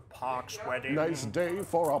for a Pox wedding. Nice day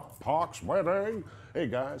for a Pox wedding. Hey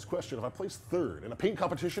guys, question. If I placed 3rd in a paint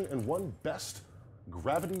competition and won best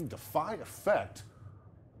gravity defy effect,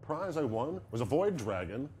 prize I won was a Void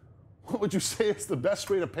Dragon, what would you say is the best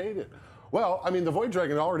way to paint it? Well, I mean, the Void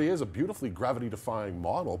Dragon already is a beautifully gravity-defying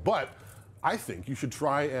model, but I think you should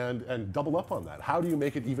try and double up on that. How do you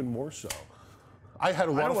make it even more so? I had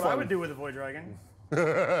a lot of fun. I know what I would do with a Void Dragon.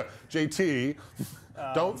 JT,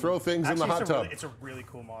 don't throw things in the hot tub. It's a really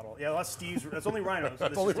cool model. Yeah, that's Steve's. That's only Rhinos. So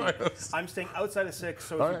That's only Rhinos. I'm staying outside of 6,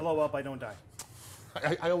 so if you blow up, I don't die.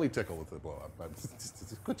 I only tickle with the blow up.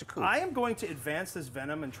 It's cool. I am going to advance this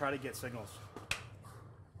Venom and try to get signals.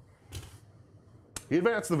 He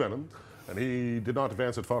advanced the Venom, and he did not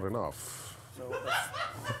advance it far enough. So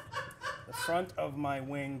the front of my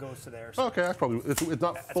wing goes to there. So Okay, that's probably, it's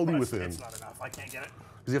not fully within. It's not enough. I can't get it.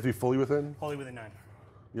 Does he have to be fully within? Fully within 9.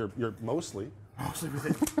 You're mostly. Mostly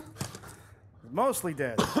within. Mostly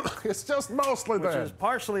dead. It's just mostly Which dead. is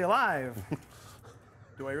partially alive.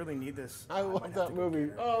 Do I really need this? I love that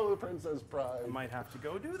movie. Oh, The Princess Bride. I might have to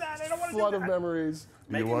go do that. I don't want to do Flood that. of memories.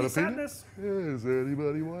 Making you want me a peanut? sadness. Does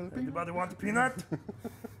anybody want a peanut? Anybody want the peanut?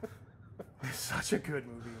 It's such a good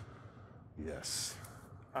movie. Yes.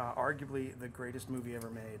 Arguably the greatest movie ever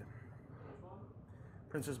made.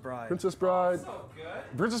 Princess Bride. Princess Bride. So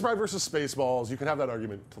good. Princess Bride versus Spaceballs. You can have that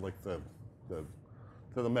argument till like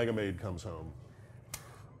the Mega Maid comes home.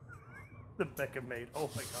 The Becca Maid. Oh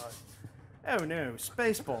my god. Oh no,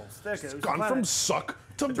 Spaceballs. There goes. Gone from suck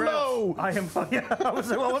to blow. I am. Yeah, I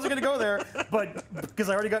wasn't going to go there, but because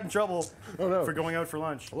I already got in trouble no. for going out for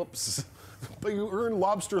lunch. Whoops. But you earn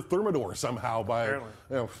lobster thermidor somehow by.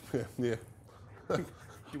 Apparently. Yeah.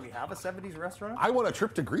 Do we have a 70s restaurant? I won a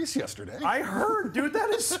trip to Greece yesterday. I heard, dude. That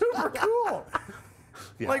is super cool.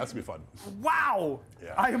 Yeah, like, that's gonna be fun. Wow.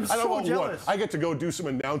 Yeah. I am so jealous. I get to go do some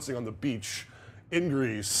announcing on the beach in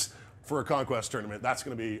Greece for a conquest tournament. That's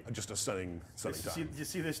going to be just a stunning time. You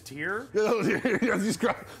see this tier? There's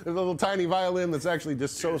a little tiny violin that's actually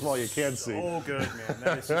just so small you can't see. Oh, good, man.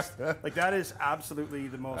 That is just, like, that is absolutely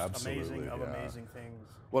the most amazing of amazing things.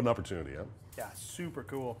 What an opportunity, huh? Yeah, super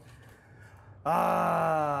cool.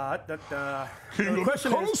 The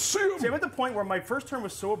question is, see, I'm at the point where my first turn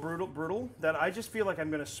was so brutal that I just feel like I'm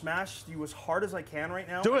going to smash you as hard as I can right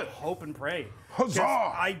now. Do it. Hope and pray. Huzzah!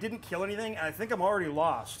 I didn't kill anything, and I think I'm already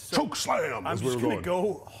lost. So choke slam. I'm just going to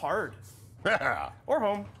go hard. Yeah. Or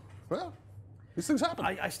home. Well, these things happen.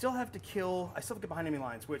 I still have to kill. I still have to get behind enemy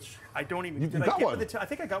lines, which I don't even. You did got I get one. I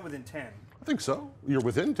think I got within 10. I think so. You're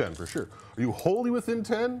within 10 for sure. Are you wholly within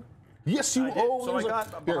 10? Yes, you. I did. Oh, So I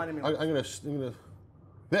got behind enemy lines. I'm gonna.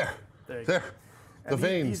 There. There you There. go. The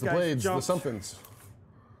veins, the guys blades, jumped. the somethings.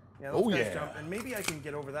 Yeah, those Oh, guys yeah. jump, and maybe I can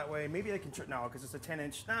get over that way. Maybe I can. No, because it's a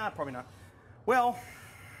 10-inch. Nah, probably not. Well,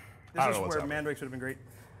 this I don't is know what's where happening. mandrakes would have been great.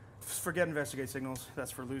 Forget investigate signals.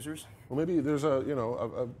 That's for losers. Well, maybe there's a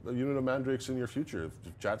unit of mandrakes in your future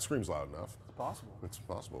if chat screams loud enough. It's possible. It's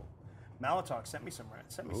possible. Malatok sent me some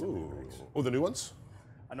mandrakes. Oh, the new ones?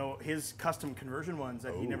 I know his custom conversion ones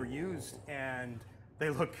that he never used, and they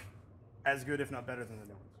look as good, if not better, than the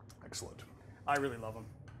new ones. Excellent. I really love them.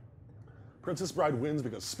 Princess Bride wins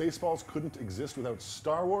because Spaceballs couldn't exist without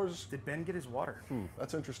Star Wars. Did Ben get his water?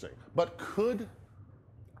 That's interesting. But could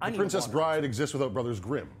I need Princess water. Bride exist without Brothers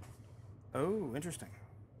Grimm? Oh, interesting.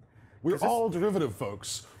 We're all derivative,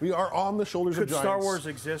 folks. We are on the shoulders Could of giants. Star Wars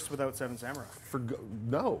exist without Seven Samurai?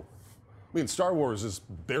 No. I mean, Star Wars is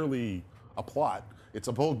barely a plot. It's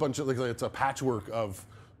a whole bunch of, it's a patchwork of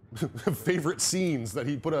favorite scenes that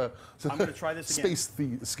he put a I'm going to try this again.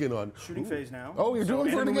 space skin on. Shooting phase now. Oh, you're doing in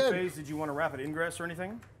it the movement again. phase, did you want a rapid ingress or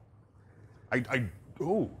anything?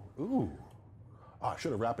 Ooh. I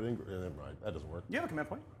should have rapid ingress. Never mind. That doesn't work. You have a command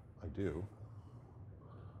point. I do.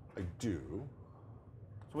 So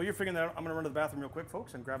while you're figuring that out, I'm going to run to the bathroom real quick,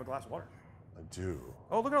 folks, and grab a glass of water. I do.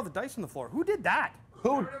 Oh, look at all the dice on the floor. Who did that?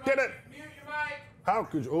 Who did it? Mute your mic. How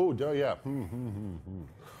could you? Oh, duh, yeah.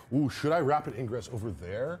 Ooh, should I rapid ingress over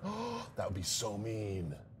there? That would be so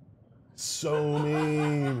mean. So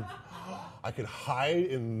mean. I could hide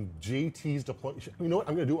in JT's deployment. You know what?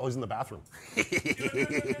 I'm going to do it while he's in the bathroom.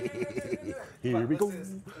 Here we go.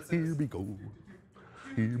 Here we go.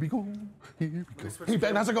 Here we go. Here we go. Hey,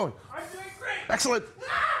 Ben, how's it going? I'm doing great. Excellent.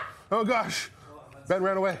 Oh, gosh. Ben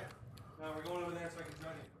ran away. No, we're going over there so I can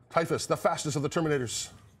join you. Typhus, the fastest of the Terminators.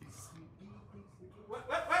 What?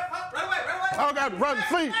 Run away! Oh, God, run,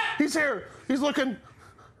 flee. He's here. He's looking.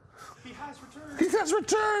 He has returned. He has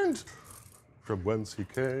returned from whence he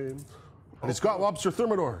came. And he's got Lobster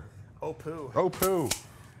Thermidor. Oh, poo. Oh, poo.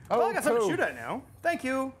 Oh, Well, I got something to poo. shoot at now. Thank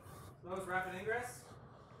you. That was rapid ingress.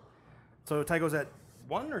 So Tycho's at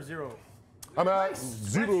 1 or 0? I'm at Nice.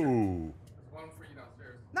 0. One for you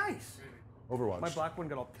downstairs. Nice. Overwatch. My black one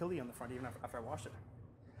got all pilly on the front even after I washed it.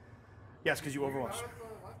 Yes, because you overwatched.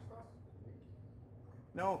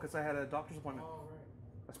 No, because I had a doctor's appointment.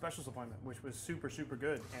 A specialist appointment, which was super, super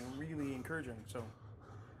good and really encouraging. So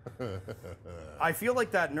I feel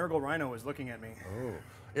like that Nurgle Rhino is looking at me. Oh.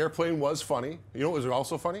 Airplane was funny. You know what was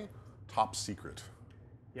also funny? Top Secret.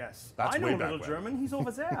 Yes. That's I know way a back little when. German. He's over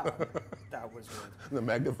there. That was good. The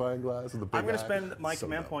magnifying glass and the big I'm going to eye. spend my So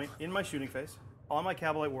command dumb. point in my shooting phase on my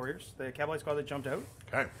Cabalite warriors, the Cabalite squad that jumped out.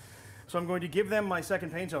 Okay. So I'm going to give them my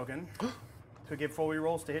second pain token to give full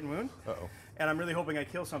rerolls to hit and wound. Uh-oh. And I'm really hoping I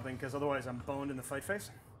kill something because otherwise I'm boned in the fight phase.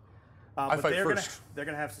 I But fight they're first. they're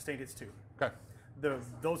gonna have sustained hits too. Okay.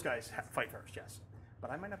 Those guys fight first, yes.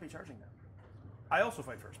 But I might not be charging them. I also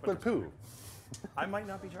fight first, But poo. I might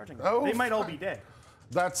not be charging them. Oh, They might all fine. be dead.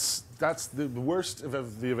 That's the worst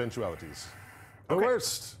of the eventualities. The Okay.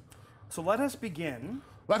 worst. So let us begin.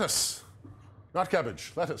 Lettuce. Not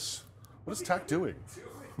cabbage. Lettuce. What is Tack doing?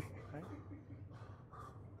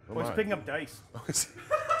 Oh, he's picking up dice.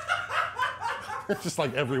 It's just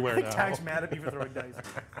like everywhere now. Tag's mad at me for throwing dice.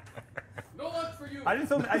 No lunch for you. I didn't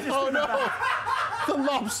throw. I just Oh threw them no! back. The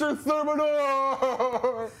lobster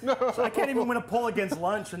thermidor! No! I can't even win a poll against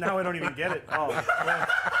lunch, and now I don't even get it. Oh, well,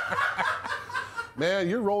 Man,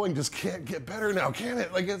 your rolling just can't get better now, can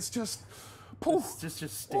it? Like it's just poof. just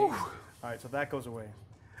stay. All right, so that goes away.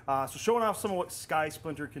 So showing off some of what Sky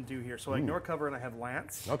Splinter can do here. So I ignore cover, and I have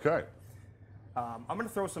lance. Okay. I'm going to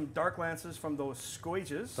throw some dark lances from those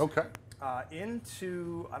scoiges Okay.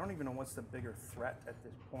 into, I don't even know what's the bigger threat at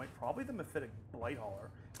this point. Probably the Mephitic Blight Hauler.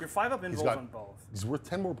 You're 5-up in rolls got- on both. He's worth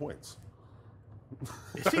 10 more points.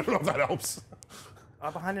 Is I he? don't know if that helps.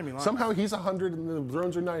 Behind enemy lines. Somehow he's 100 and the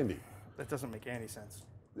drones are 90. That doesn't make any sense.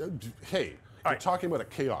 Hey, you're talking about a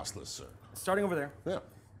chaos list, sir. Starting over there. Yeah.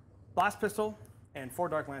 Blast Pistol and 4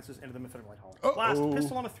 Dark Lances into the Mephitic Blight Hauler. Uh-oh. Blast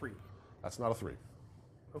Pistol on a 3. That's not a 3.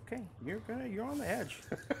 Okay, you're on the edge.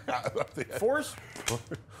 The 4s,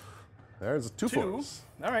 There's 2 2. fours.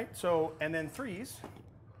 All right, so, and then 3s.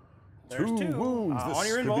 There's 2 2. wounds. On This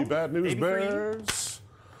your could invul, be bad news, maybe 3. bears.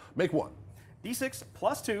 Make 1. D6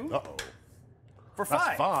 plus 2 Uh-oh. for 5.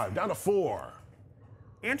 That's 5, down to 4.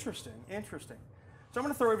 Interesting, interesting. So I'm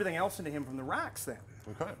going to throw everything else into him from the racks then.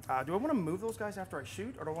 Okay. Do I want to move those guys after I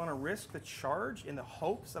shoot, or do I want to risk the charge in the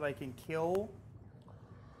hopes that I can kill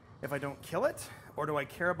if I don't kill it, or do I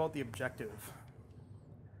care about the objective?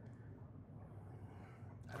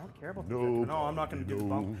 I don't care about the objective. No, I'm not going to do the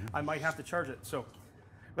bump. I might have to charge it. So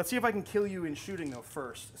let's see if I can kill you in shooting though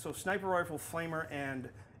first. So sniper rifle, flamer, and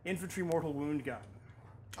infantry mortal wound gun.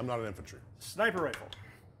 I'm not an infantry. Sniper rifle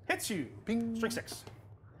hits you. Ping. Strength 6.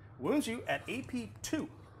 Wounds you at AP 2.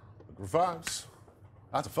 Looking for 5s.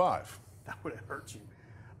 That's a 5. That would have hurt you.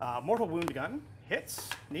 Mortal wound gun hits.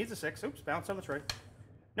 Needs a 6. Oops, bounce on the tray.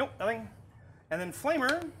 Nope, nothing. And then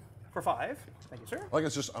flamer for 5. Thank you, sir. Like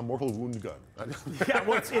it's just a mortal wound gun. Yeah,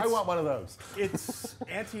 well, I want one of those. It's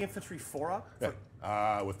anti-infantry 4-up.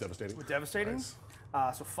 Yeah. With devastating. With devastating. Nice.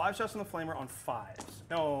 So 5 shots on the flamer on 5s.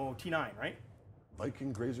 No, T9, right?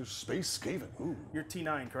 Viking Grazer Space Skaven. Ooh. You're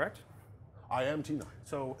T9, correct? I am T9.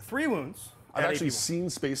 So 3 wounds. I've at actually AP1. seen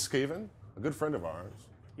Space Skaven, a good friend of ours.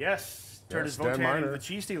 Yes. Turned his Dan Votan Miner. into the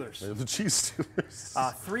Cheese Stealers. The Cheese Stealers.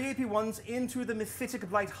 3 AP1s into the Mythic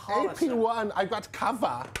Blight Hollis. AP1, I got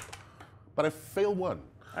cover, but I failed 1.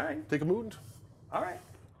 All right. Take a wound. All right.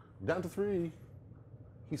 Down to 3.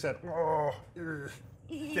 He said, oh.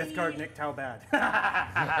 Death Guard Nick, how bad?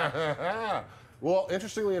 Well,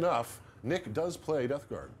 interestingly enough, Nick does play Death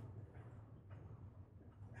Guard.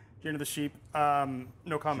 Gin of the Sheep.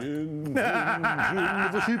 No comment. Gin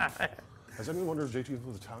of the Sheep. Has anyone wondered if JT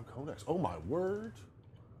influenced the Tau Codex? Oh my word.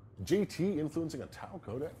 JT influencing a Tau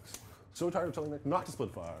Codex? So tired of telling Nick not to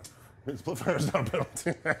split fire. Split fire is not a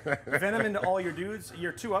penalty. Venom into all your dudes.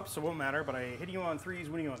 You're 2 up, so it won't matter, but I hit you on 3s,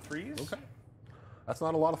 winning you on 3s. Okay. That's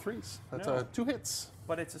not a lot of 3s. That's No. 2 hits.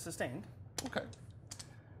 But it's a sustained. Okay.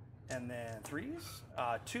 And then 3s.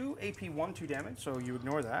 2 AP1, 2 damage, so you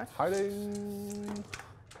ignore that. Hiding.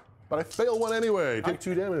 But I fail 1 anyway. Take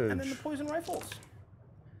 2 damage. And then the poison rifles.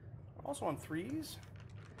 Also on 3s.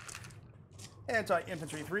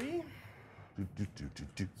 Anti-infantry 3.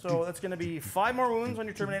 So that's going to be 5 more wounds on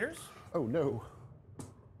your Terminators. Oh no.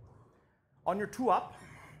 On your 2-up.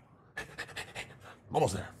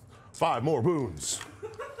 Almost there. 5 more wounds.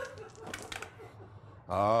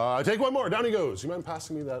 I take 1 more. Down he goes. You mind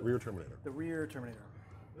passing me that rear Terminator? The rear Terminator.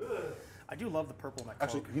 I do love the purple neck.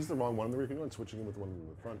 Actually, he's the wrong one in the rear. Can you mind switching him with the one in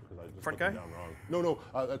the front? Because I just Front put him guy? down wrong.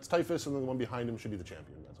 No, that's Typhus, and then the one behind him should be the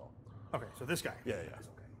champion. That's all. Okay, so this guy. Yeah. Okay,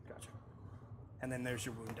 gotcha. And then there's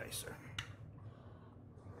your wound dice, sir.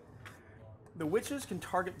 The witches can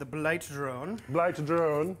target the blight drone. Blight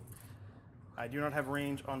drone. I do not have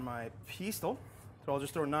range on my pistol, so I'll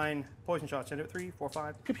just throw 9 poison shots into it. 3, 4,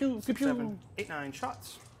 5, Pew pew pew 7, 8, 9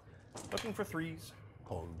 shots. Looking for 3s.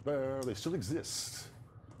 Cold Bear, they still exist.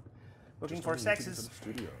 Looking Just for only looking sexes. the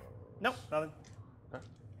studio. Nope, nothing. Okay.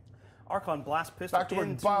 Archon blast pistol. Back to our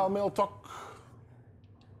into- vile mail talk.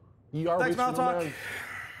 ER Thanks, waits Mail for no Talk. man.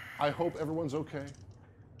 I hope everyone's okay.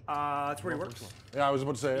 That's where he works. Yeah, I was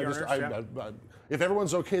about to say. ER nurse, yeah. If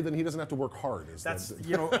everyone's okay, then he doesn't have to work hard. That's,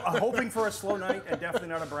 hoping for a slow night and definitely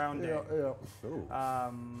not a brown day. Yeah. Ooh.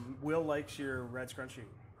 Will likes your red scrunchie.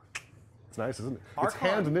 It's nice, isn't it? Archon.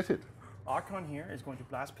 It's hand knitted. Archon here is going to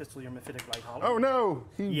blast pistol your Mephitic Light Hollow. Oh no,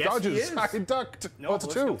 he Yes, dodges. he is. I ducked. No, it's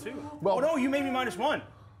a skill 2. 2. Well, Oh no, you made me -1.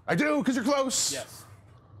 I do, because you're close. Yes.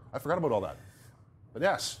 I forgot about all that. But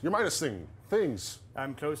yes, your minus things.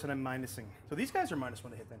 I'm close and I'm minusing. So these guys are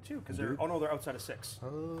 -1 to hit then too, because they're they're outside of 6.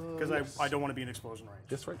 Because Yes. I don't want to be in explosion range.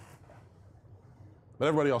 That's right. But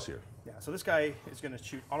everybody else here. Yeah. So this guy is going to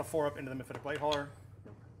shoot on a 4-up into the Mephitic Light Hauler.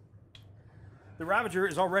 The Ravager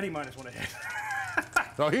is already -1 to hit.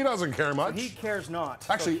 No, he doesn't care much. He cares not.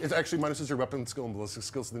 Actually, it actually minuses your weapon skill and ballistic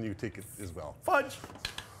skills, so then you take it as well. Fudge.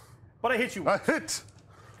 But I hit you A hit.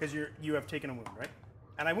 because you have taken a wound, right?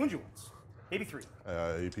 And I wound you once. 83.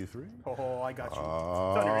 AP3. Oh, I got you. It's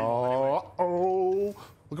on your anvil anyway. Uh-oh.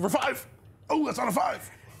 Looking for 5. Oh, that's not a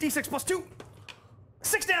 5. D6 plus 2.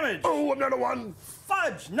 6 damage. Oh, I'm down to 1.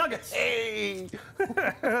 Fudge. Nuggets. Hey.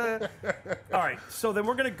 All right. So then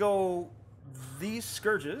we're going to go these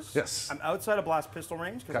Scourges. Yes. I'm outside of blast pistol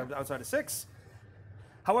range because Okay. I'm outside of 6.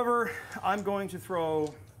 However, I'm going to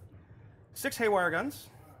throw 6 Haywire guns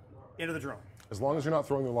into the drone. As long as you're not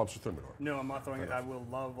throwing the lobster thermidor. No, I'm not throwing it. I will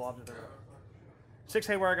love lobster thermidor. 6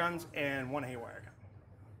 Haywire guns and 1 Haywire gun.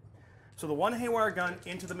 So the 1 Haywire gun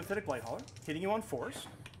into the Mephitic Light Hauler, hitting you on 4s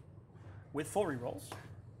with full rerolls,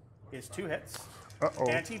 is 2 hits. Uh-oh.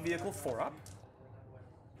 Anti-vehicle 4-up.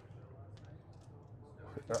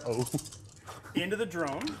 Uh-oh. Into the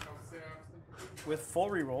drone with full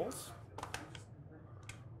rerolls.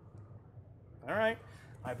 All right.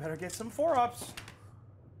 I better get some 4-ups.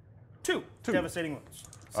 Two. Devastating wounds.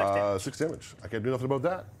 6 damage. 6 damage. I can't do nothing about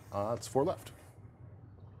that. It's 4 left.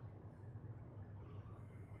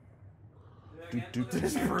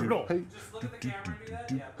 This is brutal. Just look at the camera and do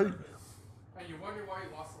that? Yeah, perfect. And you wonder why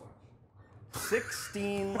you lost so much.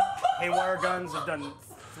 16 haywire guns have done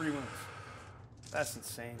 3 wounds. That's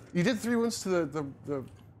insane. You did 3 wounds to the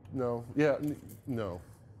no. Yeah, no.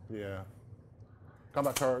 Yeah.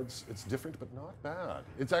 Combat cards, it's different, but not bad.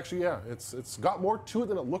 It's actually, yeah, it's got more to it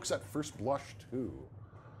than it looks at first blush, too.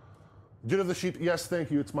 Gin of the Sheep, yes, thank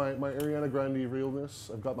you. It's my Ariana Grande realness.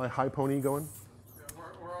 I've got my high pony going. Yeah,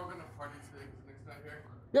 we're all going to party today because Nick's not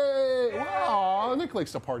here. Yay! Wow, Nick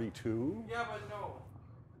likes to party, too. Yeah, but no.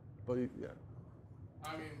 But, yeah.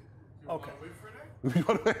 I mean, you Okay. want to wait for a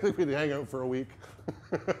day? We want to hang out for a week.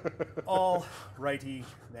 All righty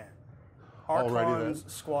then. Archon's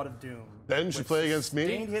Squad of Doom. Ben should play against me?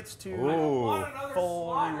 Sustained hits 2. Ooh. Full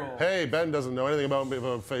reroll. Hey, Ben doesn't know anything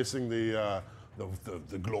about facing the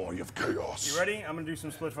glory of chaos. You ready? I'm going to do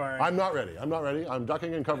some split firing. I'm not ready. I'm not ready. I'm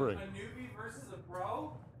ducking and covering. A newbie versus a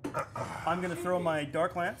pro? I'm going to throw my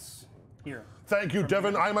Dark Lance here. Thank you,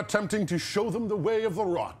 Devin. I'm attempting to show them the way of the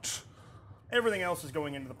rot. Everything else is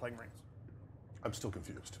going into the Plague Marines. I'm still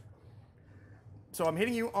confused. So I'm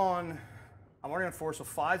hitting you on, I'm already on 4, so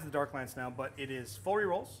 5 is the Dark Lance now, but it is full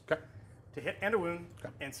rerolls Okay. to hit and a wound,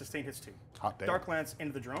 and sustained hits 2. Hot damn. Dark Lance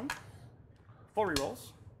into the drone. Full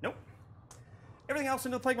rerolls. Nope. Everything else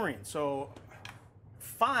into the Plague Marine. So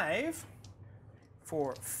 5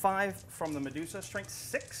 for 5 from the Medusa, strength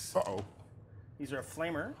 6. Uh-oh. These are a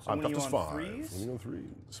flamer, so I'm when tough you as on 5. 3s. Winning on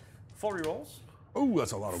 3s. Full rerolls. Oh,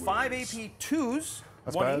 that's a lot of 5 wounds. AP 2s,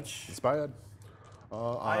 That's 1 bad. each. It's bad.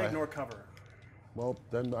 I ignore cover. Well,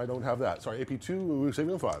 then I don't have that. Sorry, AP2,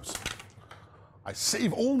 saving on 5s. I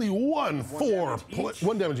save only 1 for damage each.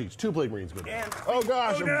 1 damage each. 2 Plague Marines. Good. And- Oh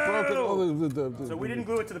gosh, Oh, I broke it. no! Oh, So we didn't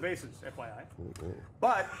glue it to the bases, FYI.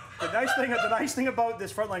 But the nice thing about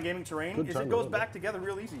this frontline gaming terrain Good is time it to goes love back together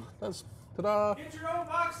real easy. That's ta-da. Get your own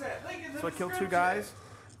box set. Link in the So I killed description. 2 guys.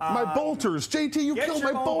 My bolters. JT, you Get killed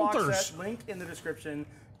your my own box bolters. set, link in the description.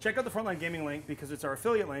 Check out the Frontline Gaming link because it's our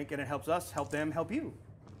affiliate link and it helps us help them help you.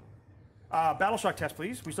 Battle shock test,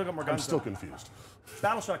 please. We still got more guns. I'm still though. confused.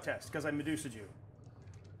 Battle shock test because I Medusa'd you.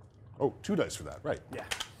 Oh, 2 dice for that, right. Yeah.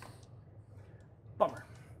 Bummer.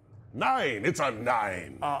 9, it's a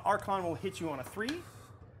 9. Archon will hit you on a 3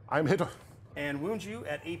 I'm hit. and wound you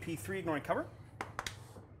at AP 3, ignoring cover,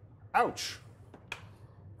 Ouch.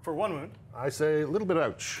 for 1 wound. I say a little bit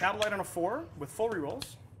ouch. Cabalite on a 4 with full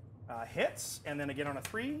rerolls. Hits, and then again on a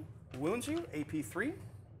 3, wounds you, AP 3.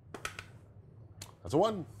 That's a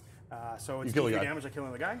 1. So it's kill the D3 guy. damage, I kill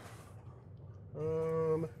the guy.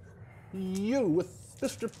 You with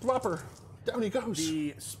Mr. Plopper. Down he goes.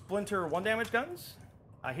 The Splinter 1 damage guns,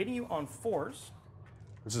 hitting you on 4s.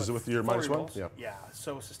 This is with your Full -1? rerolls. Yeah. Yeah,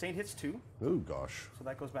 so sustained hits 2, Oh, gosh. so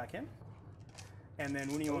that goes back in. And then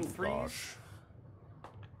when you on 3s, Gosh.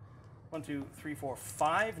 1, 2, 3, 4,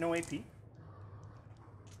 5, no AP.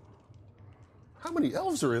 How many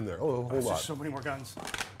elves are in there? Oh, a whole There's lot. just so many more guns.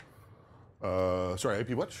 Sorry,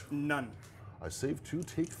 AP what? None. I saved 2,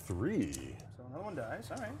 take 3. So another one dies,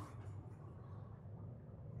 all right.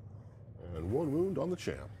 And 1 wound on the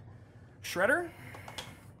champ. Shredder,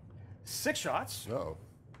 6 shots. Uh-oh.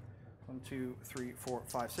 1, 2, 3, 4,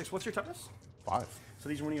 5, 6. What's your toughness? 5. So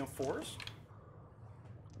these are winning on 4s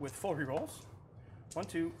with full rerolls. 1,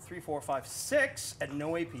 2, 3, 4, 5, 6 at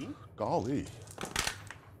no AP. Golly.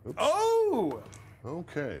 Oops. Oh!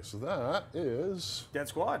 Okay, so that is, Dead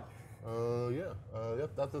squad. yep,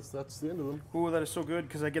 that's the end of them. Ooh, that is so good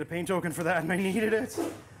because I get a pain token for that and I needed it.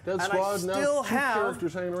 Dead And I squad, now still 2 have-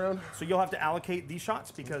 characters hanging around. So you'll have to allocate these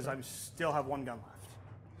shots because I still have 1 gun left.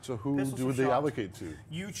 So who Pistols do or they shots? allocate to?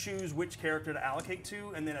 You choose which character to allocate to,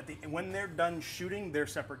 and then when they're done shooting, they're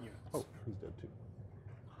separate units. Oh, he's dead too.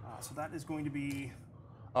 So that is going to be.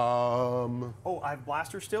 Um, Oh, I have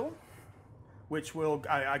Blaster still, which will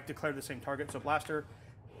I declare the same target. So Blaster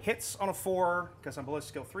hits on a 4 because I'm ballistic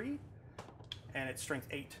skill 3, and it's strength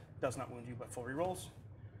 8. Does not wound you, but full rerolls.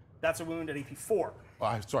 That's a wound at AP 4.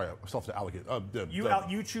 sorry, I still have to allocate.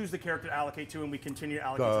 You choose the character to allocate to, and we continue to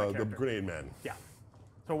allocate to that the character. grenade man. Yeah.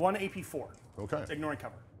 So 1 AP 4. Okay. Ignoring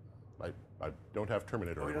cover. I don't have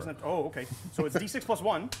Terminator. Oh, he anymore. doesn't. Oh, okay. So it's D6 plus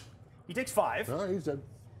 1. He takes 5. No, he's dead.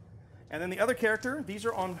 And then the other character, these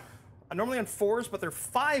are on normally on 4s, but they're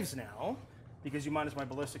 5s now because you minus my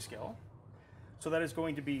ballistic skill. So that is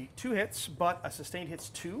going to be 2 hits, but a sustained hits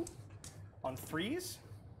 2 on 3s.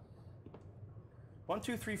 1,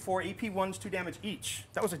 2, 3, 4. AP 1s, 2 damage each.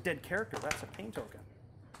 That was a dead character. That's a pain token.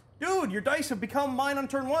 Dude, your dice have become mine on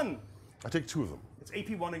turn 1. I take 2 of them. It's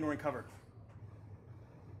AP 1 ignoring cover.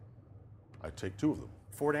 I take 2 of them.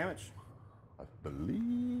 4 damage. I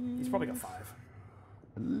believe. He's probably got 5.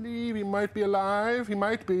 I believe he might be alive. He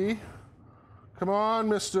might be. Come on,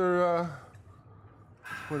 Mr.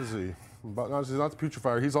 What is he? No, he's not the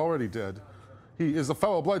putrefier. He's already dead. He is the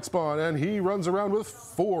foul blight spawn, and he runs around with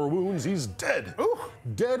 4 wounds. He's dead. Ooh.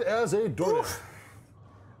 Dead as a doormat.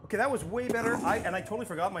 Okay, that was way better. And I totally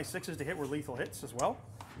forgot my 6s to hit were lethal hits as well.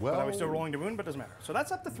 But I was still rolling to wound, but doesn't matter. So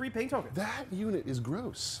that's up to 3 pain tokens. That unit is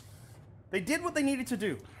gross. They did what they needed to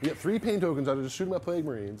do. You get 3 pain tokens out of just shooting my Plague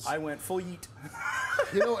Marines. I went full yeet.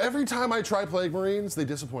 You know, every time I try Plague Marines, they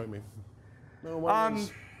disappoint me. No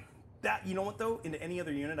worries. You know what though? In any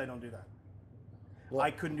other unit, I don't do that. Well, I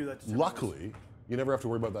couldn't do that to luckily, you never have to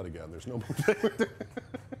worry about that again. There's no more.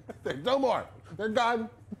 There's no more. They're gone.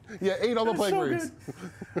 Yeah, 8 on the Plague Marines.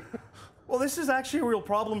 Well, this is actually a real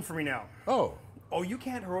problem for me now. Oh. Oh, you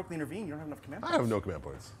can't heroically intervene. You don't have enough command points. I have no command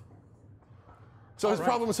points. So his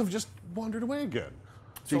problems have just wandered away again.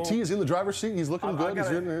 JT is in the driver's seat. He's looking good. He's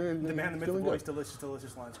the man, the myth, the voice,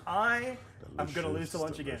 delicious lunch. I'm going to lose to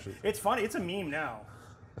lunch again. It's funny. It's a meme now.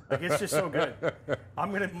 Like, it's just so good.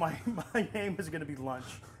 My name is going to be lunch.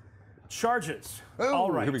 Charges. Oh,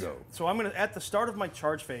 all right. Here we go. So I'm going to, at the start of my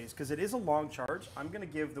charge phase, because it is a long charge, I'm going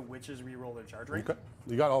to give the witches reroll their charge rate. Okay.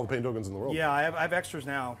 You got all the pain tokens in the world. Yeah, I have extras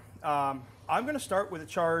now. I'm going to start with a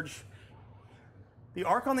charge. The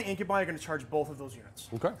Archon and the Incubi are going to charge both of those units.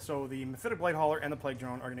 Okay. So the Mephitic Blight Hauler and the Plague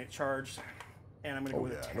Drone are going to get charged, and I'm going to go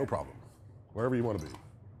with it. No problem. Wherever you want to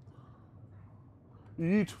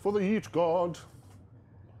be. Eat for the eat god.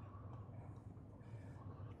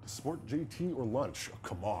 Support JT or lunch? Oh,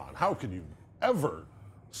 come on. How can you ever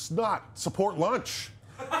not support lunch?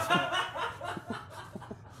 I'm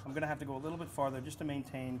going to have to go a little bit farther just to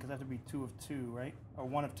maintain, because I have to be 2 of 2, right? Or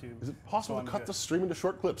 1 of 2. Is it possible to cut the stream into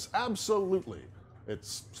short clips? Absolutely.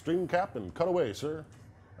 It's stream cap and cut away, sir.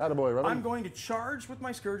 Attaboy, Reverend. I'm going to charge with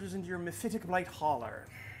my Scourges into your Mephitic Blight Hauler.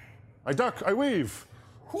 I duck, I weave.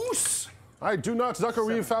 Whoos! I do not duck or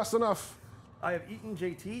weave fast enough. I have eaten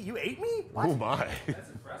JT. You ate me? What? Oh my.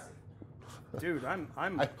 That's impressive. Dude,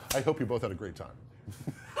 I hope you both had a great time.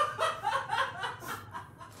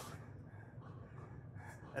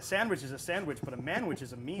 A sandwich is a sandwich, but a manwich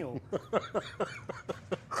is a meal.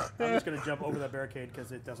 I'm just going to jump over that barricade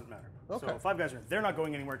because it doesn't matter. Okay. So 5 guys are in. They're not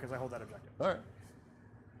going anywhere because I hold that objective. All right.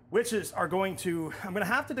 Witches are going to, I'm going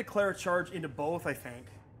to have to declare a charge into both, I think.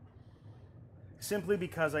 Simply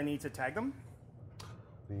because I need to tag them.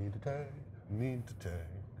 Need to tag, need to tag.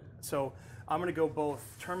 So I'm going to go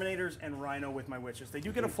both Terminators and Rhino with my Witches. They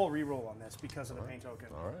do get a full reroll on this because of the pain token.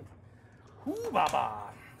 All right. Hoo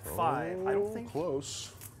baba. 5. I don't think.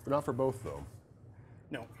 Close. But not for both, though.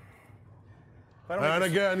 No. And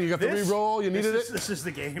again, you got the reroll. You needed it. This is the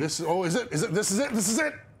game. Is it? This is it? This is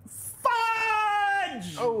it?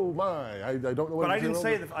 Fudge! Oh my! I don't know what. But I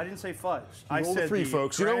didn't say fudge. I said 3,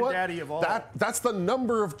 folks. You know what? Of all. That's the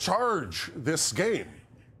number of charge this game.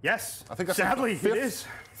 Yes. I think that's sadly like the 5th, it is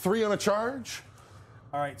 3 on a charge.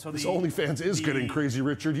 All right. So this OnlyFans is getting crazy,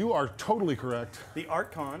 Richard. You are totally correct. The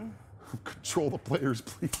Archon. Control the players,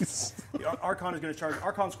 please. The Archon is going to charge.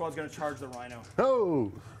 Archon squad is going to charge the Rhino.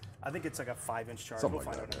 Oh. I think it's like a 5-inch charge. Something we'll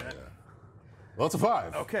like find out in a minute. Yeah. Well, it's a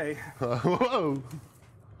 5. Okay. Whoa.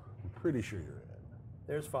 I'm pretty sure you're in.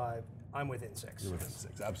 There's 5. I'm within 6. You're within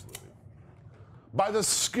 6, absolutely. By the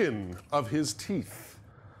skin of his teeth,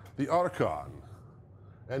 the Archon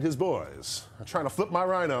and his boys are trying to flip my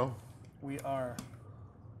Rhino. We are.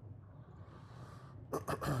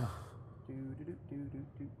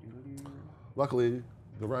 Luckily,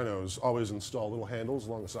 the Rhinos always install little handles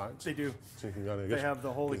along the sides. They do. So you can They have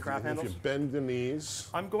the holy crap handles. If you bend the knees.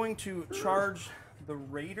 I'm going to charge the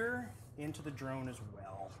Raider into the drone as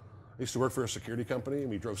well. I used to work for a security company, and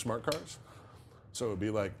we drove smart cars. So it would be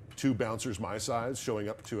like 2 bouncers my size showing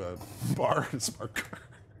up to a bar in a smart car.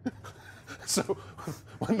 So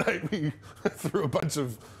one night we threw a bunch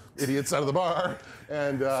of idiots out of the bar,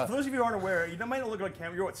 and for those of you who aren't aware, you might not look like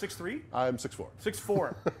camera. You're what, 6'3"? I'm 6'4".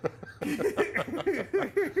 6'4".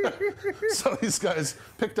 So these guys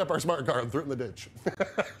picked up our smart car and threw it in the ditch.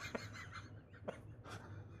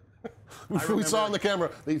 We saw on the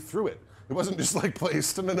camera, they threw it. It wasn't just like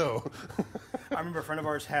placed, no. I remember a friend of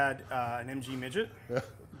ours had an MG Midget,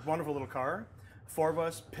 wonderful little car. 4 of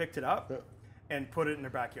us picked it up and put it in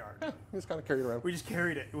their backyard. Yeah, we just kind of carried it around. We just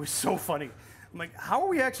carried it. It was so funny. I'm like, how are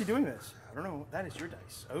we actually doing this? I don't know. That is your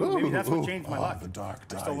dice. Oh, maybe that's what changed my luck. The dark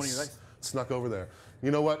dice. I stole one of your dice. Snuck over there.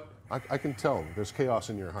 You know what? I can tell. There's chaos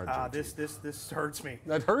in your heart. This hurts me.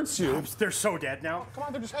 That hurts you. They're so dead now. Come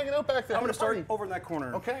on, they're just hanging out back there. I'm going to start over in that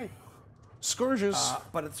corner. Okay. Scourges.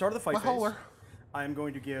 But at the start of the fight hauler. I'm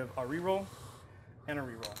going to give a reroll and a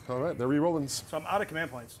reroll. All right, they're re-rolling. So I'm out of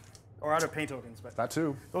command points, or out of paint tokens. But That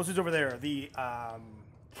too. those dudes over there. The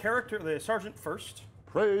character, the sergeant first.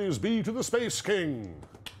 Praise be to the Space King.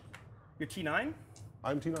 Your T9.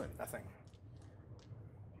 I'm T9. Nothing.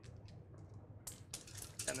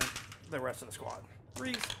 And then the rest of the squad.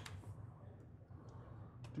 3s.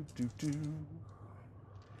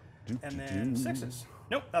 And then 6s.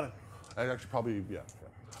 Nope, nothing. I actually probably, yeah.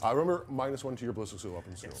 Remember, -1 to your ballistic skill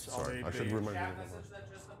weapon skill. Yes, Sorry, I should big. remember you. Chat message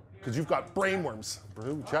that just appeared. Because you've got brainworms.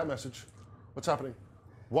 Chat message. What's happening?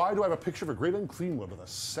 Why do I have a picture of a great unclean one with a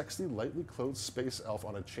sexy, lightly clothed space elf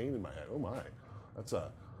on a chain in my head? Oh my. That's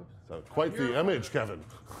quite the image, Kevin.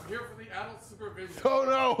 I'm here for the adult supervision. Oh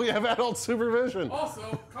no, we have adult supervision.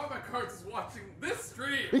 Also, Combat Cards is watching this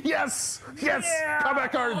stream. Yes! Yes! Yeah!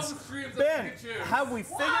 Combat All cards! the streams Ben, that you can choose.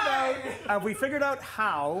 have we figured out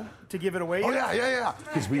how to give it away? Oh yet? yeah.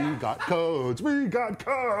 Because we got codes. We got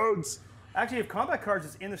codes. Actually, if Combat Cards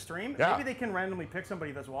is in the stream, Yeah. maybe they can randomly pick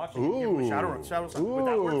somebody that's watching and give them a shadow. Would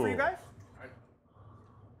that work for you guys?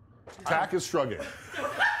 Tack is shrugging.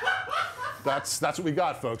 That's what we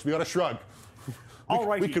got, folks. We got a shrug. All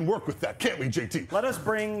right. We can work with that, can't we, JT? Let us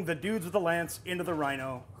bring the dudes with the lance into the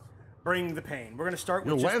rhino. Bring the pain. We're going to start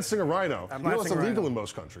You're with lancing a rhino. I'm You know it's lancing a illegal rhino. in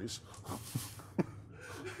most countries.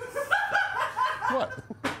 What?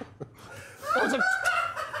 That was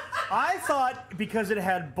I thought because it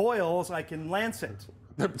had boils, I can lance it.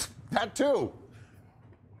 that too.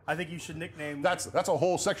 I think you should nickname. That's a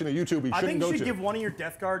whole section of YouTube we I shouldn't think you go should to. give one of your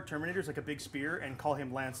Death Guard Terminators like a big spear and call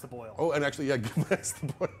him Lance the Boil. Oh, and actually, yeah, give Lance the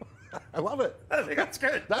boil. I love it. I think that's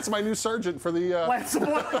good. That's my new sergeant for the. Lance the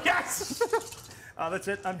Boil. Yes. That's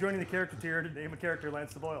it. I'm joining the character tier to name a character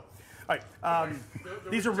Lance the Boil. All right.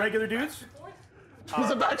 These are regular dudes. He's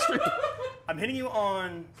a backstreet. I'm hitting you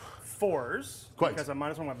on 4s Quite. because I'm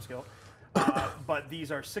 -1 weapon skill. But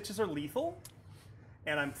these are 6s are lethal,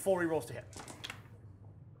 and I'm full rerolls to hit.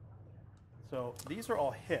 So these are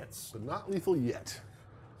all hits. But not lethal yet.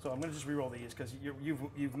 So I'm going to just reroll these because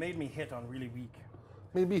you've made me hit on really weak.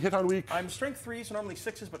 Maybe hit on weak. I'm strength 3, so normally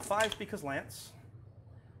 6s, but 5s because lance.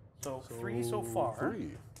 So 3 so far.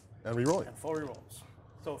 3. And rerolling. And full rerolls.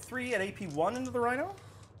 So 3 at AP 1 into the rhino.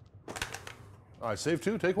 All right, save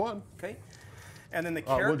 2, take 1. Okay. And then the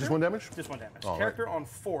character. Just 1 damage? Just 1 damage. All right. Character on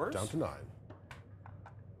 4s. Down to 9.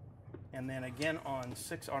 And then again on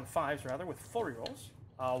 5s rather with full rerolls.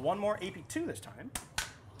 1 more AP 2 this time.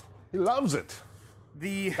 He loves it.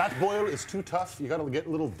 The That boil is too tough. You got to get a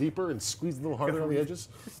little deeper and squeeze a little harder on the edges.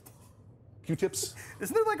 Q-tips.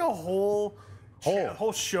 Isn't there like a whole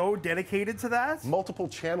show dedicated to that? Multiple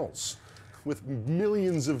channels with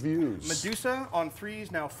millions of views. Medusa on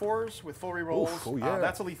 3s, now 4s with full rerolls. Oof, oh yeah.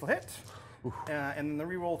 That's a lethal hit. And then the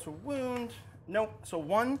reroll to wound. Nope. So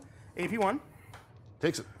 1 AP 1.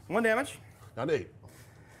 Takes it. 1 damage. Down to 8.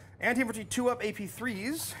 Anti-infantry 2 up AP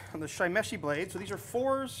 3s on the Shimeshi blade. So these are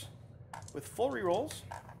 4s with full rerolls.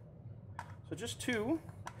 So just 2.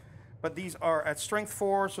 But these are at strength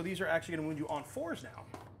 4, so these are actually going to wound you on 4s now.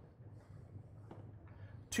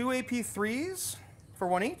 2 AP 3s for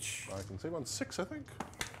 1 each. I can save on 6, I think.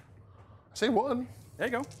 Say 1. There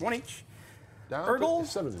you go, 1 each. Down Urgle, to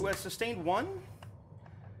 7. who has sustained 1,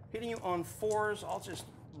 hitting you on 4s. I'll just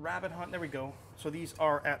rabbit hunt. There we go. So these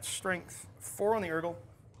are at strength 4 on the Urgle.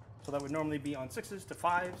 So that would normally be on 6s to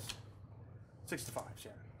 5s. 6 to 5s,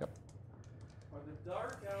 yeah. Yep. Are the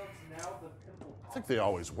dark elves now the pimple? I think they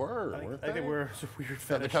always were, I think, weren't I think they? they were a weird They're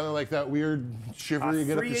fetish. kind of like that weird shiver you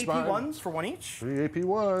get up 3 your AP spine. 1s for 1 each. 3 AP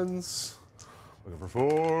 1s. Looking for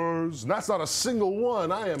 4s. And that's not a single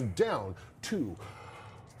one. I am down to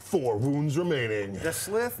 4 wounds remaining. The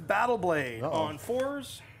Slith Battle Blade Uh-oh. on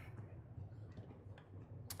 4s.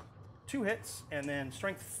 2 hits, and then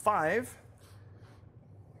strength 5.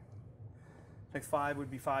 Strength 5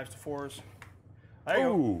 would be 5s to 4s. There you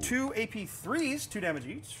Ooh. go. 2 AP 3s, 2 damage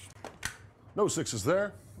each. No 6s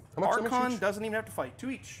there. How much damage Archon each? doesn't even have to fight. 2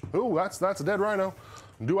 each. Ooh, that's a dead rhino.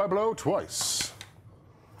 Do I blow twice?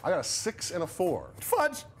 I got a 6 and a 4.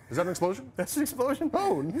 Fudge! Is that an explosion? That's an explosion.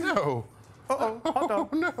 Oh no! Uh-oh, hot dog.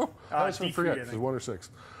 Oh no! I just D3, forget. I Is it think. 1 or 6?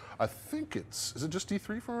 I think is it just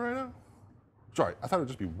D3 for right now? Sorry, I thought it would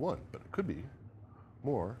just be 1, but it could be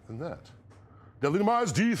more than that. Deadly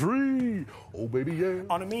Demise D3! Oh baby, yeah.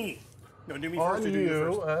 On a me. No, do me On first or do you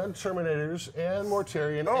you, first? and Terminators, and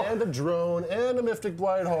Mortarion, Oh. and a drone, and a Mystic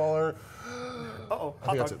Blight Hauler. Uh-oh, I hot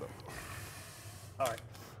think that's dog. it though. All right.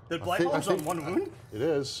 The Blight think- I Hauler's on think- 1 wound? It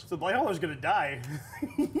is. So the Blight Hauler's going to die.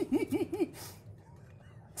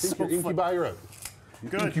 Think you're inky by your own.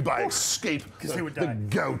 Good. Incubi escape they would the die.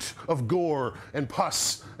 gout of gore and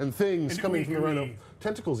pus and things And coming from the ooey rhino. gooey.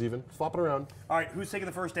 Tentacles even, flopping around. All right, who's taking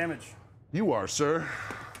the first damage? You are, sir.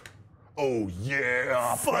 Oh,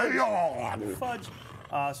 yeah. Fudge. Play on. Fudge.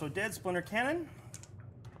 So dead splinter cannon.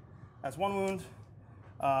 That's 1 wound.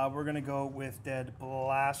 We're gonna go with dead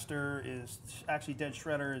blaster is actually dead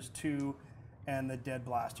shredder is 2, and the dead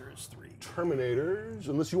blaster is 3. Terminators,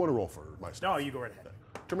 unless you want to roll for my stuff. No, you go right ahead.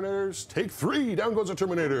 Terminators, take 3. Down goes a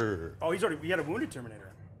Terminator. Oh, we had a wounded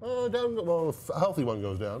Terminator. Well, a healthy one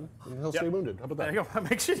goes down, and he'll stay wounded. How about that? There you go. That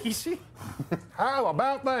makes it easy. How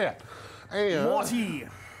about that? And Morty.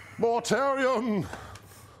 Mortarion.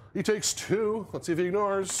 He takes 2. Let's see if he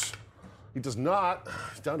ignores. He does not.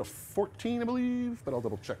 He's down to 14, I believe, but I'll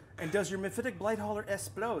double check. And does your Mephitic Blightholler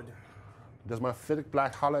explode? Does my Mephitic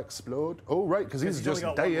Black Hollow explode? Oh, right, because he's he's just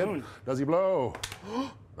only got 1 dead. wound. Does he blow?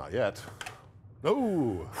 Not yet.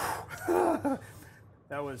 No.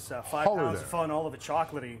 That was 5 Holler pounds there. of fun, all of it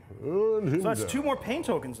chocolatey. So So that's 2 more pain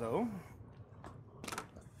tokens, though.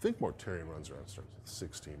 I think Mortarion runs around, starts with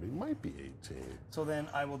 16, but he might be 18. So then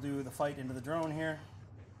I will do the fight into the drone here.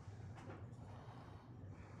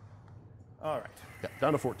 All right. Yeah,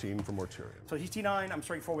 down to 14 for Mortarion. So he's T9. I'm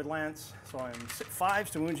straight forward lance. So I'm 5s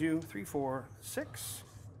to wound you. 3, 4, 6,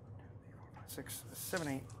 7,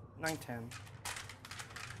 8, 9, 10,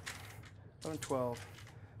 11, 12,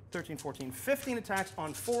 13, 14, 15 attacks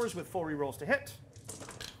on 4s with full rerolls to hit.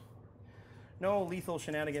 No lethal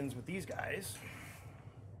shenanigans with these guys.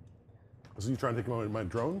 So you trying to take him on my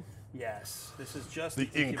drone? Yes, this is just The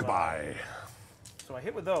Incubi. So I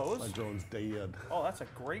hit with those. My drone's dead. Oh, that's a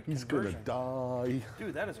great He's conversion. gonna die.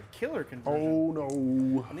 Dude, that is a killer conversion. Oh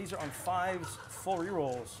no. And these are on 5s, full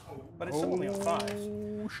rerolls. But it's still only on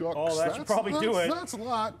 5s. Oh, shucks. Oh, that should probably do it. That's a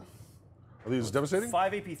lot. Are these devastating?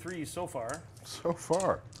 5 AP3s so far. So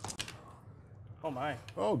far. Oh my.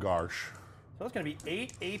 Oh gosh. So that's going to be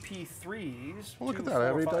 8 AP3s. Well, look at that. I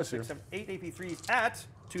have 8 dice here. 8 AP3s at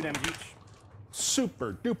 2 damage each.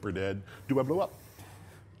 Super duper dead. Do I blow up?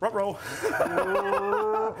 Ruh-roh.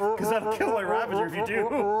 Because that'll kill my Ravager if you do.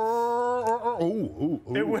 Oh,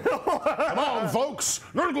 It will. Come on, folks.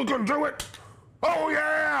 Nurgle can do it. Oh,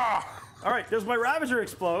 yeah. All right, does my Ravager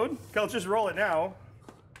explode? Okay, let's just roll it now.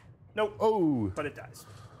 Nope. Oh. But it dies.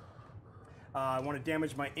 I want to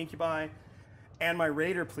damage my Incubi and my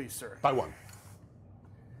Raider, please, sir. By 1.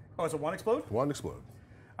 Oh, is it 1 explode? 1 explode.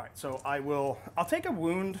 All right, so I'll take a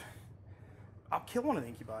wound. I'll kill one of the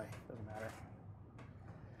Incubi, doesn't matter.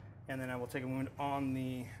 And then I will take a wound on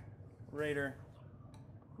the Raider.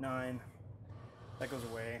 9. That goes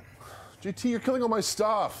away. JT, you're killing all my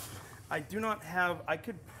stuff. I do not have, I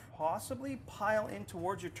could possibly pile in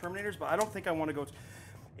towards your Terminators, but I don't think I want to go.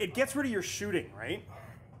 It gets rid of your shooting, right?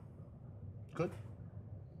 Good.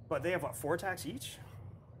 But they have, what, 4 attacks each?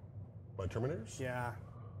 My Terminators? Yeah.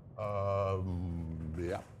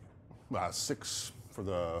 Yeah. 6 for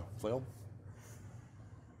the flail.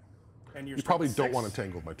 And you're You probably strength don't 6. want to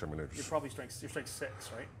tangle with my Terminators. You're probably strength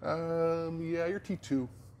 6, right? Yeah, you're T2. So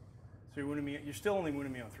you're wounding me. You're still only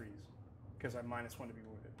wounding me on 3s, because I'm -1 to be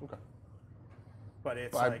wounded. Okay. But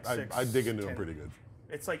it's I, like 6. I dig into 10. them pretty good.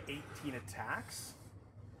 It's like 18 attacks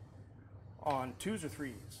on 2s or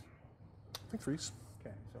 3s. I think 3s.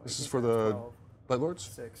 Okay. So This 18, is for 12, the Light Lords?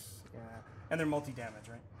 6. Yeah. And they're multi-damage,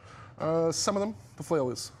 right? Some of them. The flail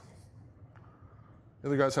is. The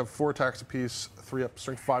other guys have 4 attacks apiece, 3 up,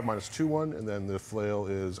 strength 5 -2 1, and then the flail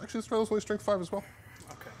is actually this flail is only strength 5 as well.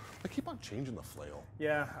 Okay. I keep on changing the flail.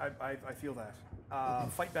 Yeah, I feel that.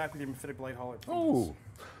 Fight back with your Mephitic Blightholler, please. Oh,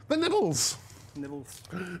 the nibbles. Nibbles.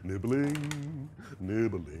 Nibbling,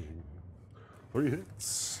 nibbling. 3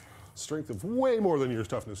 hits. Strength of way more than your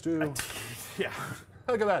toughness too. Yeah.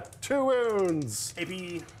 Look at that, 2 wounds.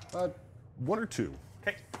 AP. 1 or 2.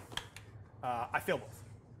 Okay. I fail both.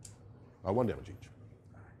 1 damage each.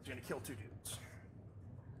 He's gonna kill 2 dudes.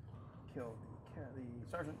 Kill the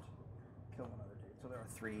sergeant. Kill 1 other dude. So there are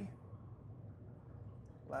 3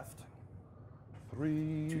 left.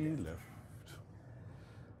 3 left.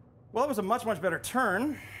 Well, it was a much, much better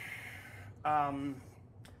turn.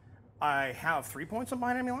 I have 3 points on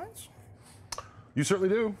behind enemy lines. You certainly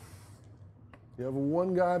do. You have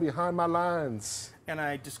 1 guy behind my lines. And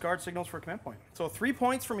I discard signals for a command point. So 3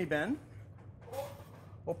 points for me, Ben.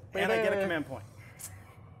 Oh, And I get a command point.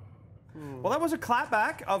 Well, that was a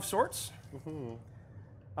clapback of sorts.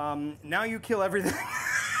 Now you kill everything.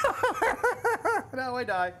 Now I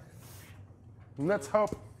die. Let's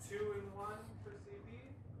hope. 2 and 1 for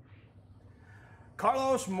CP.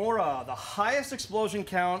 Carlos Mora, the highest explosion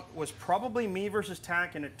count was probably me versus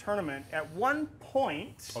Tack in a tournament. At one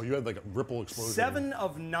point, Oh, you had like a ripple explosion. 7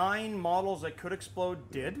 of 9 models that could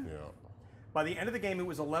explode did. Yeah. By the end of the game, it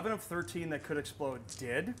was 11 of 13 that could explode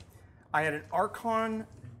did. I had an Archon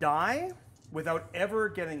die without ever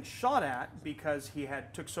getting shot at because he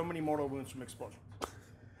took so many mortal wounds from explosions.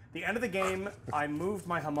 The end of the game, I moved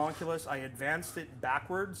my homunculus. I advanced it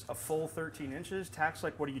backwards a full 13 inches. Tack's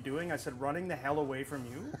like, what are you doing? I said, running the hell away from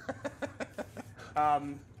you.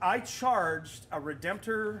 I charged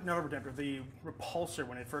the Repulsor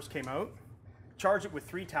when it first came out. Charged it with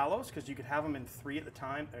 3 Talos, because you could have them in 3 at the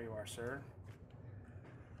time. There you are, sir.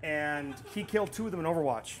 And he killed 2 of them in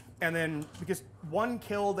Overwatch. And then, because one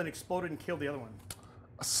killed and exploded and killed the other one.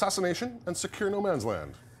 Assassination and secure no man's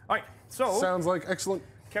land. All right, so. Sounds like excellent.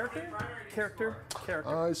 Character.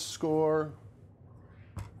 I score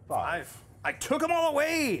 5. I took them all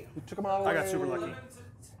away. You took them all away. I got super lucky. 11 to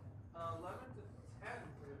 10.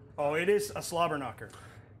 Oh, it is a slobber knocker.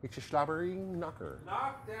 It's a slobbery knocker.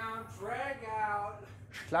 Knock down, drag out.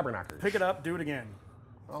 Slobber knockers. Pick it up, do it again.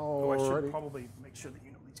 Oh, I should Alrighty. probably make sure that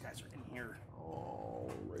you know these guys are in here.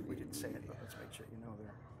 Alrighty. We didn't say it, but let's make sure you know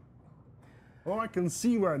there. Oh, I can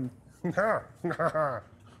see one.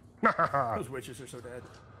 Those witches are so dead.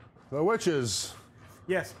 The witches.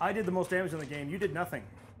 Yes, I did the most damage in the game. You did nothing.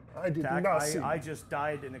 I did Tack, nothing. I just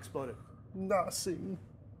died and exploded. Nothing.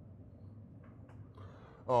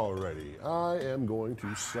 Alrighty, I am going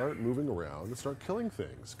to start moving around and start killing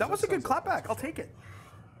things. That was a good clapback. I'll take it.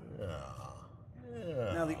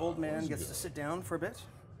 Yeah. Now the old man gets to sit down for a bit.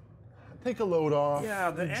 Take a load off.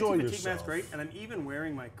 Yeah, the enjoy anti-fatigue yourself. man's great, and I'm even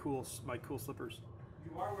wearing my cool slippers.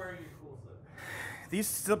 You are wearing your cool slip. These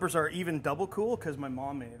slippers are even double cool because my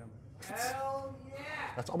mom made them. Hell yeah!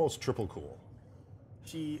 That's almost triple cool.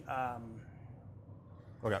 She,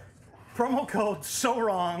 Okay. promo code so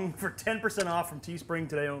wrong for 10% off from Teespring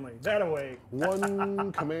today only. That away.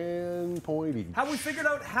 1 command point each. Have we figured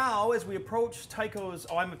out how, as we approach Tycho's?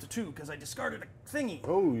 Oh, I'm up to 2 because I discarded a thingy.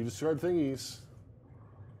 Oh, you discard thingies.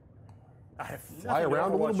 I have Fly nothing to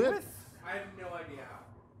around a little Overwatch bit. with. I have no idea how.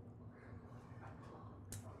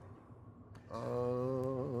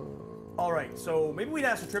 All right, so maybe we'd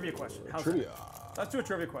ask a trivia question. How's that? Trivia. Let's do a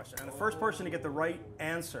trivia question, and the first person to get the right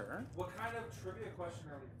answer. What kind of trivia question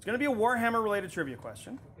are we? It's going to be a Warhammer-related trivia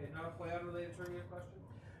question. Okay, not a play-on-related trivia question?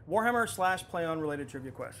 Warhammer / play-on-related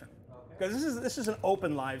trivia question. Okay. Because this is an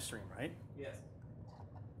open live stream, right? Yes.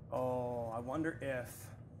 Oh, I wonder if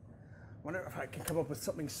I can come up with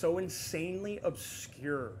something so insanely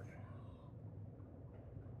obscure.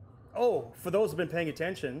 Oh, for those who've been paying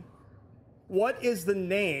attention, what is the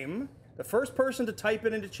name? The first person to type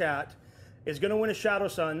it into chat is going to win a Shadow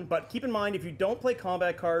Sun, but keep in mind, if you don't play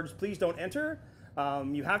combat cards, please don't enter.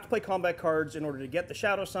 You have to play combat cards in order to get the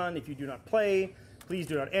Shadow Sun. If you do not play, please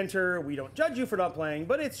do not enter. We don't judge you for not playing,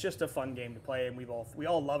 but it's just a fun game to play, and we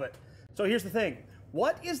all love it. So here's the thing.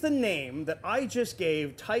 What is the name that I just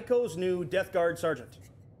gave Tycho's new Death Guard Sergeant?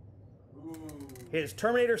 Ooh. His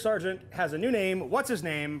Terminator Sergeant has a new name. What's his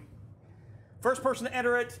name? First person to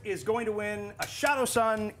enter it is going to win a Shadow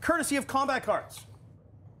Sun, courtesy of combat cards.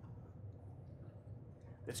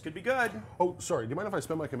 This could be good. Oh, sorry. Do you mind if I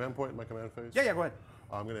spend my command point in my command phase? Yeah, go ahead.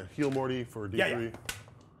 I'm going to heal Morty for D3 Yeah.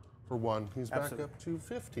 for 1. He's back Absolutely. up to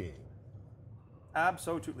 15.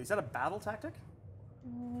 Absolutely. Is that a battle tactic?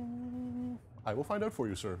 I will find out for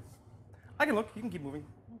you, sir. I can look. You can keep moving.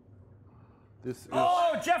 This is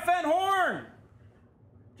Oh, Jeff Van Horn!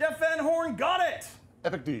 Jeff Van Horn got it!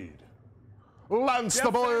 Epic Deed. Lance Jeff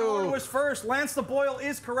the Van Horn Boyle. was first. Lance the Boyle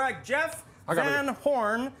is correct. Jeff I got Van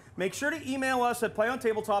Horn. Make sure to email us at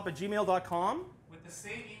playontabletop@gmail.com With the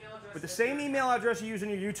same email address. with the same email address you use in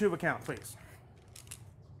your YouTube account, please.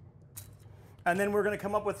 And then we're going to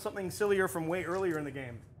come up with something sillier from way earlier in the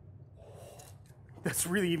game. That's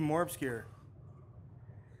really even more obscure.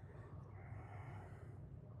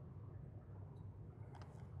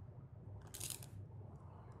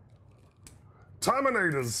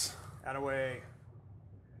 Terminators. Away.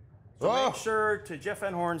 So Oh. make sure to Jeff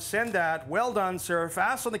Van Horn, send that. Well done, sir.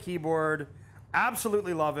 Fast on the keyboard.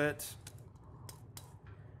 Absolutely love it.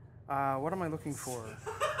 What am I looking for?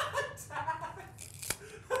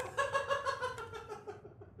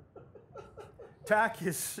 Tack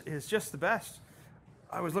is just the best.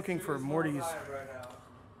 I was looking for Morty's. Right now.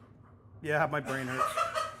 Yeah, my brain hurts.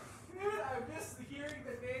 Dude, I missed hearing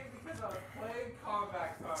the name because I was playing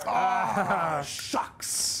combat cards. Ah,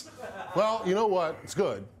 shucks. Well, you know what? It's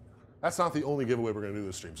good. That's not the only giveaway we're going to do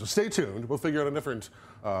this stream. So stay tuned. We'll figure out a different.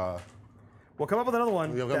 We'll come up with another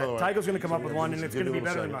one. We'll come up with another one. Tycho's going to come up with one, and it's going to be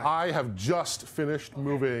better than mine. I have just finished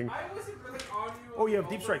moving. I wasn't really on you Oh, you have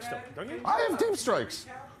deep strikes still, don't you? I have deep strikes.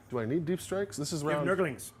 Do I need deep strikes? This is You have round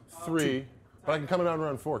nurglings. 3, but I can come in on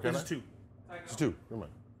round 4, can't I? This is 2. It's 2. Never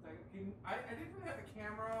mind. I didn't really have the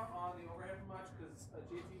camera on the overhead much because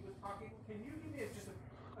JT was talking. Can you give me just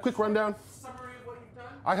a Quick rundown. summary of what you've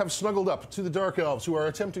done? I have snuggled up to the Dark Elves who are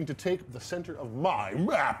attempting to take the center of my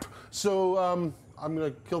map. So I'm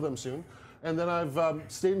going to kill them soon. And then I've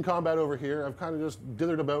stayed in combat over here. I've kind of just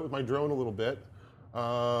dithered about with my drone a little bit.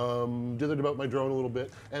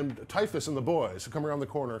 And Typhus and the boys have come around the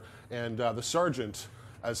corner, and the sergeant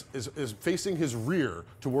is facing his rear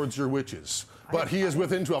towards your witches. But he is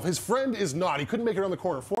within 12. His friend is not. He couldn't make it around the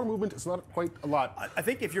corner. 4 movement is not quite a lot. I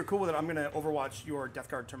think if you're cool with it, I'm going to overwatch your Death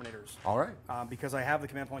Guard Terminators. All right. Because I have the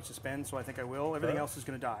command points to spend, so I think I will. Everything else is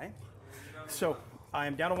going to die. So I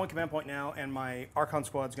am down to 1 command point now, and my Archon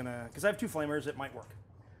squad's going to, because I have 2 flamers, it might work.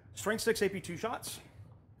 Strength 6 AP 2 shots.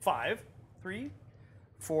 5, 3,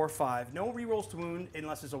 4, 5. No rerolls to wound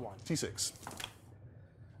unless it's a 1. T6.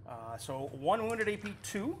 So 1 wounded AP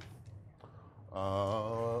 2.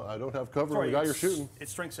 I don't have cover on the guy you're shooting.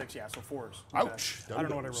 It's strength 6, yeah, so 4s. Ouch. I don't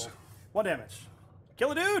know what I rolled. 1 damage.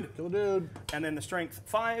 Kill a dude! Kill a dude. And then the strength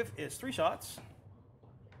 5 is 3 shots.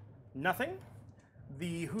 Nothing.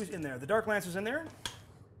 Who's in there? The Dark Lance is in there.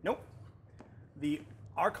 Nope. The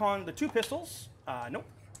Archon, the 2 pistols. Nope.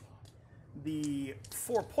 The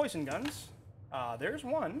 4 poison guns. There's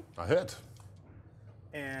 1. A hit.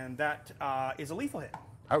 And that is a lethal hit.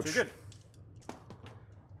 Ouch. So you're good.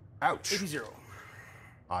 Ouch. 80.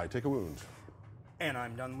 I take a wound. And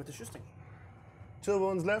I'm done with the shooting. 2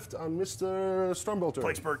 wounds left on Mr. Stormbolter.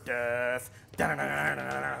 Expert death.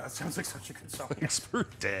 That sounds like such a good song.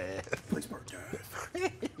 Expert death. Expert death.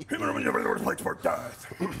 Expert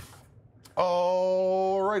death.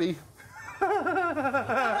 Alrighty.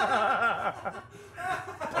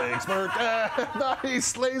 Expert death.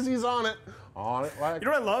 Nice. Lazy's on it. On it like. You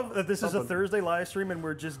know what I love? That this is a Thursday live stream and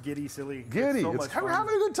we're just giddy silly. Giddy. We're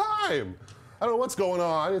having a good time. I don't know what's going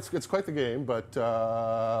on. It's quite the game, but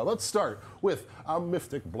let's start with a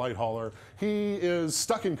Mythic Blighthaller. He is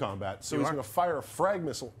stuck in combat, so he's going to fire a frag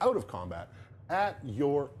missile out of combat at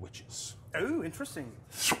your witches. Oh, interesting.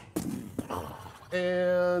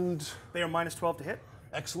 And they are minus 12 to hit.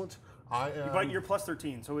 Excellent. But you're plus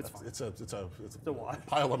 13, so it's fine. It's a what?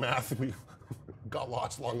 pile of math. We got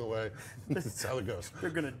lost along the way. That's how it goes.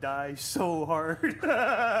 They're gonna die so hard.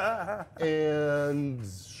 And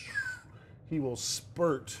he will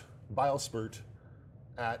bile spurt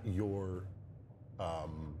at your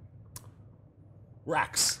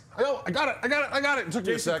racks. I got it. It took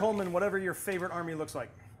me a Jason sec. Coleman, whatever your favorite army looks like.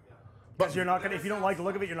 Because you're not gonna, if you don't like the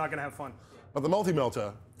look of it, you're not gonna have fun. But the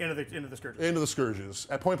multi-melta into the scourges. Into the scourges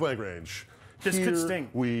at point blank range. This could sting.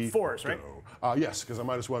 We 4s, right? Yes, because I'm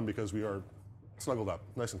 -1 because we are snuggled up,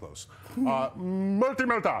 nice and close.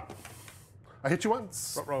 Multi-melta. I hit you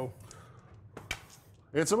once. Front row.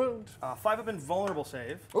 It's a wound. 5 up invulnerable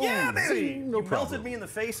save. Ooh, Yeah, baby! No You problem. melted me in the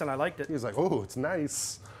face and I liked it. He's like, oh, it's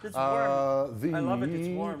nice. It's warm. I love it, it's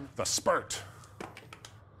warm. The spurt.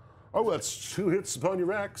 Oh, that's 2 hits upon your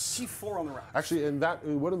racks. T4 on the rack. Actually, and that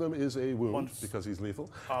one of them is a wound because he's lethal.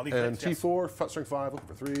 Lethal and hits, yes. T4, strength 5, looking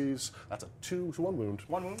for 3s. That's a 2, so 1 wound.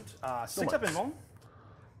 1 wound. 6 up invuln.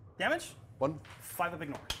 Damage? 1. 5 up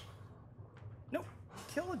ignore. Nope.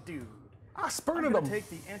 Kill a dude. I spurted I'm gonna him. take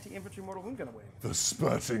the anti-infantry mortal wound gun away. The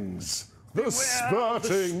spurtings. The Beware the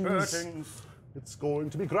spurtings. spurtings. It's going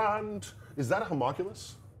to be grand. Is that a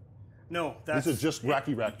homunculus? No, that's... These are just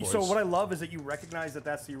racky rack boys. So what I love is that you recognize that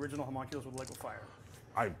that's the original homunculus with liquefire.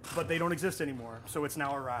 But they don't exist anymore, so it's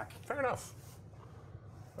now a rack. Fair enough.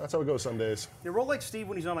 That's how it goes some days. You roll like Steve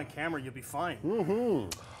when he's on camera, you'll be fine.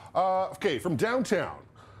 Okay, from downtown,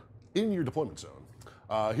 in your deployment zone,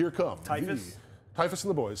 here come Typhus? Typhus and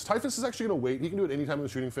the boys. Typhus is actually going to wait. He can do it any time in the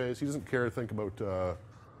shooting phase. He doesn't care to think about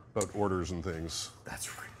orders and things.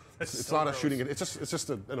 That's right. It's so not gross. A shooting. It's just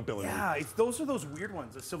an ability. Yeah, those are those weird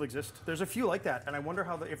ones that still exist. There's a few like that, and I wonder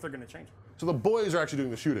if they're going to change. So the boys are actually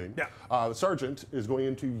doing the shooting. Yeah. The sergeant is going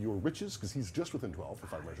into your witches because he's just within 12,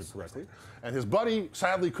 if I measured correctly. And his buddy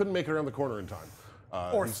sadly couldn't make it around the corner in time.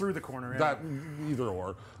 Or through the corner. Yeah. That either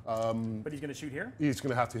or. But he's going to shoot here. He's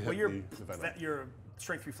going to have to hit the venom. You're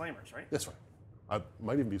strength 3 flamers, right? That's right.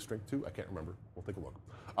 Might even be strength 2. I can't remember. We'll take a look.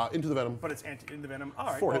 Into the venom. But it's in the venom. All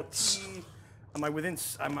right. 4 hits. Am I within?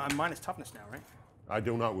 I'm minus toughness now, right? I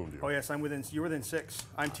do not wound you. Oh yes, I'm within. You're within 6.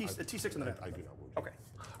 I'm T6 in the venom. I do not wound you. Okay.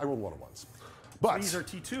 I rolled 1 at once. But these are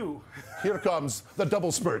T2. Here comes the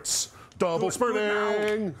double spurts. Double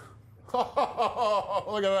spurting. Oh,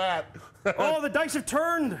 look at that. Oh, the dice have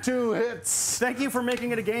turned. 2 hits. Thank you for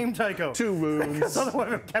making it a game, Tycho. 2 wounds. Because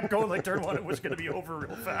otherwise, if it kept going like turn 1, it was going to be over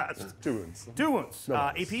real fast. 2 wounds. 2 wounds. No,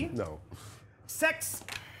 AP? No. Sex.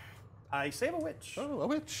 I save a witch. Oh, a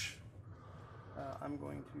witch. I'm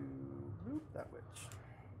going to bloop that witch.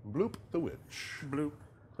 Bloop the witch. Bloop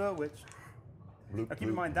the witch. Bloop, Now keep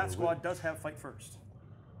in mind, that squad does have fight first.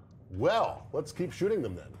 Well, let's keep shooting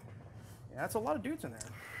them then. Yeah, that's a lot of dudes in there.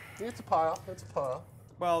 It's a pile. It's a pile.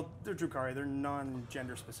 Well, they're Drukhari. They're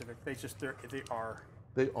non-gender specific. They are.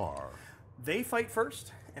 They are. They fight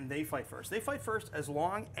first, and they fight first. They fight first as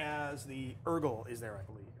long as the Urgle is there, I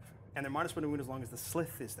believe. And they're -1 to wound as long as the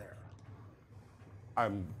Slith is there.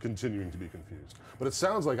 I'm continuing to be confused. But it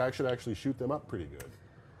sounds like I should actually shoot them up pretty good.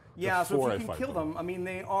 Yeah, so before if you I can kill them, I mean,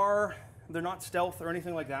 they're not stealth or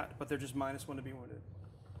anything like that, but they're just -1 to be wounded.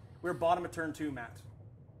 We're bottom of turn 2, Matt.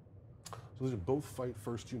 So these are both fight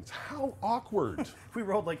first units. How awkward. If we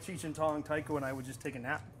rolled like Cheech and Chong, Tycho and I would just take a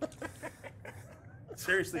nap.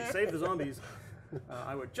 Seriously, save the zombies.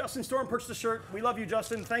 I would. Justin Storm purchased a shirt. We love you,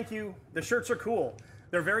 Justin. Thank you. The shirts are cool.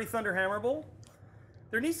 They're very Thunderhammerable.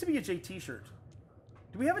 There needs to be a JT shirt.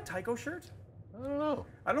 Do we have a Tycho shirt? I don't know.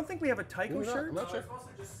 I don't think we have a Tycho shirt. I'm not sure. It's also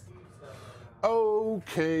just Steve's stuff.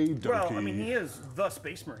 Okay, dokie. Well, I mean, he is the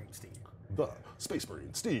Space Marine, Steve. The Space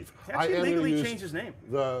Marine, Steve. He actually legally use changed his name.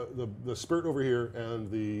 The spirit over here and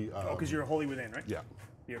the... Oh, because you're holy within, right? Yeah.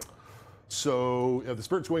 Beautiful. So the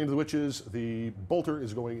spirit's going into the witches. The bolter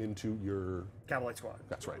is going into your... Cavalite squad.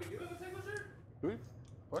 That's right. You have a single shirt? Do we?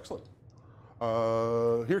 Oh, excellent.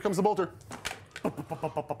 Here comes the bolter.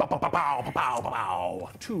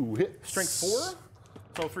 2 hits. Strength 4,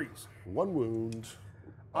 so 3s. 1 wound.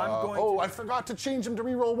 I'm going oh, to... I forgot to change them to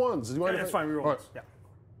reroll 1s. Do you mind if That's I- fine, reroll All right. ones. Yeah.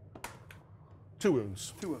 2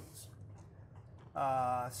 wounds. 2 wounds.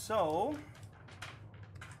 So,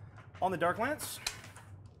 on the Dark Lance,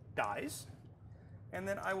 dies. And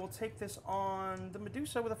then I will take this on the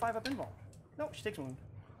Medusa with a 5-up invuln. No, she takes a wound.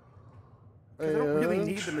 'Cause I don't really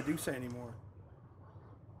need the Medusa anymore.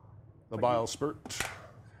 The bile spurt.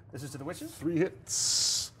 This is to the witches. 3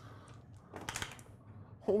 hits.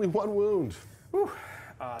 Only 1 wound. Whew.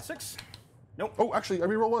 6. Nope. Oh, actually, I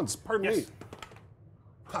reroll 1s. Pardon me. Yes.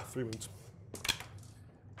 Ha, 3 wounds.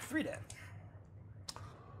 3 dead.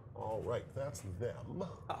 All right, that's them.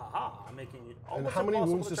 Aha, making it And almost how many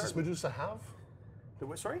impossible wounds to does this target. Medusa have? The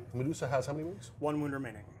what, sorry? Medusa has how many wounds? 1 wound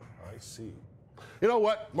remaining. I see. You know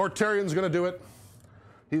what? Mortarian's going to do it.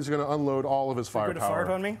 He's going to unload all of his Good to fart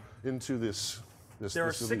firepower on me. into this. There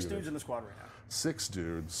are this 6 unit. dudes in the squad right now. 6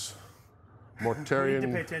 dudes. We need to pay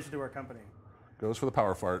Mortarian attention to our company. goes for the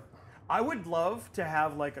power fart. I would love to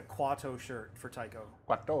have like a Quato shirt for Tycho.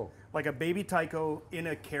 Quato. Like a baby Tycho in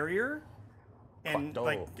a carrier, and Quato.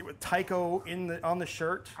 like with Tycho on the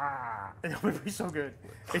shirt. Ah, it would be so good.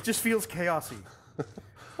 It just feels chaosy.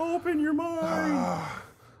 Open your mind. I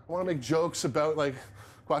want to make jokes about like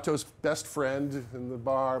Quato's best friend in the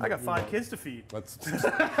bar. I got 5 kids to feed. Let's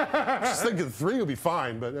just thinking 3 will be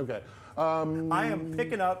fine, but okay. I am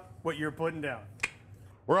picking up what you're putting down.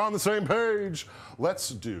 We're on the same page. Let's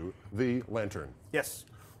do the lantern. Yes.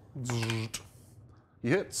 He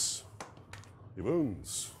hits. He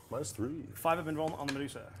wounds. -3. 5-up invuln on the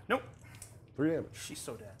Medusa. Nope. 3 damage. She's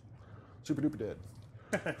so dead. Super duper dead.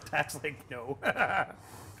 That's like no.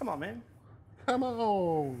 Come on, man. Come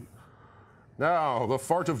on. Now, the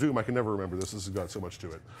fart of doom. I can never remember this. This has got so much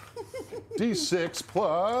to it. D6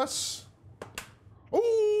 plus...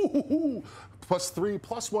 Ooh! +3,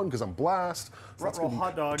 +1, because I'm blast. So that's Roll gonna be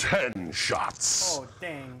hot dog. 10 shots. Oh,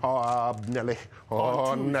 dang. Oh, Nelly. Oh,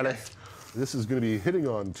 On 2s, Nelly. yes. This is going to be hitting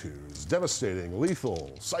on 2s. Devastating,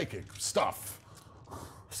 lethal, psychic stuff.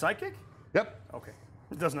 Psychic? Yep. Okay.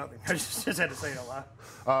 It does nothing. I just had to say it out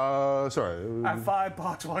loud. Sorry. I have 5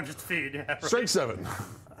 box lunches to feed. Yeah, right. Strength 7.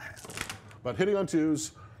 But hitting on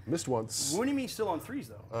 2s, missed once. Wounding me still on 3s,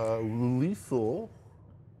 though. Lethal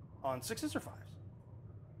On 6s or 5s?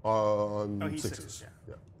 on Oh, he's 6s. 6s,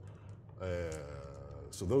 Yeah.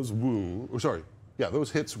 So those wound. Oh, sorry. Yeah, those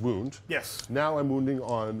hits wound. Yes. Now I'm wounding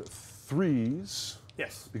on 3s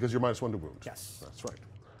Yes. because you're -1 to wound. Yes. That's right.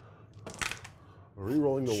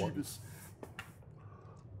 Rerolling the 1s.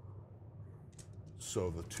 So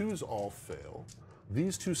the 2s all fail.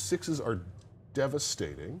 These 2 6s are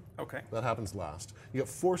devastating. Okay. That happens last. You get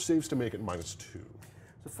 4 saves to make it -2,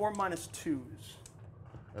 So 4 -2s.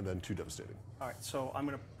 and then 2 devastating. All right, so I'm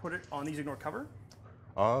going to put it on these ignore cover.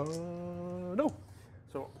 No.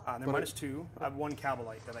 So they're But -2. I have 1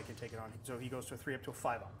 Cabalite that I can take it on. So he goes to a 3 up to a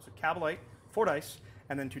 5-up. So Cabalite, 4 dice,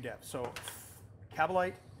 and then 2 devs. So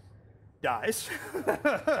Cabalite dies.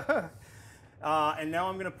 And now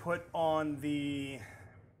I'm going to put on the.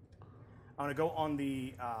 I'm going to go on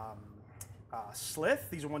the Slith.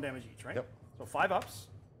 These are 1 damage each, right? Yep. So 5 ups.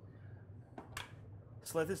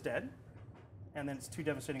 Slith is dead. And then it's 2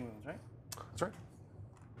 devastating wounds, right? That's right.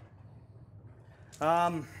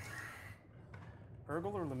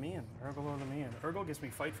 Urgle or Lemmian? Urgle or Lemmian? Urgle gives me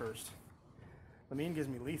fight first. Lemmian gives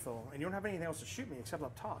me lethal. And you don't have anything else to shoot me except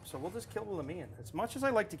up top. So we'll just kill the Lemmian. As much as I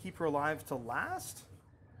like to keep her alive to last,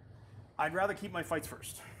 I'd rather keep my fights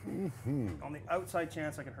first. On the outside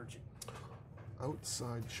chance I can hurt you.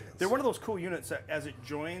 Outside chance. They're one of those cool units that as it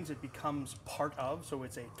joins, it becomes part of. So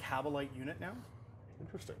it's a Cabalite unit now.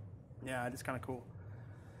 Interesting. Yeah, it's kind of cool.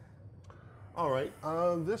 All right,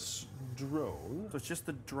 this drone. So it's just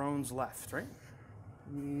the drones left, right?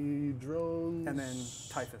 The drones. And then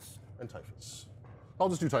Typhus. And Typhus. I'll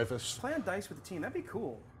just do Typhus. Play on dice with the team. That'd be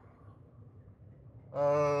cool.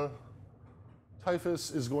 Typhus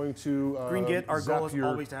is going to Green Git, our goal is your,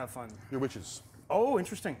 always to have fun. Your witches. Oh,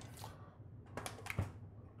 interesting.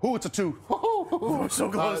 Oh, it's a 2. Oh, so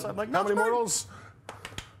close. I'm like, how many no, mortals?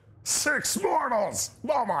 6 mortals.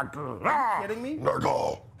 Oh my god. Are you kidding me?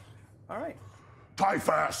 Nurgle. All right.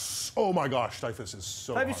 Typhus. Oh my gosh, Typhus is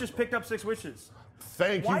so Typhus just picked up 6 witches.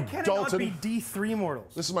 Thank Why you, can't Dalton. it not be D3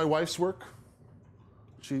 mortals? This is my wife's work.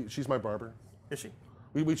 She's my barber. Is she?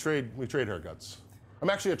 We trade haircuts. I'm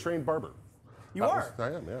actually a trained barber. You are?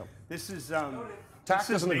 I am, yeah. This is Tack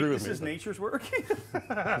doesn't agree with this me. is nature's work.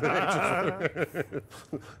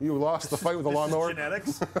 You lost the fight with the lawnmower.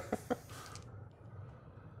 Genetics.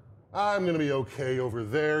 I'm gonna be okay over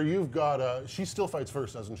there. You've got she still fights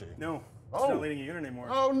first, doesn't she? No. Oh. She's not leading a unit anymore.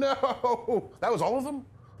 Oh no! That was all of them?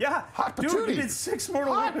 Yeah. Hot Dude, patootie. we did 6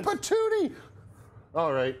 mortal Hot wounds. patootie!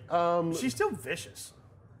 All right. She's still vicious.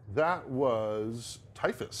 That was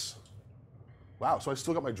Typhus. Wow, so I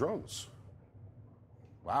still got my drones.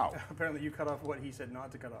 Wow. Apparently you cut off what he said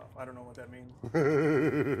not to cut off. I don't know what that means.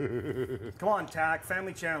 Come on, Tack.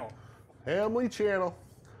 Family channel. Family channel.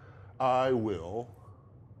 I will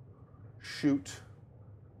shoot.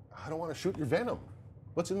 I don't want to shoot your venom.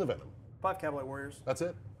 What's in the venom? 5 Cabalite warriors. That's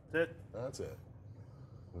it? That's it. That's it.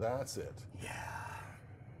 That's it. Yeah.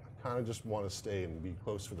 I kind of just want to stay and be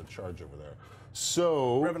close for the charge over there.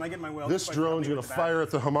 So Revan, I get my well. this drone's going to fire at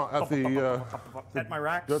the at my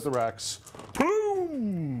racks. At the racks.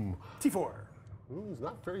 Boom! T4. Ooh, he's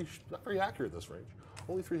not very accurate at this range.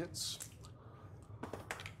 Only 3 hits.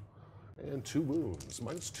 And 2 wounds.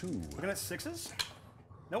 -2. Looking at 6s.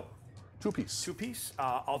 Nope. 2 apiece. 2 piece.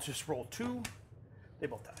 I'll just roll 2. They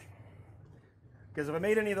both die. Because if I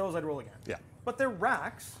made any of those, I'd roll again. Yeah. But they're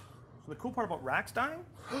racks. So the cool part about racks dying,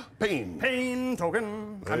 Pain. pain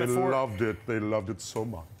token. They I'm at 4. loved it. They loved it so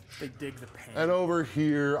much. They dig the pain. And over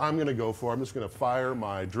here, I'm going to go for. I'm just going to fire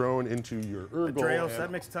my drone into your Urgle. Atreus, and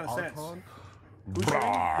that makes a ton of sense. Archon. Who's shooting?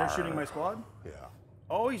 They're shooting my squad? Yeah.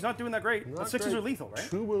 Oh, he's not doing that great. Not But 6s great. are lethal, right?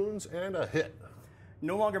 2 wounds and a hit.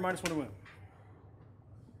 No longer -1 to wound.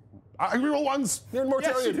 I reroll 1s. You're in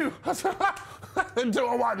mortality. Yes, you do. Into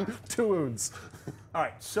a 1. 2 wounds. All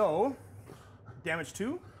right, so damage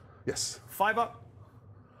 2, Yes. 5 up,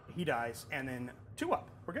 he dies, and then 2 up.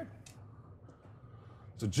 We're good.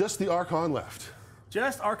 So just the Archon left.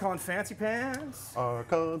 Just Archon Fancy Pants.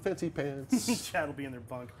 Archon Fancy Pants. Chad will be in their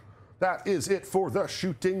bunk. That is it for the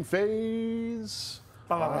shooting phase.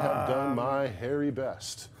 I have done my hairy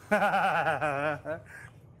best. Alrighty.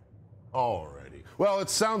 Well, it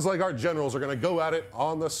sounds like our generals are going to go at it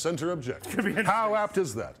on the center objective. Could be interesting. How apt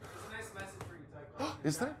is that? Nice message for you, Tycho.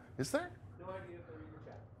 Is there? Is there? No idea if they're in your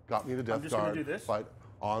chat. Got me to death just gonna guard. do this. Fight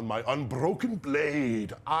on my unbroken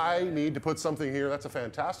blade. I need to put something here. That's a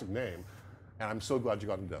fantastic name. And I'm so glad you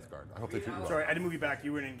got into death guard. I hope they treat you well. Sorry, I didn't move you back.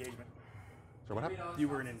 You were in engagement. So what happened? You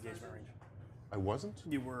were in engagement range. I wasn't?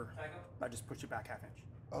 You were. I just pushed you back half inch.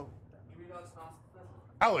 Oh. You read all this nonsense?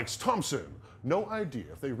 Alex Thompson. No idea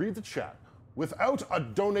if they read the chat without a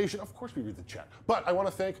donation. Of course we read the chat. But I want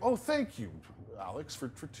to thank you, Alex, for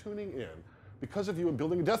tuning in. Because of you and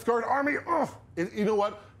building a Death Guard army, you know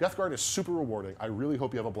what? Death Guard is super rewarding. I really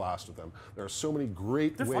hope you have a blast with them. There are so many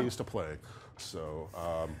great ways to play. So,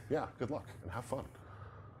 yeah, good luck and have fun.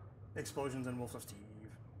 Explosions and Wolves of Steve.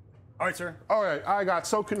 All right, sir. All right, I got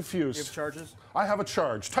so confused. You have charges? I have a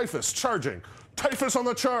charge. Typhus, charging. Typhus on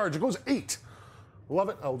the charge. It goes 8. Love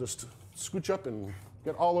it. I'll just scooch up and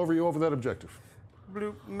get all over you over that objective.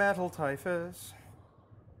 Blue metal Typhus.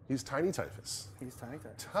 He's tiny Typhus. He's tiny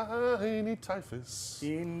Typhus. Tiny Typhus.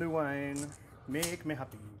 In the wine, make me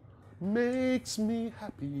happy. Makes me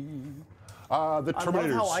happy. The Terminators. I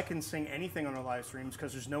love how I can sing anything on our live streams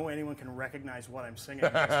because there's no way anyone can recognize what I'm singing.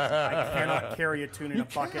 I cannot carry a tune in a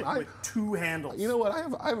bucket with 2 handles. You know what?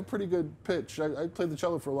 I have a pretty good pitch. I played the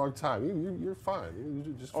cello for a long time. You're fine.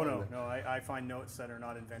 You're just fine. No. I find notes that are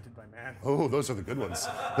not invented by man. Oh, those are the good ones.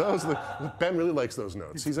 Ben really likes those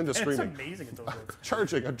notes. He's into screaming. It's amazing at those notes.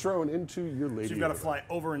 Charging a drone into your lady. So you've got to fly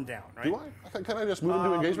over and down, right? Do I? Can I just move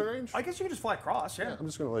into engagement range? I guess you can just fly across, yeah. I'm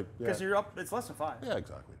just going to like... Because you're up, it's less than 5. Yeah,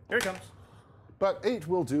 exactly. Here he comes. But 8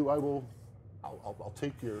 will do. I'll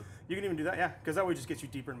take your... You can even do that, yeah. Because that way just gets you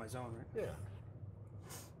deeper in my zone, right? Yeah.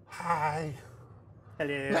 Hi.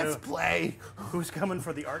 Hello. Let's play. Who's coming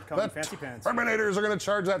for the art coming fancy pants? Terminators are going to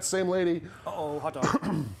charge that same lady. Uh-oh, hot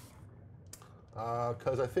dog.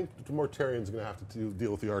 Because I think Mortarian's going to have to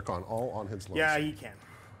deal with the Archon all on his lonesome. Yeah, he can.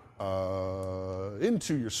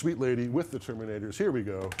 Into your sweet lady with the Terminators. Here we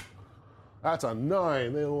go. That's a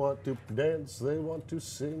 9. They want to dance, they want to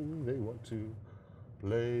sing, they want to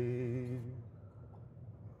play.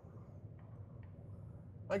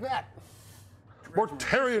 Like that.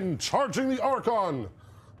 Mortarian charging the Archon.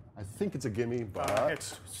 I think it's a gimme,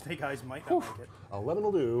 but... Snake Eyes might not like it. 11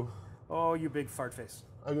 will do. Oh, you big fart face.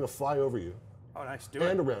 I'm going to fly over you. Oh, nice. Do it.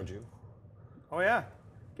 And around you. Oh, yeah.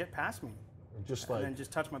 Get past me. And then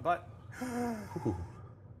just touch my butt. Ooh.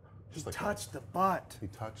 Just like touched the butt. He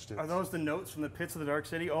touched it. Are those the notes from the pits of the Dark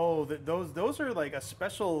City? Oh, those are like a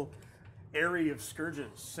special area of scourges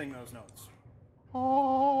sing those notes.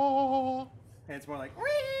 Oh. And it's more like,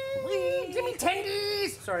 wee, give me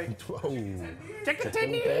tendies. Sorry. Check the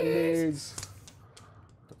tendies.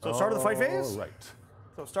 So start of the fight phase? Right.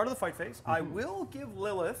 So start of the fight phase. I will give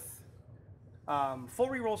Lilith full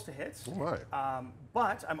rerolls to hits. Oh my.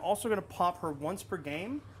 But I'm also going to pop her once per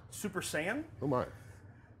game, Super Saiyan. Oh my.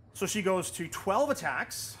 So she goes to 12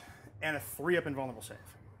 attacks and a 3-up invulnerable save.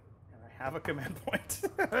 And I have a command point.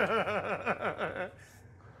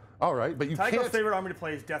 All right, but you Tycho's can't... favorite army to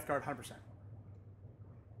play is Death Guard 100%.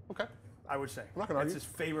 Okay. I would say. I'm not gonna argue. That's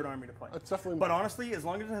his favorite army to play. That's definitely... But honestly, as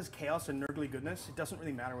long as it has chaos and nurgly goodness, it doesn't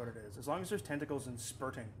really matter what it is. As long as there's tentacles and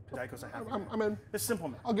spurting, Tycho's a happy man. I'm in. It's simple,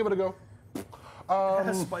 man. I'll give it a go. It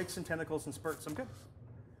has spikes and tentacles and spurts. I'm good.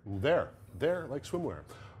 There, like swimwear.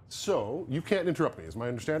 So, you can't interrupt me, is my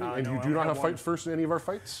understanding? And no, you do not have fights first in any of our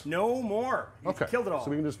fights? No more. You've killed it all.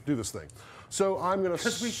 So we can just do this thing. So I'm going to...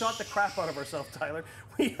 Because we shot the crap out of ourselves, Tyler.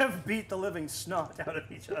 We have beat the living snot out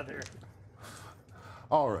of each other.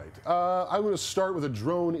 All right. I'm going to start with a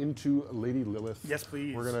drone into Lady Lilith. Yes,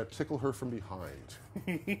 please. We're going to tickle her from behind.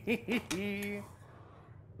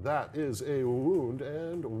 That is a wound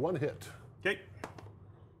and 1 hit. Okay.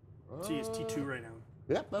 She is T2 right now.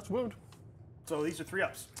 Yep, that's a wound. So these are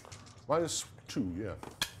 3-ups. -2, yeah.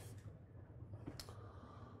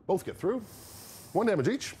 Both get through. 1 damage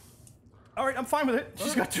each. All right, I'm fine with it.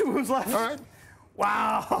 She's got 2 wounds left. All right.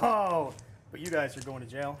 Wow. But you guys are going to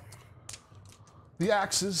jail. The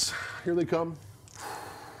axes, here they come.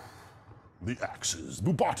 The axes,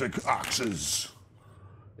 bubotic axes.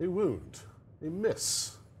 A wound, a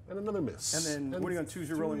miss, and another miss. And then what are you on 2s?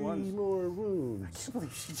 You're rolling 1s? 3 more wounds. I can't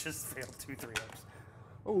believe she just failed 2 3-ups.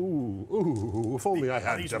 Ooh, if only I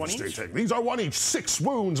had devastating. These are 1 each, 6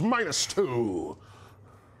 wounds -2. All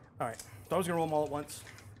right, so I was gonna roll them all at once.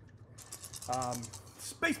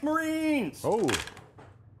 Space Marines! Oh.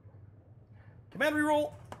 Command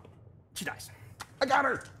reroll. She dies. I got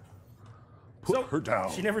her. Put her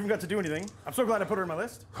down. She never even got to do anything. I'm so glad I put her in my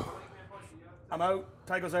list. I'm out.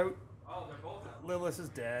 Tycho's out. Oh, they're both out. Lilith is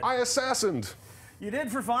dead. I assassined. You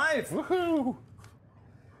did for 5. Woohoo.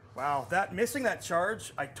 Wow, missing that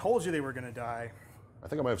charge, I told you they were going to die. I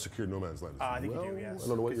think I might have secured no man's land. I think you do, yes. I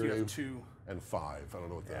don't know what you your have 2. And 5. I don't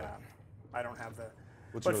know what that. Yeah, I don't have the.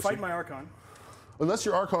 What's but your fight OC? my Archon. Unless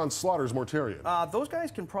your Archon slaughters Mortarian. Those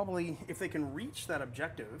guys can probably, if they can reach that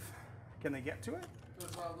objective, can they get to it?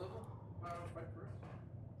 Does Little fight first?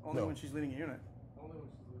 Only No. when she's leading a unit. Only when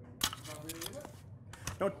she's leaving. She's not leading a unit?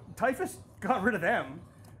 No, Typhus got rid of them.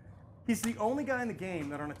 He's the only guy in the game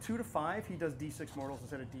that on a 2 to 5 he does D6 mortals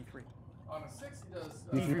instead of D3. On a 6, he does.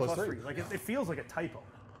 D3 plus plus 3. 3. Like it feels like a typo.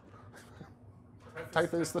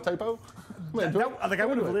 Typhus the typo? Man, I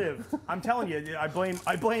would have lived. I'm telling you, I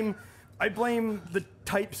blame the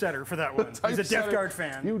typesetter for that one. He's a Death Guard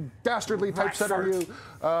fan. You dastardly typesetter, you.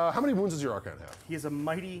 How many wounds does your Archon have? He has a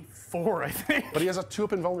mighty 4, I think. But he has a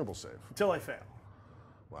 2-up invulnerable save. Until I fail.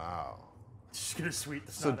 Wow. Just gonna sweep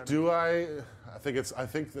the So snot out of do me. I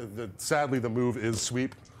think that sadly the move is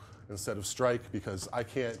sweep instead of strike because I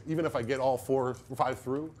can't, even if I get all 4 or 5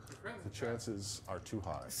 through, the chances are too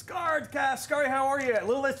high. Scarred cast. Scary, how are you?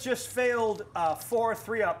 Lilith just failed 4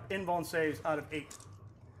 3-up invuln saves out of 8.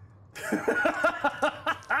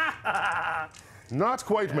 Not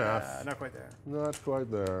quite math. Not quite there. Not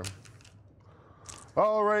quite there.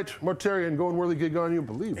 All right, Mortarian, going whirly gig on you,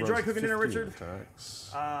 believe. Enjoy cooking dinner, Richard.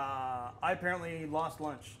 Attacks. I apparently lost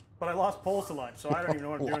lunch, but I lost poles to lunch, so I don't even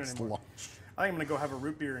know what I'm doing anymore. Lunch. I think I'm gonna go have a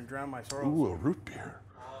root beer and drown my sorrows. Ooh, a root beer.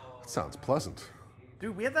 That sounds pleasant.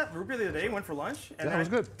 Dude, we had that root beer the other day, went for lunch, and that was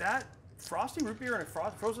good. That frosty root beer in a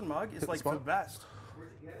frozen mug is like the best.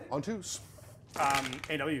 On twos.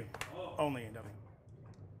 AW. Only AW.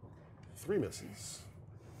 3 misses.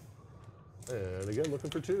 And again, looking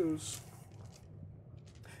for twos.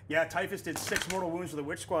 Yeah, Typhus did 6 mortal wounds to the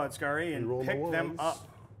Witch Squad, Scary, and Reroll my picked them ones. up.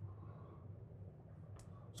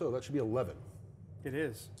 So that should be 11. It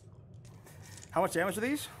is. How much damage are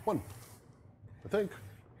these? 1, I think.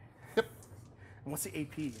 Yep. And what's the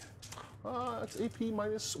AP? It's AP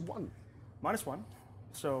minus 1. -1.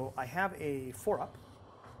 So I have a 4-up.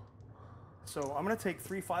 So I'm going to take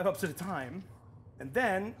 3 5-ups at a time, and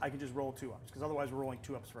then I can just roll 2-ups, because otherwise we're rolling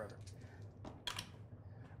 2-ups forever.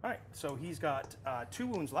 All right, so he's got 2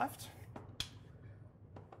 wounds left.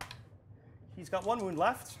 He's got 1 wound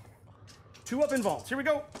left. 2 up invulns. Here we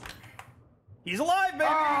go. He's alive, baby!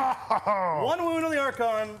 Oh! 1 wound on the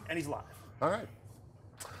Archon, and he's alive. All right.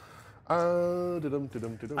 I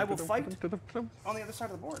will fight on the other side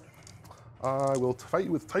of the board. I will fight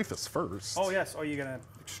you with Typhus first. Oh, yes. Oh, you're going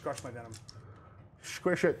to crush my venom.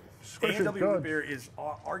 Squish it. Squish it. A&W root beer is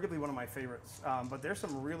arguably one of my favorites, but there's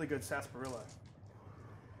some really good sarsaparilla.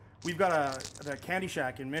 We've got the Candy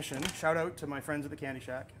Shack in Mission. Shout out to my friends at the Candy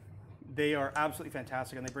Shack. They are absolutely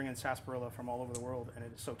fantastic, and they bring in sarsaparilla from all over the world, and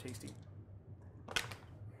it is so tasty.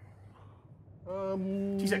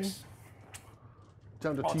 T6.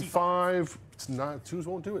 Down to T5. It's not, 2s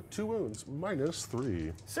won't do it. 2 wounds. Minus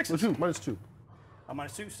 3. 6. No, 2. Minus 2.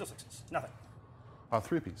 -2, still 6s. Nothing.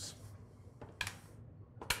 3 apiece.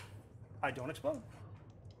 I don't explode.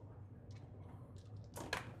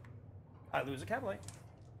 I lose a Cavalite.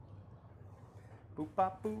 Boop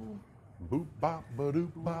bop boo. Boop bop ba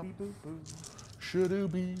doop bop. Boop boo.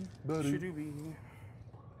 Shadooby ba doop. Shadooby.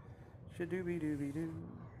 Shadooby dooby doo.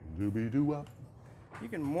 Dooby doo up. You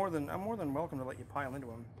can I'm more than welcome to let you pile into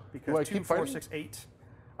him. Do I Because 2, keep 4, fighting? 6, 8.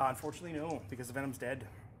 Unfortunately, no, because the Venom's dead.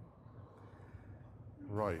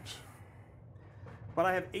 Right. But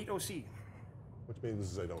I have 8 OC. Which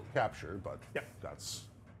means I don't capture, but Yep. that's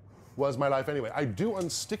was my life anyway. I do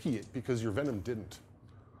unsticky it because your Venom didn't.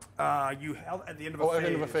 You held at the end of a phase. At the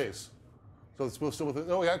end of a phase. So it's still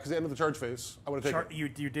within. Oh yeah, because the end of the charge phase. I would have taken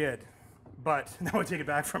it. You did, but that would take it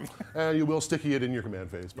back from you. And you will sticky it in your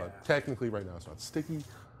command phase, but Yeah. technically right now it's not sticky.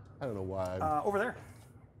 I don't know why. Over there.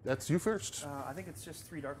 That's you first. I think it's just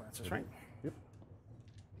 3 Dark Lancers, right? Yep.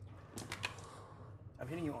 I'm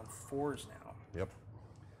hitting you on 4s now. Yep.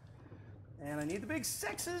 And I need the big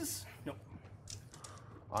 6s. Nope.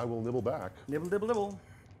 I will nibble back. Nibble, dibble, dibble.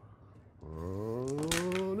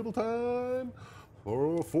 Nibble time.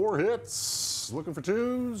 4 hits. Looking for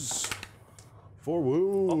 2s. 4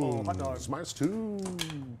 wounds. hot dog.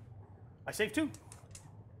 -2. I saved 2.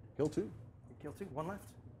 Kill 2. Kill 2. 1 left.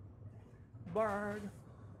 Bard.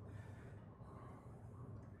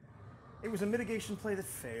 It was a mitigation play that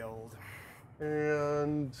failed.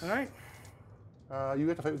 And All right. you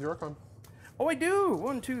get to fight with your Archon. Oh, I do.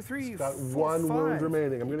 1, 2, 3, Got 4, 1 wound 5.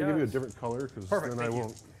 remaining. I'm going to give you a does. different color because Perfect, then I thank you.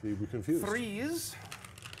 won't be confused. 3s,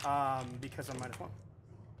 because I'm -1.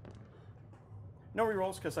 No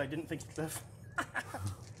rerolls because I didn't think you'd live.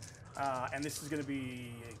 And this is going to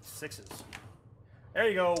be 6s. There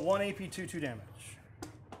you go. 1 AP, 2 damage.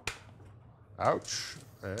 Ouch.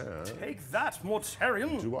 And Take that,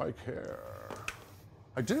 Mortarian. do I care?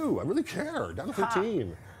 I do. I really care. Down to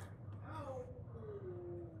 13.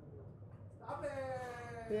 Stop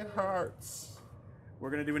it! It hurts.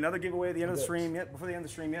 We're going to do another giveaway at the end of the stream. Yet before the end of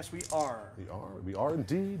the stream, yes, we are. We are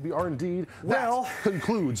indeed. We are indeed. Well- that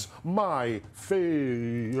concludes my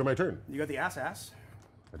my turn. You got the ass.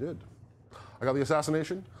 I did. I got the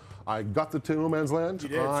assassination. I got the No Man's Land. You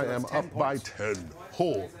did, I so am that's up 10 by points. 10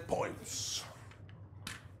 whole points.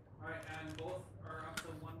 Alright, and both are up to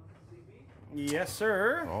 1 CP? Yes,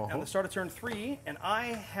 sir. Uh-huh. And the start of turn 3, and I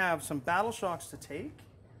have some battle shocks to take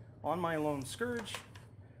on my lone Scourge,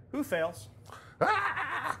 who fails.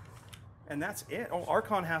 Ah! And that's it. Oh,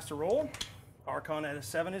 Archon has to roll. Archon at a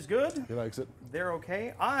 7 is good. He likes it. They're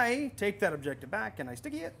okay. I take that objective back and I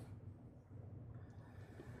sticky it.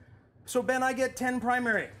 So Ben, I get 10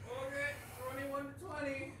 primary. Okay, 21 to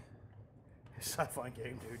 20. It's a fun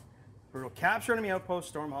game, dude. Brutal. Capture enemy outpost,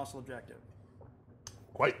 storm hostile objective.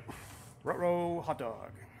 Quite. Ruh-roh, hot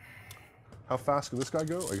dog. How fast can this guy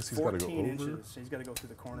go? I guess he's got to go 14 over. inches. He's got to go through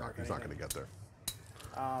the corner. No, if he's not anything. going to get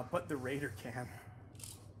there. But the Raider can.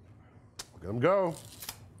 Look at him go.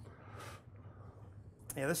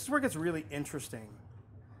 Yeah, this is where it gets really interesting.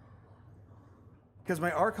 Because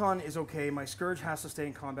my Archon is okay, my Scourge has to stay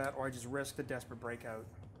in combat, or I just risk the Desperate Breakout.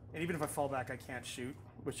 And even if I fall back, I can't shoot,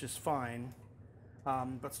 which is fine.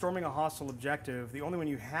 But storming a hostile objective, the only one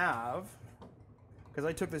you have, because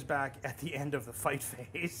I took this back at the end of the fight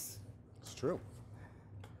phase. It's true.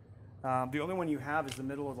 The only one you have is the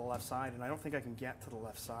middle of the left side, and I don't think I can get to the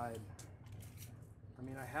left side. I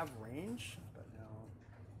mean, I have range, but no.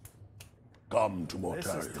 Come to Mortarion.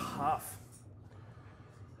 This is tough.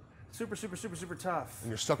 Super, super, super, super tough. And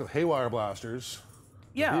you're stuck with Haywire Blasters.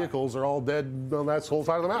 Yeah. The vehicles are all dead on that whole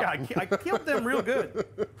side of the map. Yeah, I killed them real good.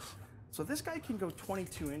 So this guy can go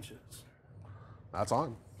 22 inches. That's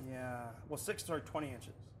on. Yeah, well, 20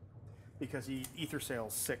 inches. Because he ether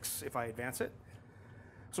sails 6 if I advance it.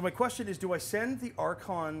 So my question is, do I send the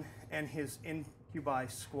Archon and his Incubi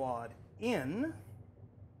squad in?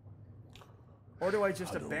 Or do I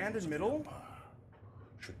just abandon middle?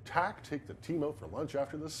 Should TAC take the team out for lunch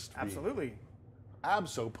after this stream? Absolutely.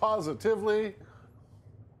 Abso-positively.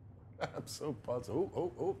 Abso-positive.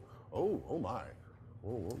 Oh my.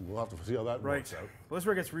 We'll have to see how that works out. Well, this is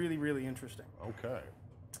where it gets really, really interesting. Okay.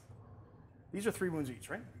 These are 3 wounds each,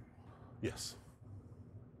 right? Yes.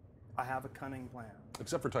 I have a cunning plan.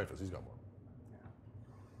 Except for Typhus, he's got one. Yeah.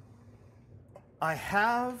 I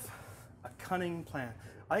have a cunning plan.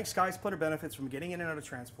 I think Sky Splitter benefits from getting in and out of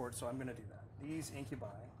transport, so I'm going to do that. These Incubi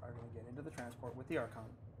are going to get into the transport with the Archon.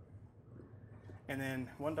 And then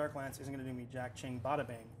 1 Dark Lance isn't going to do me jack, ching, bada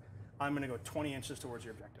bang. I'm going to go 20 inches towards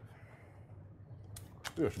your objective.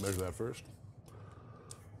 Maybe I should measure that first.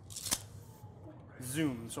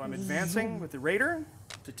 Zoom. So I'm advancing with the Raider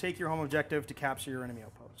to take your home objective to capture your enemy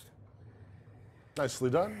outpost. Nicely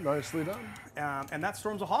done, nicely done. And that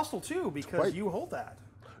storm's a hostile too, because you hold that.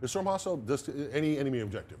 Is storm hostile just any enemy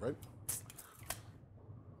objective, right?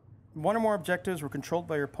 1 or more objectives were controlled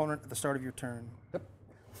by your opponent at the start of your turn. Yep.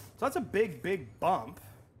 So that's a big, big bump.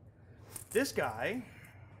 This guy,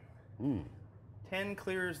 10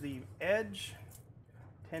 clears the edge,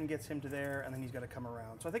 10 gets him to there, and then he's got to come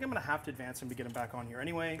around. So I think I'm going to have to advance him to get him back on here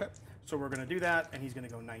anyway. Okay. So we're going to do that, and he's going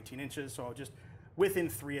to go 19 inches. So I'll just, within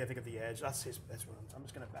 3, I think, of the edge. That's what I'm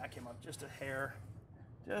just going to back him up just a hair,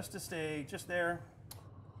 just to stay just there.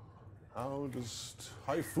 How does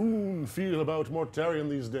Typhoon feel about Mortarion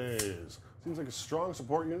these days? Seems like a strong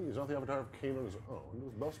support unit. He's not the avatar of Kane on his own.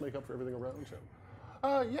 He must make up for everything around him.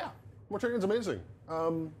 Yeah, Mortarion's amazing.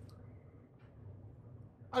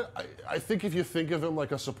 I think if you think of him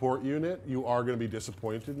like a support unit, you are going to be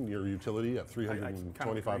disappointed in your utility at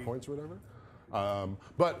 325 points or whatever.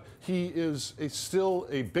 But he is still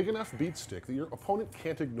a big enough beat stick that your opponent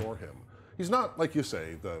can't ignore him. He's not, like you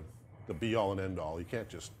say, the be-all and end-all. You can't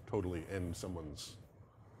just totally end someone's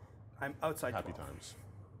happy times.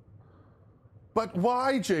 But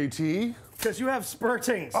why, JT? Because you have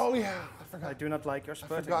spurtings. Oh, yeah. I forgot. I do not like your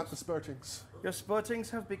spurtings. I forgot the spurtings. Your spurtings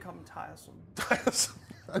have become tiresome. Tiresome.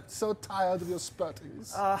 I'm so tired of your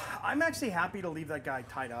spurtings. I'm actually happy to leave that guy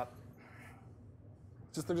tied up.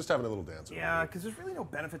 They're just having a little dance. Yeah, because there's really no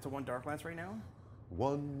benefit to 1 Dark Lance right now.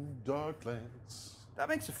 1 Dark Lance. That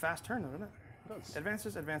makes a fast turn, doesn't it? It does.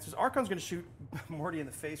 Advances, advances. Archon's going to shoot Morty in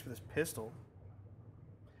the face with his pistol.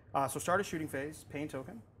 So start a shooting phase, pain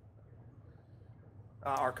token.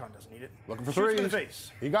 Archon doesn't need it. Looking for Shoots 3. in the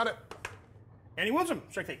face. He got it. And he wounds him.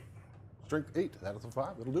 Strength 8. Strength 8. That's a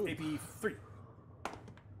 5. That'll do it. AP 3.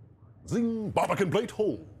 Zing, Barbican Blade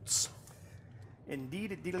holds.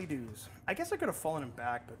 Indeed, it diddly doos. I guess I could have fallen him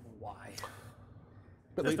back, but why?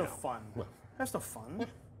 But That's no fun. Well, that's no fun.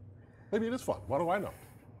 Maybe it is fun. What do I know?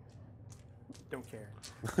 Don't care.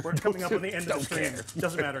 We're coming up on the end of the stream.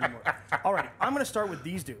 Doesn't matter anymore. Alrighty, I'm going to start with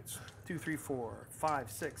these dudes. 2, 3, 4,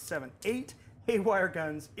 5, 6, 7, 8 Haywire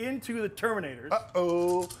guns into the Terminators.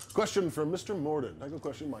 Uh-oh. Question from Mr. Morden. Tycho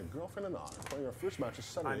question, my girlfriend and I are playing our first match of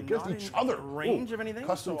Saturday against each other. Range of anything?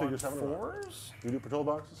 Custom so figures. On 4s? You do patrol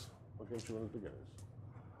boxes? What games do you run as beginners?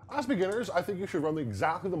 As beginners, I think you should run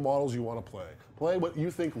exactly the models you want to play. Play what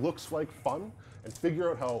you think looks like fun and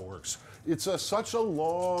figure out how it works. It's such a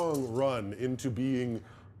long run into being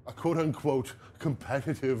a quote-unquote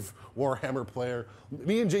competitive Warhammer player.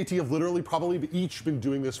 Me and JT have literally probably each been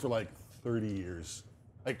doing this for like 30 years.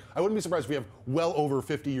 Like, I wouldn't be surprised if we have well over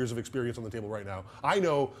 50 years of experience on the table right now. I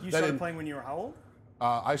know you started playing when you were how old?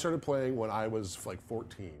 I started playing when I was like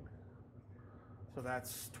 14. So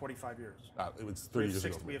that's 25 years. It was 30 years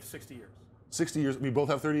ago. We have 60 years. 60 years. We both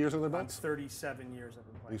have 30 years on their belts? 37 years I've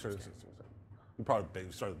been playing. You started at 16. We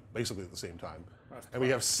probably started basically at the same time. And we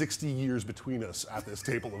have 60 years between us at this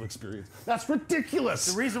table of experience. That's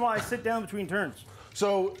ridiculous! The reason why I sit down between turns.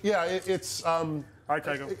 So, yeah, it's... All right,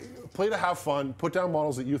 Tycho. Play to have fun. Put down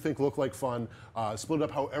models that you think look like fun. Split it up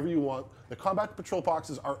however you want. The combat patrol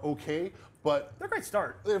boxes are okay, but... They're a great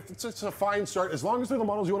start. It's a fine start, as long as they're the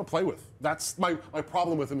models you want to play with. That's my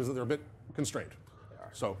problem with them, is that they're a bit constrained.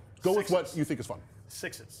 So, go with what you think is fun.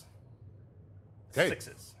 6s. Okay.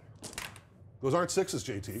 6s. Those aren't 6s,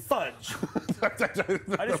 JT. Fudge.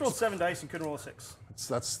 I just rolled 7 dice and couldn't roll a 6.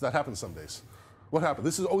 That happens some days. What happened?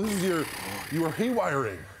 This is your... You are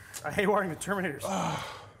haywiring. I haywiring the Terminators.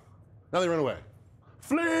 Now they run away.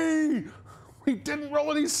 Flee! We didn't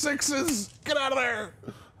roll any 6s! Get out of there!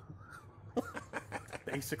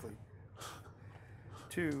 Basically.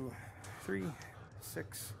 2, 3,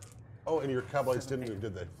 6. Oh, and your cowboys didn't move,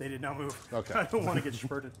 did they? They did not move. Okay. I don't want to get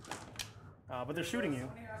spurted. But they're shooting you.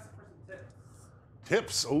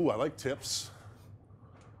 Tips. Oh, I like tips.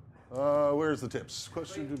 Where's the tips?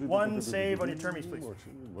 Question. 1 save on your Termies, please.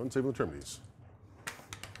 1 save on the Termies.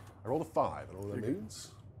 I rolled a 5. I don't know what that means,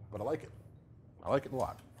 but I like it. I like it a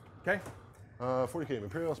lot. Okay. 40k,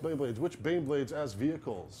 Imperial Baneblades. Which Baneblades as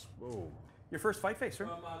vehicles? Whoa. Your first fight face, sir.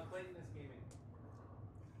 From Clayton is Gaming.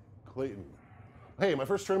 Clayton. Hey, my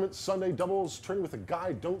first tournament, Sunday doubles, training with a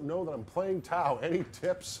guy. Don't know that I'm playing Tau. Any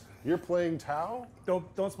tips? You're playing Tau?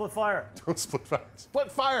 Don't split fire. Don't split fire.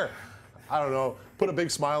 Split fire! I don't know. Put a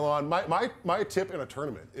big smile on. My tip in a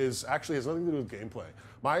tournament has nothing to do with gameplay.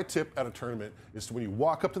 My tip at a tournament is to, when you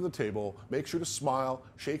walk up to the table, make sure to smile,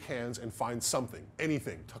 shake hands, and find something,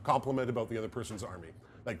 anything, to compliment about the other person's army.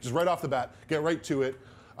 Like, just right off the bat, get right to it.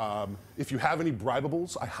 If you have any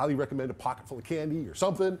bribables, I highly recommend a pocket full of candy or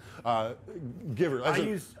something. Give her. I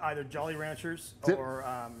use either Jolly Ranchers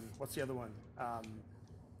or what's the other one?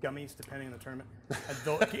 Gummies, depending on the tournament.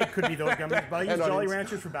 It could be those gummies, but I use Jolly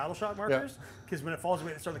Ranchers for battle shot markers, because when it falls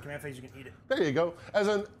away at the start of the command phase, you can eat it. There you go. As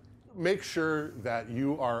in, make sure that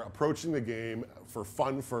you are approaching the game for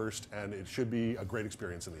fun first, and it should be a great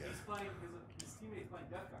experience in the end. His teammate's playing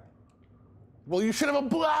Drukhari. Well, you should have a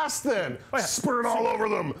blast then. Spurt all over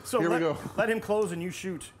them. So Here we go. Let him close and you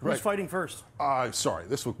shoot. Who's fighting first? Sorry,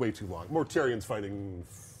 this took way too long. Mortarian's fighting.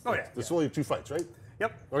 Oh yeah. There's only 2 fights, right?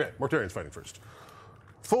 Yep. Okay, Mortarian's fighting first.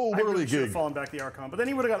 Full whirly should have gig. fallen back the Archon, but then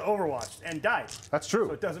he would have got overwatched and died. That's true.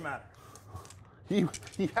 So it doesn't matter. He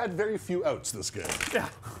had very few outs this game. Yeah.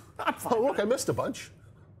 I'm fine. Oh, look, I missed a bunch.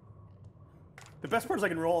 The best part is I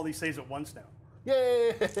can roll all these saves at once now.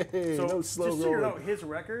 Yay! So no slow just so you rolling. know, his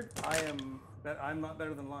record, I'm not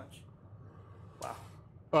better than lunch. Wow.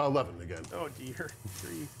 11 again. Oh dear.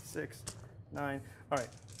 3, 6, 9. All right.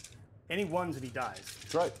 Any ones and he dies.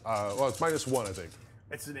 That's right. Well, it's -1, I think.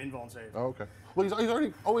 It's an invuln save. Oh, okay. Well, he's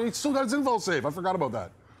already. Oh, he still got his invuln save. I forgot about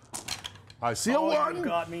that. I see a 1. You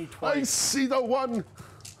got me twice. I see the 1.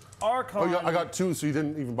 Archon. Oh, I got 2, so you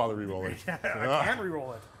didn't even bother re-rolling. Yeah, I can't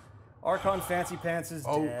re-roll it. Archon Fancy Pants is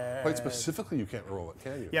dead. Quite specifically, you can't roll it,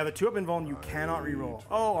 can you? Yeah, the 2-up invuln you cannot re-roll.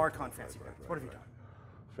 Oh, Archon Fancy Pants. What have you done?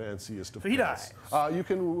 Fanciest of So he pants. dies. You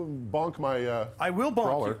can bonk my. I will bonk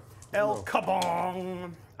brawler. you. El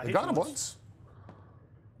Kabong. I got him once.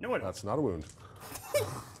 No, it That's not a wound.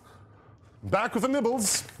 Back with the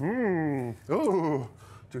nibbles. Ooh,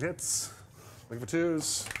 2 hits. Looking for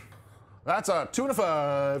 2s. That's a 2 and a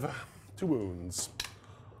 5. 2 wounds.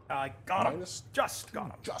 I got him. Minus. Just got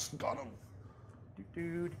him. Just got him.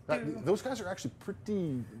 Dude. Those guys are actually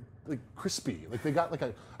pretty crispy. Like they got like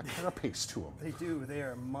a carapace to them. They do. They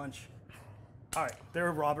are munch. All right,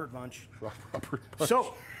 they're Robert Munch. Robert Munch.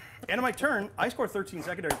 So, end of my turn, I score 13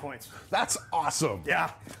 secondary points. That's awesome.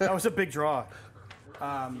 Yeah, that was a big draw. You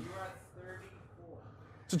are at 34.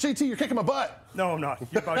 So JT, you're kicking my butt. No, I'm not.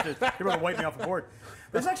 You're about to wipe me off the board.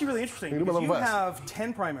 This is actually really interesting because you have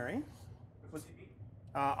 10 primary.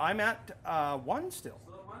 I'm at 1 still.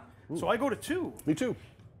 So I go to 2. Me too.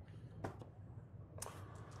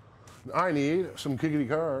 I need some giggity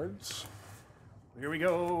cards. Here we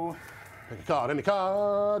go. Pick a card, any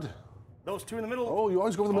card. Those 2 in the middle. Oh, you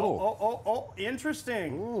always go with the middle. Oh,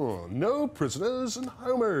 interesting. Ooh, no prisoners and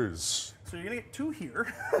homers. So you're going to get 2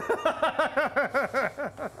 here.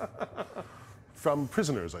 From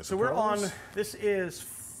prisoners, I suppose. So we're on, this is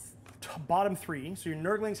bottom 3, so your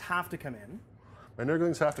nurglings have to come in. My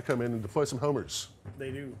nurglings have to come in and deploy some homers.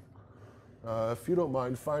 They do. If you don't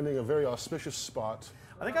mind finding a very auspicious spot.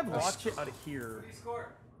 I think I've watched it out of here. What do you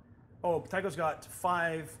score? Oh, Tycho's got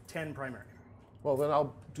 5, 10 primary. Well, then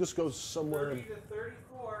I'll just go somewhere 30 to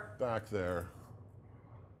 34. back there.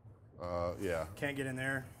 Yeah. Can't get in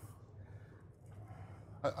there.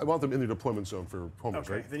 I want them in the deployment zone for homers,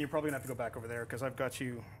 Okay, right? then you're probably gonna have to go back over there because I've got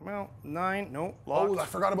you. Well, 9. No, locked. Oh, I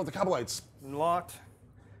forgot about the Cabalites. Locked.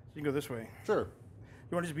 You can go this way. Sure.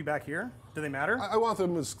 You want to just be back here? Do they matter? I want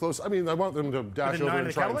them as close. I mean, I want them to dash Within over 9 and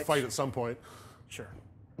of the try and Cabalites? fight at some point. Sure.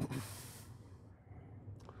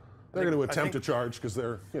 They're going to attempt to charge because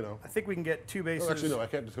they're, you know. I think we can get 2 bases. Oh, actually, no, I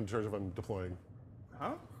can't attempt to charge if I'm deploying.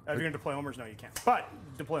 Huh? If you're going to deploy homers, no, you can't. But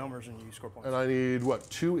deploy homers and you score points. And I need, what,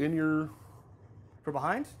 2 in your... For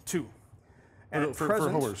behind, 2. And No, for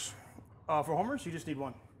present, homers. For homers, you just need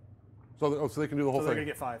 1. So they can do the whole So thing. they're going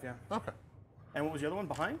to get 5, yeah. Okay. And what was the other one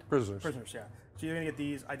behind? Prisoners. Prisoners, yeah. So you're going to get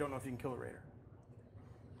these. I don't know if you can kill a raider.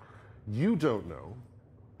 You don't know.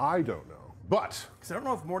 I don't know. But Because I don't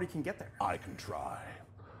know if Morty can get there. I can try.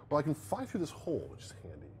 Well, I can fly through this hole, which is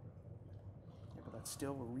handy. Yeah, but that's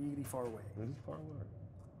still really far away. It is far away.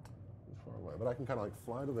 It's far away. But I can kind of like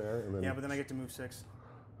fly to there and then... Yeah, but then I get to move 6.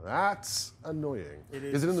 That's annoying. It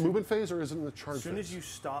Is it in the movement phase or is it in the charge As soon phase? as you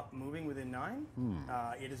stop moving within 9,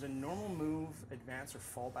 it is a normal move, advance, or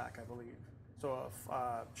fallback, I believe. So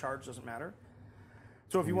if charge doesn't matter.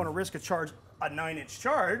 So if you want to risk a charge, a 9-inch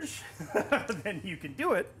charge, then you can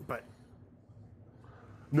do it, but...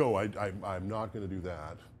 No, I'm not going to do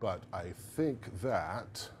that. But I think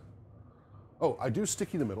that... Oh, I do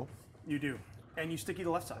sticky the middle. You do. And you sticky the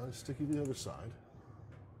left side. I sticky the other side.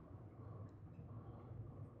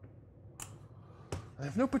 I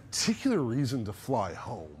have no particular reason to fly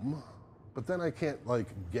home, but then I can't, like,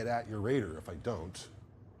 get at your raider if I don't.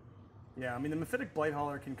 Yeah, I mean, the Mephitic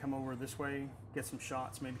Blightholler can come over this way, get some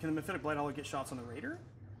shots. Maybe can the Mephitic Blightholler get shots on the raider?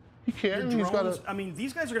 He can. He's got a... I mean,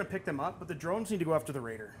 these guys are going to pick them up, but the drones need to go after the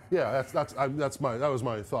raider. Yeah, that was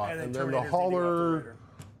my thought. And then the Terminators need to go after the hauler, raider.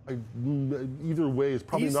 either way, is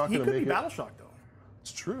probably not going to make it. He could be battle shock though.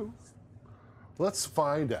 It's true. Let's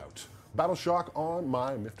find out. Battle shock on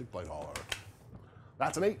my Mephitic Blightholler.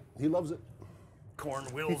 That's an 8. He loves it. Corn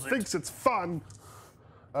He wills it. thinks it's fun.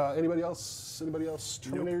 Anybody else? Anybody else?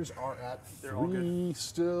 Terminators are at 3 They're all good.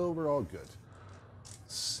 still. We're all good.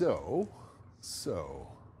 So,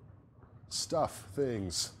 stuff,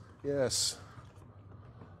 things. Yes.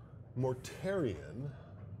 Mortarian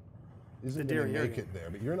isn't going to make it there,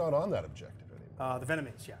 but you're not on that objective anymore. The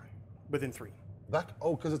Venomates, yeah, within 3.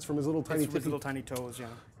 Because it's from his little tiny It's with little tiny toes, yeah.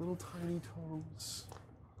 little tiny toes.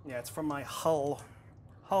 Yeah, it's from my hull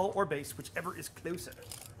or base, whichever is closer.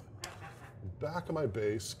 Back of my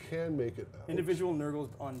base can make it out. Individual nurgles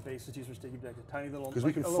on base is used for sticky objective. Tiny little. Because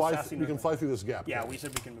like we can a little fly. sassy We can nurgle. fly through this gap. Yeah, can't we said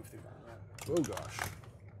we can move through that. Yeah. Oh gosh.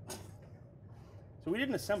 So we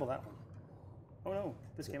didn't assemble that one. Oh no,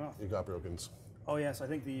 this came off. You got brokens. Oh yes, I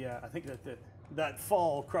think that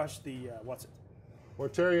fall crushed the what's it?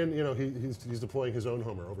 Mortarian, you know, he's deploying his own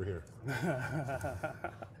Homer over here.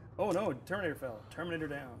 Oh no, Terminator fell. Terminator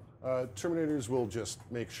down. Terminators will just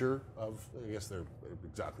make sure of. I guess they're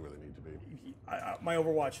exactly where they need to be. My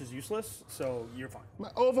Overwatch is useless, so you're fine. My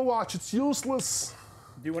Overwatch, it's useless.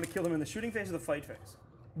 Do you want to kill them in the shooting phase or the fight phase?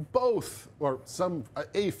 Both, or some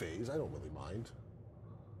a phase. I don't really mind.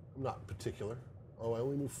 I'm not particular. Oh, I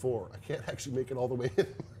only move 4. I can't actually make it all the way in.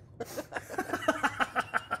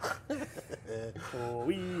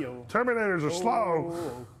 Terminators are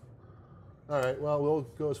slow. All right, well, we'll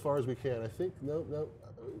go as far as we can. I think, no,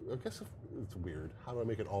 I guess it's weird. How do I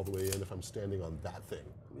make it all the way in if I'm standing on that thing?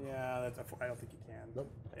 Yeah, I don't think you can.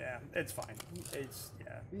 Nope. Yeah, it's fine. It's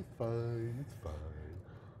fine, it's fine.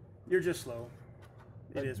 You're just slow.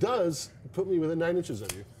 It does put me within 9 inches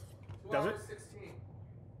of you. Does it? 16.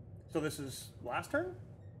 So this is last turn?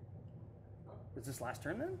 Is this last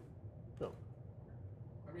turn then? No.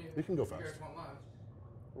 I mean, You can go if fast. You guys want lunch.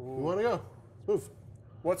 You want to go? Let's move.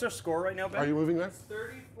 What's our score right now, Ben? Are you moving there?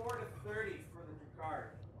 34 to 30 for the Drukhari.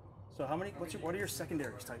 So how many? What are your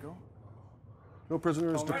secondaries, Tycho? No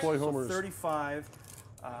prisoners, deploy so homers. 35.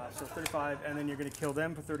 So 35, and then you're going to kill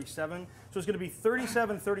them for 37. So it's going to be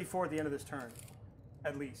 37, 34 at the end of this turn,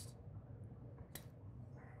 at least.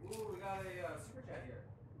 Ooh, we got a super chat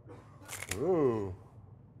here. Ooh.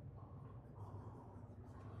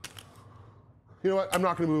 You know what? I'm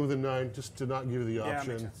not going to move within 9, just to not give you the Yeah,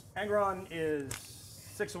 option. makes sense. Angron is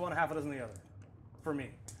 6 of one, half a dozen of the other, for me.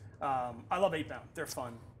 I love 8-bound. They're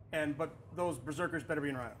fun. But those berserkers better be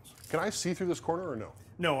in rhinos. Can I see through this corner or no?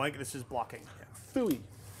 No, this is blocking. Yeah. Phooey.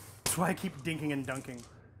 That's why I keep dinking and dunking.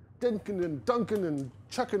 Dinking and dunking and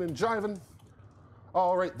chucking and jiving.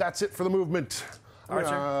 All right, that's it for the movement. I'm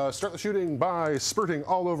gonna start the shooting by spurting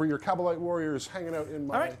all over your Cabalite warriors hanging out in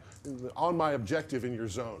my on my objective in your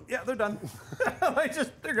zone. Yeah, they're done.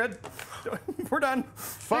 They're good. We're done.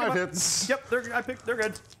 5 hits. Yep, they're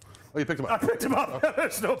good. Oh, you picked them I up. picked them up.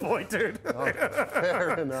 There's no point, dude.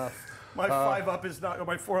 Fair enough. My 5 up is not,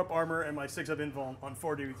 my 4 up armor and my 6 up invuln on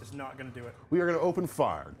 4 dudes is not going to do it. We are going to open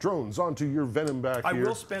fire. Drones onto your venom back I here.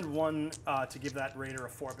 will spend 1 to give that raider a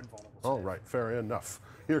 4 up invulnerable. All right, fair enough.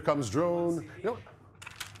 Here comes drone. You know what?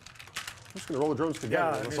 I'm just going to roll the drones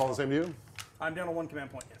together. Yeah, That's all the same to you? I'm down to 1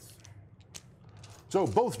 command point, yes. So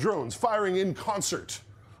both drones firing in concert.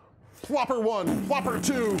 Plopper 1, plopper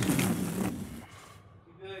 2. You do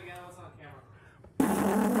it again, what's on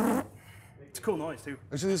camera? It's a cool noise, too.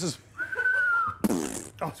 Actually, this is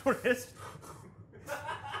Oh, that's what it is?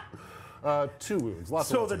 2 wounds. Lots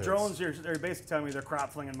So of the drones, they're basically telling me they're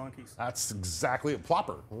crap flinging monkeys. That's exactly it.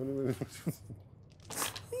 Plopper.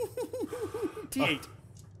 T8.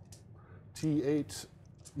 T8,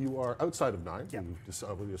 you are outside of 9. Yep.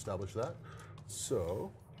 We established that.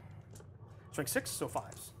 So. Strength 6, so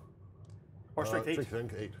 5s. Or strength 8.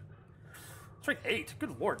 Strength 8. Strength 8.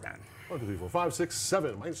 Good lord, man. 1, 2, 3, 4, 5, 6,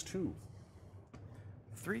 7. Minus 2.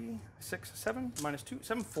 3, 6, 7, minus 2,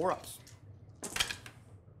 7, 4 ups.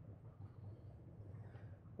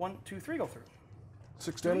 1, 2, 3, go through.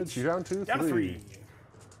 6 damage. You're down to 3. Down to 3.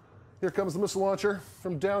 Here comes the missile launcher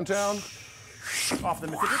from downtown. Off the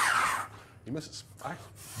missile. He misses.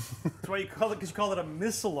 That's why you call it, because you call it a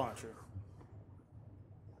missile launcher.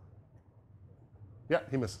 Yeah,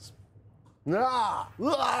 he misses. Ah!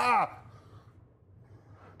 Ah!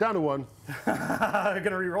 Down to 1.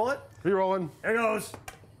 Gonna re-roll it? Rerolling. There it goes.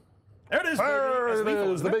 There it is, baby. There That's it lethal,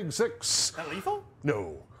 is, isn't the it? big 6. Is that lethal?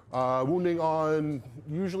 No. Wounding on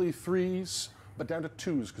usually 3s, but down to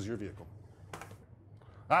 2s because your vehicle.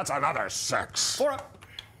 That's another 6. 4 up.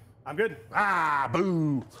 I'm good. Ah,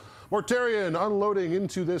 boo. Mortarion unloading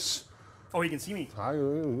into this. Oh, he can see me.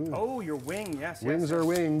 Oh, your wing, yes. Wings yes, are yes.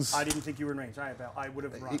 wings. I didn't think you were in range. I would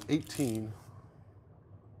have run. 18.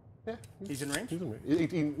 Yeah. He's in range? He's in range.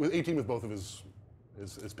 18 with both of his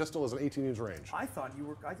pistol is an 18-inch range. I thought you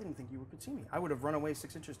were. I didn't think you could see me. I would have run away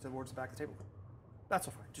 6 inches towards the back of the table. That's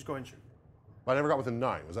all fine. Just go ahead and shoot. But I never got within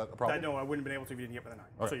 9. Was that a problem? No, I wouldn't have been able to if you didn't get with a 9.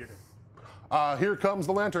 Okay. So you're good. Here comes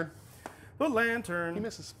the lantern. The lantern. He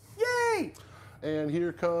misses. Yay! And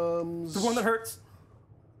here comes The one that hurts.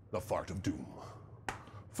 the fart of doom.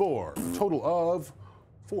 4. Total of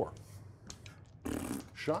 4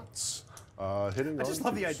 shots. Hitting. I just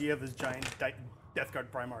love the idea of this giant Death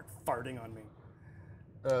Guard Primarch farting on me.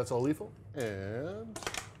 It's all lethal. And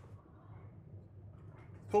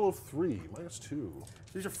total of 3, minus 2.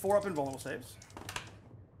 These are 4 up invulnerable saves,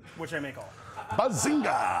 which I make all.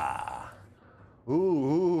 Bazinga!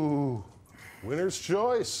 Ooh. Winner's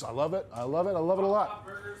choice. I love it. I love it. I love it a lot.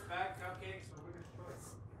 Burgers, bag, cupcakes, or winner's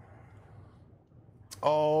choice.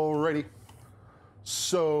 Alrighty.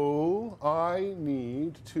 So I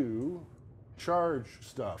need to charge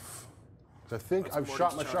stuff. I think I've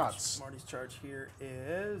shot my shots. Marty's charge here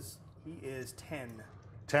is, he is 10.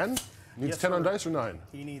 10? Needs Yes, 10 on sir. dice or 9?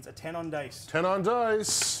 He needs a 10 on dice. 10 on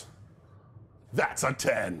dice. That's a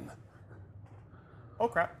 10. Oh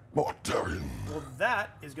crap. Mortarion. Well,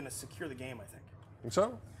 that is going to secure the game, I think. Think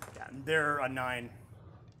so? Yeah, they're a 9.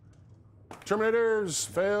 Terminators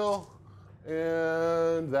fail,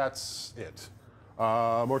 and that's it.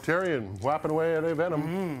 Mortarion whapping away at a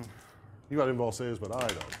venom. You got invul saves, but I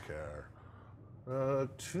don't care.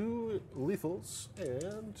 2 lethals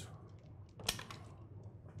and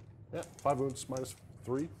 5 wounds minus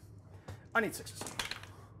 3. I need 6s.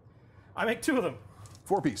 I make 2 of them.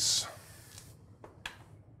 4-piece.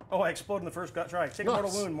 Oh, I explode in the first gut try. Take a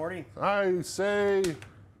mortal wound, Morty. I say,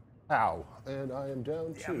 ow, and I am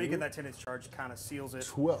down Yeah, to making that 10-inch charge kind of seals it.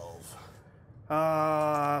 12.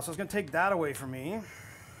 So it's going to take that away from me.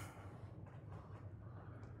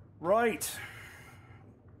 Right.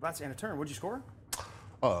 That's end of turn. What'd you score?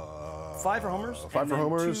 5 for homers. 5 for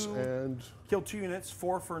homers, 2, and killed 2 units,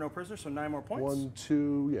 4 for no prisoners, so 9 more points. 1,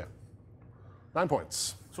 2, yeah. 9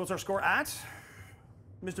 points. So what's our score at,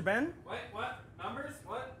 Mr. Ben? What? Numbers?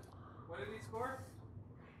 What did he score?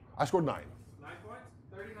 I scored 9. 9 points?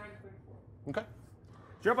 39 to 34. Okay.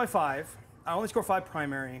 You're up by 5. I only score 5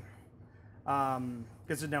 primary.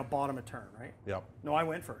 Because it's now bottom of turn, right? Yep. No, I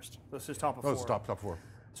went first. This is top of 4. Oh, it's top 4.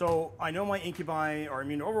 So I know my incubi are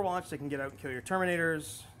immune to Overwatch. They can get out and kill your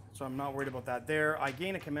Terminators. So I'm not worried about that there. I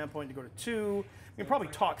gain a command point to go to 2. We can probably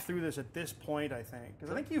talk through this at this point, I think. Because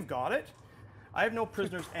I think you've got it. I have no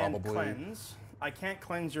prisoners and Probably. cleanse. I can't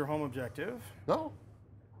cleanse your home objective. No,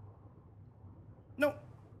 No,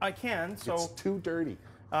 I can. So it's too dirty.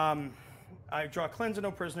 I draw cleanse and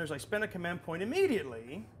no prisoners. I spend a command point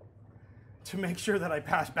immediately to make sure that I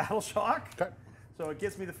pass battle shock. Okay. So it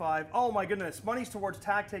gets me the 5. Oh my goodness. Money's towards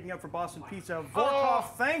TAC taking out for Boston Pizza.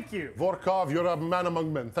 Vorkov, thank you. Vorkov, you're a man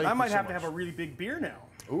among men. Thank you I might so have to much. have a really big beer now.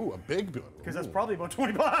 Ooh, a big one. Because that's probably about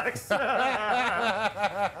 20 bucks.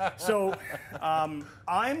 So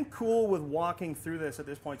I'm cool with walking through this at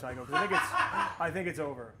this point, Tycho, because I think it's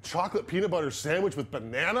over. Chocolate peanut butter sandwich with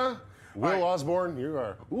banana? Will Osborne, you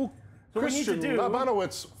are. Ooh, so Christian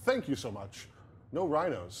Labanowitz, thank you so much. No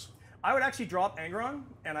rhinos. I would actually drop Angron,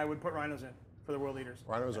 and I would put rhinos in for the world leaders.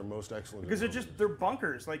 Rhinos are most excellent. Because they're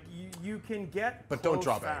bunkers. Like, you can get But don't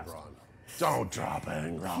drop fast. Angron. Don't drop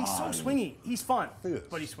Angron. He's so swingy. He's fun. He is.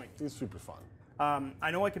 But he's swingy. He's super fun.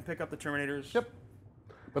 I know I can pick up the Terminators. Yep.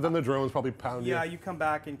 But then the drones probably pound you. Yeah, you come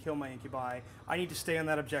back and kill my incubi. I need to stay on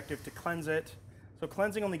that objective to cleanse it. So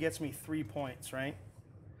cleansing only gets me 3 points, right?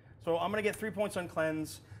 So I'm going to get 3 points on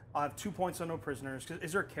cleanse. I have 2 points on no prisoners.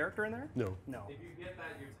 Is there a character in there? No. No. If you get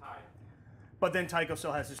that, you're tied. But then Tycho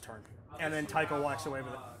still has his turn. And then Tycho walks away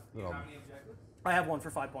with it. Do you have any objectives? I have one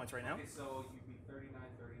for 5 points right now. Okay, so you'd be 39,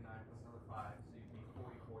 39 plus another 5, so you'd be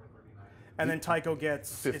 44 to 39. And then Tycho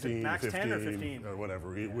gets 15, is it max 10 or 15? Or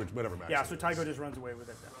whatever max. Yeah, so it Tycho is. just runs away with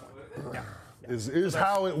it at that point. Yeah. Is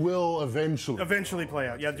how it will eventually play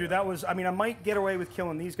out. Yeah, dude, that was, I mean, I might get away with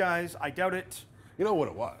killing these guys. I doubt it. You know what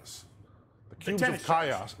it was? The cubes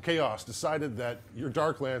of chaos decided that your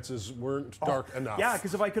Dark Lances weren't dark enough. Yeah,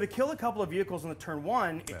 because if I could have killed a couple of vehicles on the turn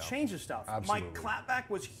 1, it changes stuff. Absolutely. My clapback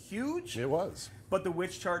was huge. It was. But the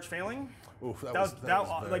witch charge failing, Oof, that was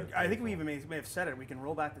very I think we even may have said it. We can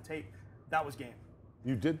roll back the tape. That was game.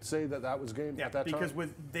 You did say that was game at that time? Because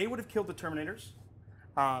they would have killed the Terminators.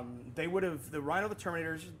 They would have, the Rhino, the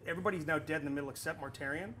Terminators, everybody's now dead in the middle except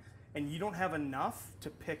Mortarion, and you don't have enough to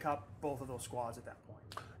pick up both of those squads at that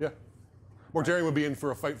point. Yeah. Mortarion would be in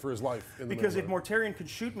for a fight for his life. Because if Mortarion could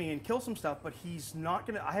shoot me and kill some stuff, but he's not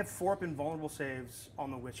going to, I have 4 up invulnerable saves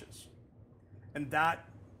on the witches. And that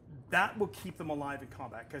will keep them alive in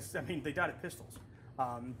combat, because, I mean, they died at pistols.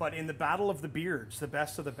 But in the Battle of the Beards, the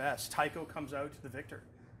best of the best, Tycho comes out the victor.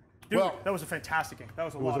 Dude, well, that was a fantastic game. That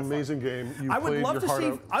was a lot of fun. It was an amazing game. You I'd played your heart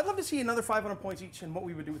out. I'd love to see another 500 points each and what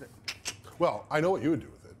we would do with it. Well, I know what you would do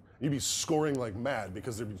with it. You'd be scoring like mad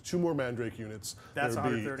because there'd be 2 more Mandrake units. That's there'd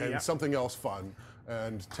 130, and something else fun.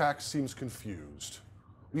 And Tax seems confused.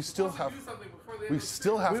 We still have to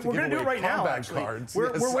we're give do away it right now, combat actually. cards.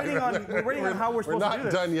 We're waiting on how we're supposed to do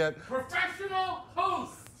this. We're not done yet. Professional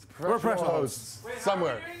hosts. We're professional hosts. Wait,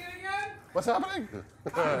 somewhere. How are we doing it again? What's happening?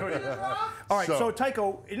 All right, so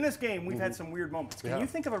Tycho, in this game, we've had some weird moments. Can Yeah. you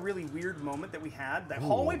think of a really weird moment that we had that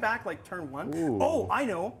all the way back, like turn 1? Ooh. Oh, I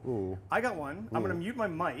know. Ooh. I got one. I'm going to mute my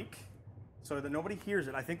mic so that nobody hears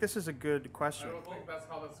it. I think this is a good question. I don't think that's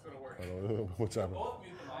how that's going to work. What's happening? Both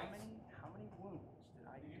mute the mics. How many wounds did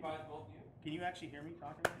I do? Did you guys both mute? Can you actually hear me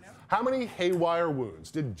talking right now? How many haywire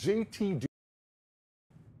wounds did JT do?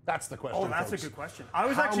 That's the question. Oh, that's folks. a good question. I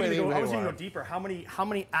was actually going to go deeper. How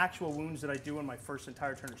many actual wounds did I do in my first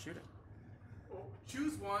entire turn of shooting? Well,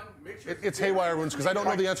 choose one. Make sure It's haywire wounds because I don't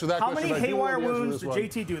know the answer to that How question. many haywire I do know the answer to wounds this did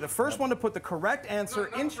one. JT do? The first one to put the correct answer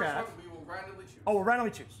not in the first chat. one, we will randomly choose. Oh, we'll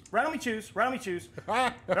randomly choose. Randomly choose. Randomly choose.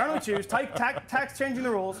 Randomly choose. Tax changing the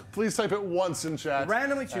rules. Please type it once in chat.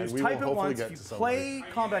 Randomly choose. Type it once. If you play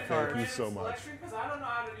combat cards. Thank you so much. Because I don't know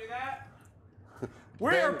how to do that.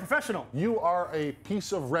 We're professional. You are a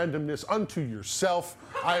piece of randomness unto yourself.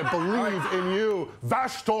 I believe in you.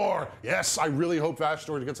 Vashtor! Yes, I really hope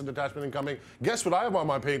Vashtor gets a detachment incoming. Guess what I have on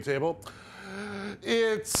my paint table?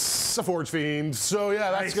 It's a Forge Fiend. So yeah,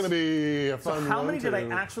 that's going to be a fun one. So how many did I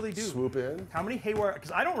actually do? Swoop in. How many haywire?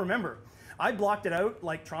 Because I don't remember. I blocked it out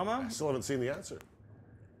like trauma. I still haven't seen the answer.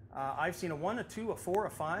 I've seen a 1, a 2, a 4, a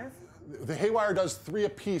 5. The haywire does 3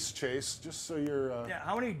 apiece, Chase, just so you're... Yeah,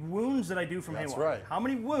 how many wounds did I do from That's haywire? right. How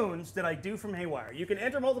many wounds did I do from haywire? You can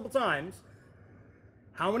enter multiple times.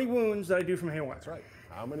 How many wounds did I do from haywire? That's right.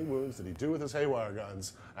 How many wounds did he do with his haywire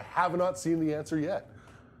guns? I have not seen the answer yet.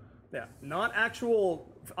 Yeah, not actual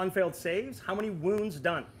unfailed saves. How many wounds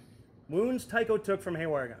done? Wounds Tycho took from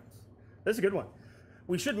haywire guns. This is a good one.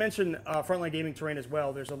 We should mention Frontline Gaming Terrain as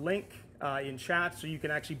well. There's a link in chat so you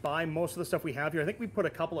can actually buy most of the stuff we have here. I think we put a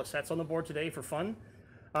couple of sets on the board today for fun.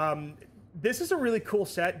 This is a really cool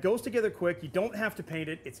set. Goes together quick. You don't have to paint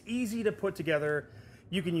it. It's easy to put together.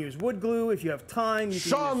 You can use wood glue if you have time. You can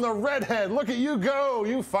Sean the Redhead, look at you go.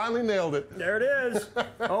 You finally nailed it. There it is.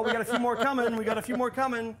 Oh, we got a few more coming. We got a few more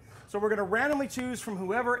coming. So we're going to randomly choose from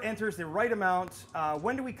whoever enters the right amount.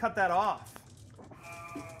 When do we cut that off?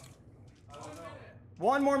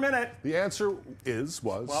 1 more minute. The answer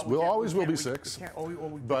will always be 6.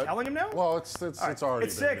 We're telling him now? Well, it's already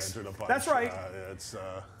it's been 6. entered a bunch. That's right. It's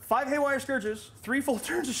 5 haywire scourges, 3 full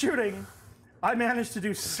turns of shooting. I managed to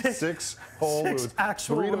do 6. 6 whole wounds.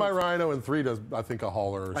 Actual 3 to my wounds. rhino and 3 to I think a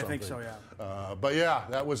hauler or something. I think so, yeah. But yeah,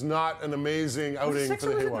 that was not an amazing outing for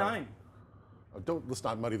the haywire. 9? Let's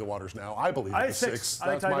not muddy the waters now. I believe I it's had 6. I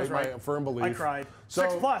think That's Tycho's my right. firm belief. I cried. So,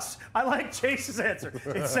 6+. I like Chase's answer.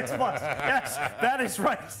 It's 6+. Yes, that is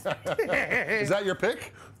right. Is that your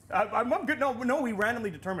pick? I'm good. No, we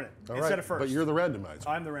randomly determine it All instead right, of first. But you're the randomizer.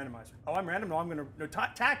 I'm the randomizer. Oh, I'm random. No, I'm going to. No,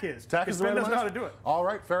 Tack is. Tack is the Ben randomizer? doesn't know how to do it. All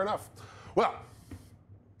right, fair enough. Well,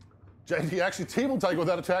 JT actually tabled Tycho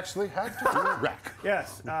without it actually had to re-rack.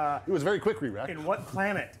 Yes. It was a very quick re-rack. In what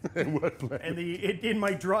planet? In what planet? In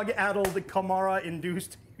my drug-addled,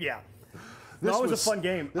 Kamara-induced. Yeah. That was a fun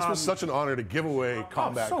game. This was such an honor to give away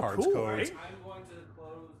combat so cards cool, codes. right? I'm going to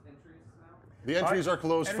close entries now. The entries are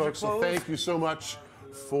closed, Entries are folks, so closed. thank you so much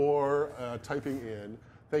for typing in.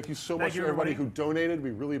 Thank you so much you, to everybody everybody. who donated.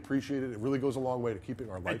 We really appreciate it. It really goes a long way to keeping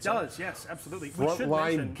our It lights on. does, yes, absolutely. We should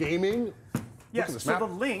Frontline mention. Gaming. Yes, Look at this so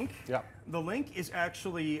map. the link is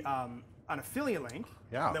actually an affiliate link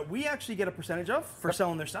Yeah. that we actually get a percentage of for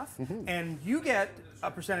selling their stuff, Mm-hmm. and you get a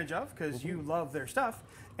percentage of because you love their stuff,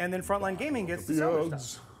 and then Frontline Gaming gets to sell their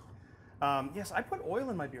Beards. stuff. Yes, I put oil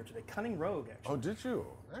in my beer today. Cunning Rogue, actually. Oh, did you?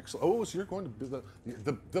 Excellent. Oh, so you're going to be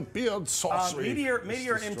the beard saucery.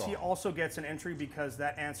 Meteor is MT strong. also gets an entry because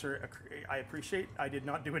that answer I appreciate. I did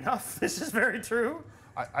not do enough. This is very true.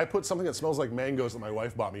 I put something that smells like mangoes that my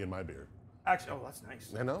wife bought me in my beer. Actually, oh, that's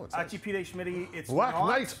nice. I know, it's Actually, nice. P. Schmitty, it's Black not.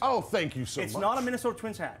 Knight. Oh, thank you so much. It's not a Minnesota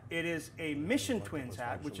Twins hat. It is a Mission Twins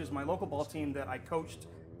hat, which is my local ball team that I coached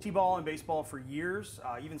t-ball and baseball for years.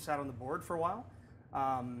 Even sat on the board for a while.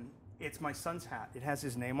 It's my son's hat. It has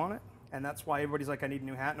his name on it, and that's why everybody's like, I need a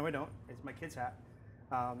new hat. No, I don't. It's my kid's hat.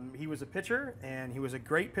 He was a pitcher, and he was a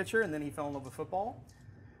great pitcher, and then he fell in love with football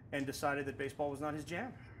and decided that baseball was not his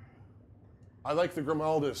jam. I like the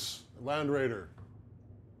Grimaldus Land Raider.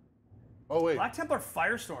 Oh, wait. Black Templar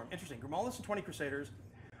Firestorm. Interesting. Grimaldus and 20 Crusaders.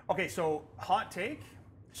 Okay, so hot take.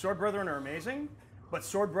 Sword Brethren are amazing, but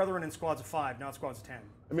Sword Brethren in squads of 5, not squads of 10.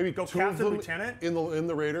 And maybe Go two Captain of them Lieutenant in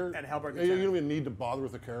the Raider. and Hellbreak You Lieutenant. don't even need to bother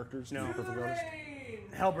with the characters. No. To be perfectly honest.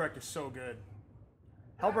 Hellbrecht is so good.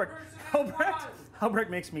 Hellbrecht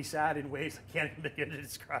makes me sad in ways I can't even begin to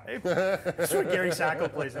describe. That's what Gary Sacco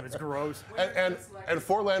plays him. It's gross. And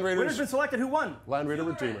for Land Winner's Raiders, been selected. Who won? Land Raider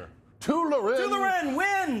Redeemer. Tularin. Tularin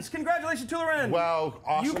wins! Congratulations, Tularin! Wow,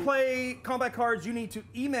 awesome. You play combat cards, you need to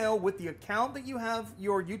email with the account that you have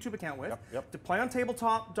your YouTube account with Yep. to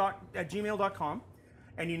playontabletop@gmail.com,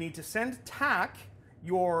 and you need to send TAC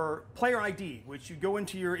your player ID, which you go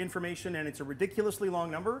into your information, and it's a ridiculously long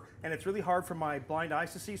number, and it's really hard for my blind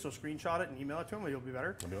eyes to see, so screenshot it and email it to him, it'll be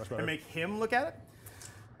better. It'll be much better. And make him look at it,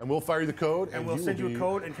 And we'll fire you the code. and we'll send you a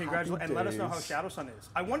code and happy congratulate, and let us know how days. Shadow Sun is.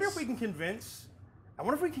 I wonder if we can convince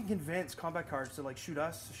combat cards to like shoot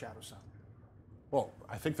us to Shadow Sun. Well,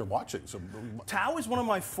 I think they're watching. So Tau is one of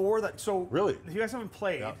my 4 that. So Really? if you guys haven't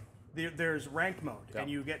played, Yeah. there's ranked mode, Yeah. and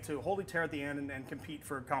you get to Holy Tear at the end and compete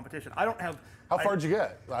for competition. I don't have. how far did you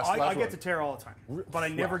get? I last get run? to Tear all the time, but I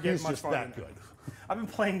never Well, get he's much just farther that than good. I've been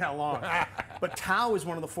playing that long. But Tau is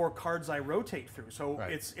one of the 4 cards I rotate through. So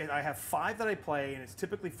Right. I have 5 that I play, and it's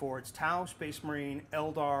typically 4. It's Tau, Space Marine,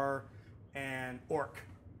 Eldar, and Orc.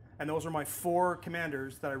 And those are my 4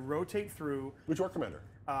 commanders that I rotate through. Which Orc Commander?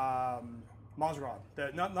 Mazrod,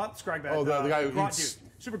 not Scragbad. Oh, the guy who Grot eats-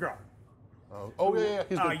 dude. Super Grot. Oh, yeah.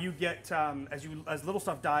 He's good. You get as little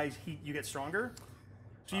stuff dies, you get stronger.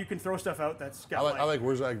 So you can throw stuff out that's got I like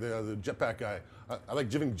where's like the jetpack guy. I like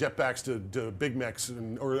giving jetpacks to big mechs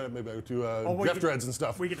or maybe to Jeff Dreads and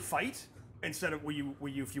stuff. We get to fight instead of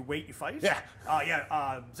if you wait you fight. Yeah.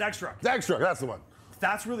 Zagstruck. Zagstruck, that's the one.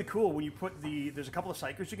 That's really cool when you put there's a couple of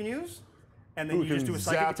psychers you can use, and then Ooh, you just do a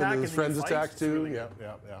psychic zap attack and and his then friends you fight. attack It's too. really Yeah.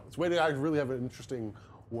 It's a way to really have an interesting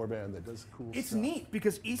warband that does cool It's stuff. neat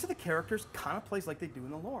because each of the characters kind of plays like they do in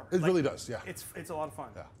the lore. It really does, yeah. It's a lot of fun.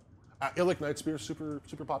 Yeah. Illic Nightspear, super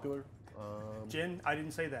popular. Jin, I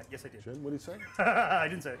didn't say that. Yes, I did. Jin, what did he say? I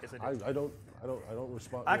didn't say it. Yes, I did. I don't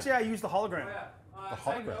respond. Actually, I used the hologram. The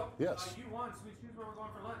hologram, yes. You won, so we choose where we're going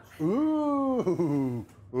for lunch. Ooh.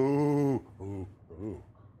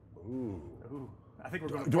 I think we're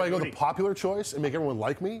going. Do I go the popular choice and make everyone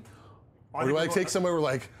like me? Or do I take somewhere where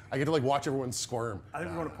like I get to like watch everyone squirm? I think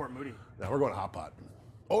we're going to Port Moody. No, we're going to Hot Pot.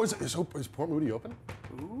 Oh, is Port Moody open?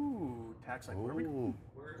 Ooh, tax like where are we?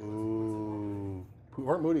 Ooh.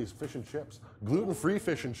 Port Moody's fish and chips. Gluten-free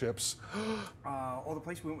fish and chips. The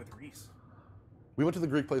place we went with Reese. We went to the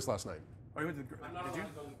Greek place last night. Oh, you went to the did you?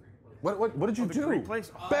 What did you The do? Greek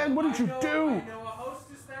place. Ben, what did you do? I know a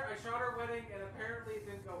hostess there. I shot her wedding, and apparently it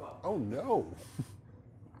didn't go well. Oh no.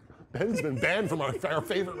 Ben's been banned from our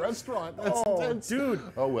favorite restaurant. That's intense. Dude.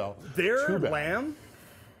 Oh well. Their Too bad. lamb.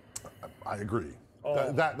 I agree.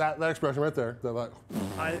 Oh. That expression right there.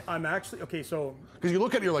 I'm actually okay. So Because you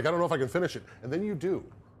look at it, you're like, I don't know if I can finish it, and then you do.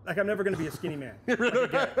 Like, I'm never going to be a skinny man.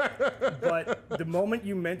 But the moment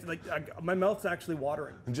you mentioned, like, my mouth's actually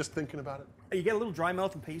watering. And just thinking about it. You get a little dry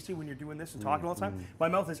mouth and pasty when you're doing this and talking all the time. My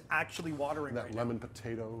mouth is actually watering that right lemon now.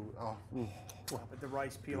 potato. Oh, With the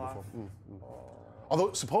rice peel off.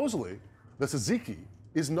 Although, supposedly, the tzatziki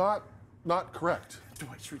is not correct.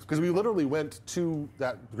 Because we literally went to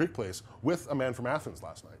that Greek place with a man from Athens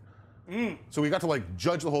last night. So we got to, like,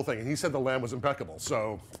 judge the whole thing. And he said the lamb was impeccable.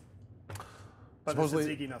 So... But supposedly,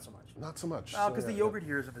 the tzatziki, not so much. Not so much. Oh, because the yogurt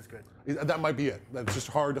here isn't as good. That might be it. It's just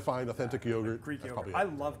hard to find authentic yogurt. Greek yogurt. I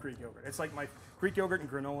love Greek yogurt. It's like Greek yogurt and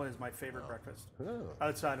granola is my favorite breakfast.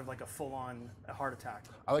 Outside of like a full-on heart attack.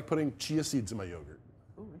 I like putting chia seeds in my yogurt.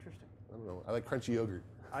 Ooh, interesting. I don't know. I like crunchy yogurt.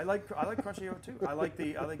 I like crunchy yogurt too. I like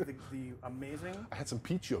the amazing. I had some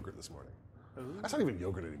peach yogurt this morning. Ooh. That's not even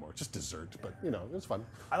yogurt anymore. It's just dessert, but you know, it's fun.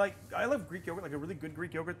 I love Greek yogurt, like a really good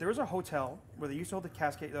Greek yogurt. There was a hotel where they used to hold the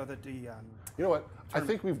Cascade. You know what? I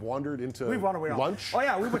think we've wandered into lunch. Oh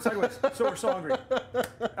yeah, we went sideways. So we're so hungry.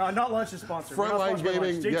 Not lunch is sponsored. Frontline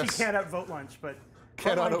Gaming. JT yes. can't outvote lunch, but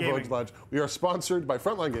can't outvote lunch. We are sponsored by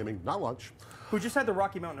Frontline Gaming, not lunch. Who just had the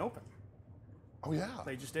Rocky Mountain Open. Oh yeah.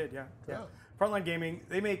 They just did. Yeah. Frontline Gaming.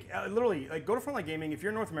 They make literally like go to Frontline Gaming if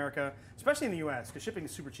you're in North America, especially in the U.S. because shipping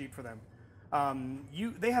is super cheap for them.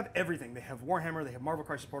 They have everything. They have Warhammer, they have Marvel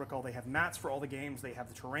Crisis Protocol, they have mats for all the games, they have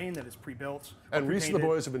the terrain that is pre-built. And Reese and the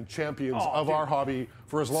boys have been champions of our hobby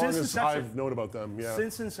for as long as I've known about them. Yeah.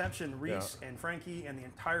 Since inception, Reese and Frankie and the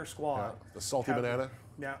entire squad. The salty banana.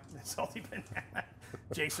 Yeah, the salty banana.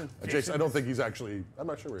 Jason. I don't think he's actually, I'm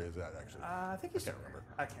not sure where he's at actually. I think he's I can't remember.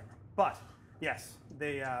 But, yes,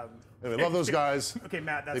 they... Anyway, love those guys. Okay,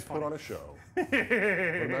 Matt, that's They put on a show. What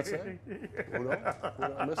did Matt say? Oh, no?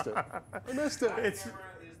 I missed it. The camera is the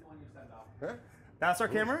one you send off. Huh? That's our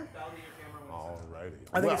camera? That'll be your camera.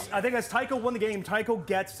 Alrighty. I think as Tycho won the game, Tycho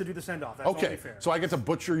gets to do the send-off. That's only fair. So I get to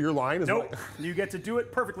butcher your line? Nope. You get to do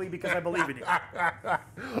it perfectly because I believe in you.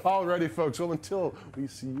 Alrighty, folks. Well, until we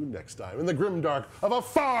see you next time in the grimdark of a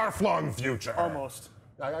far-flung future. Almost.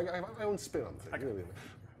 I have my own spin on things.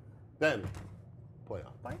 Then, play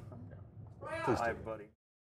on. Bye. Please do. Bye, buddy.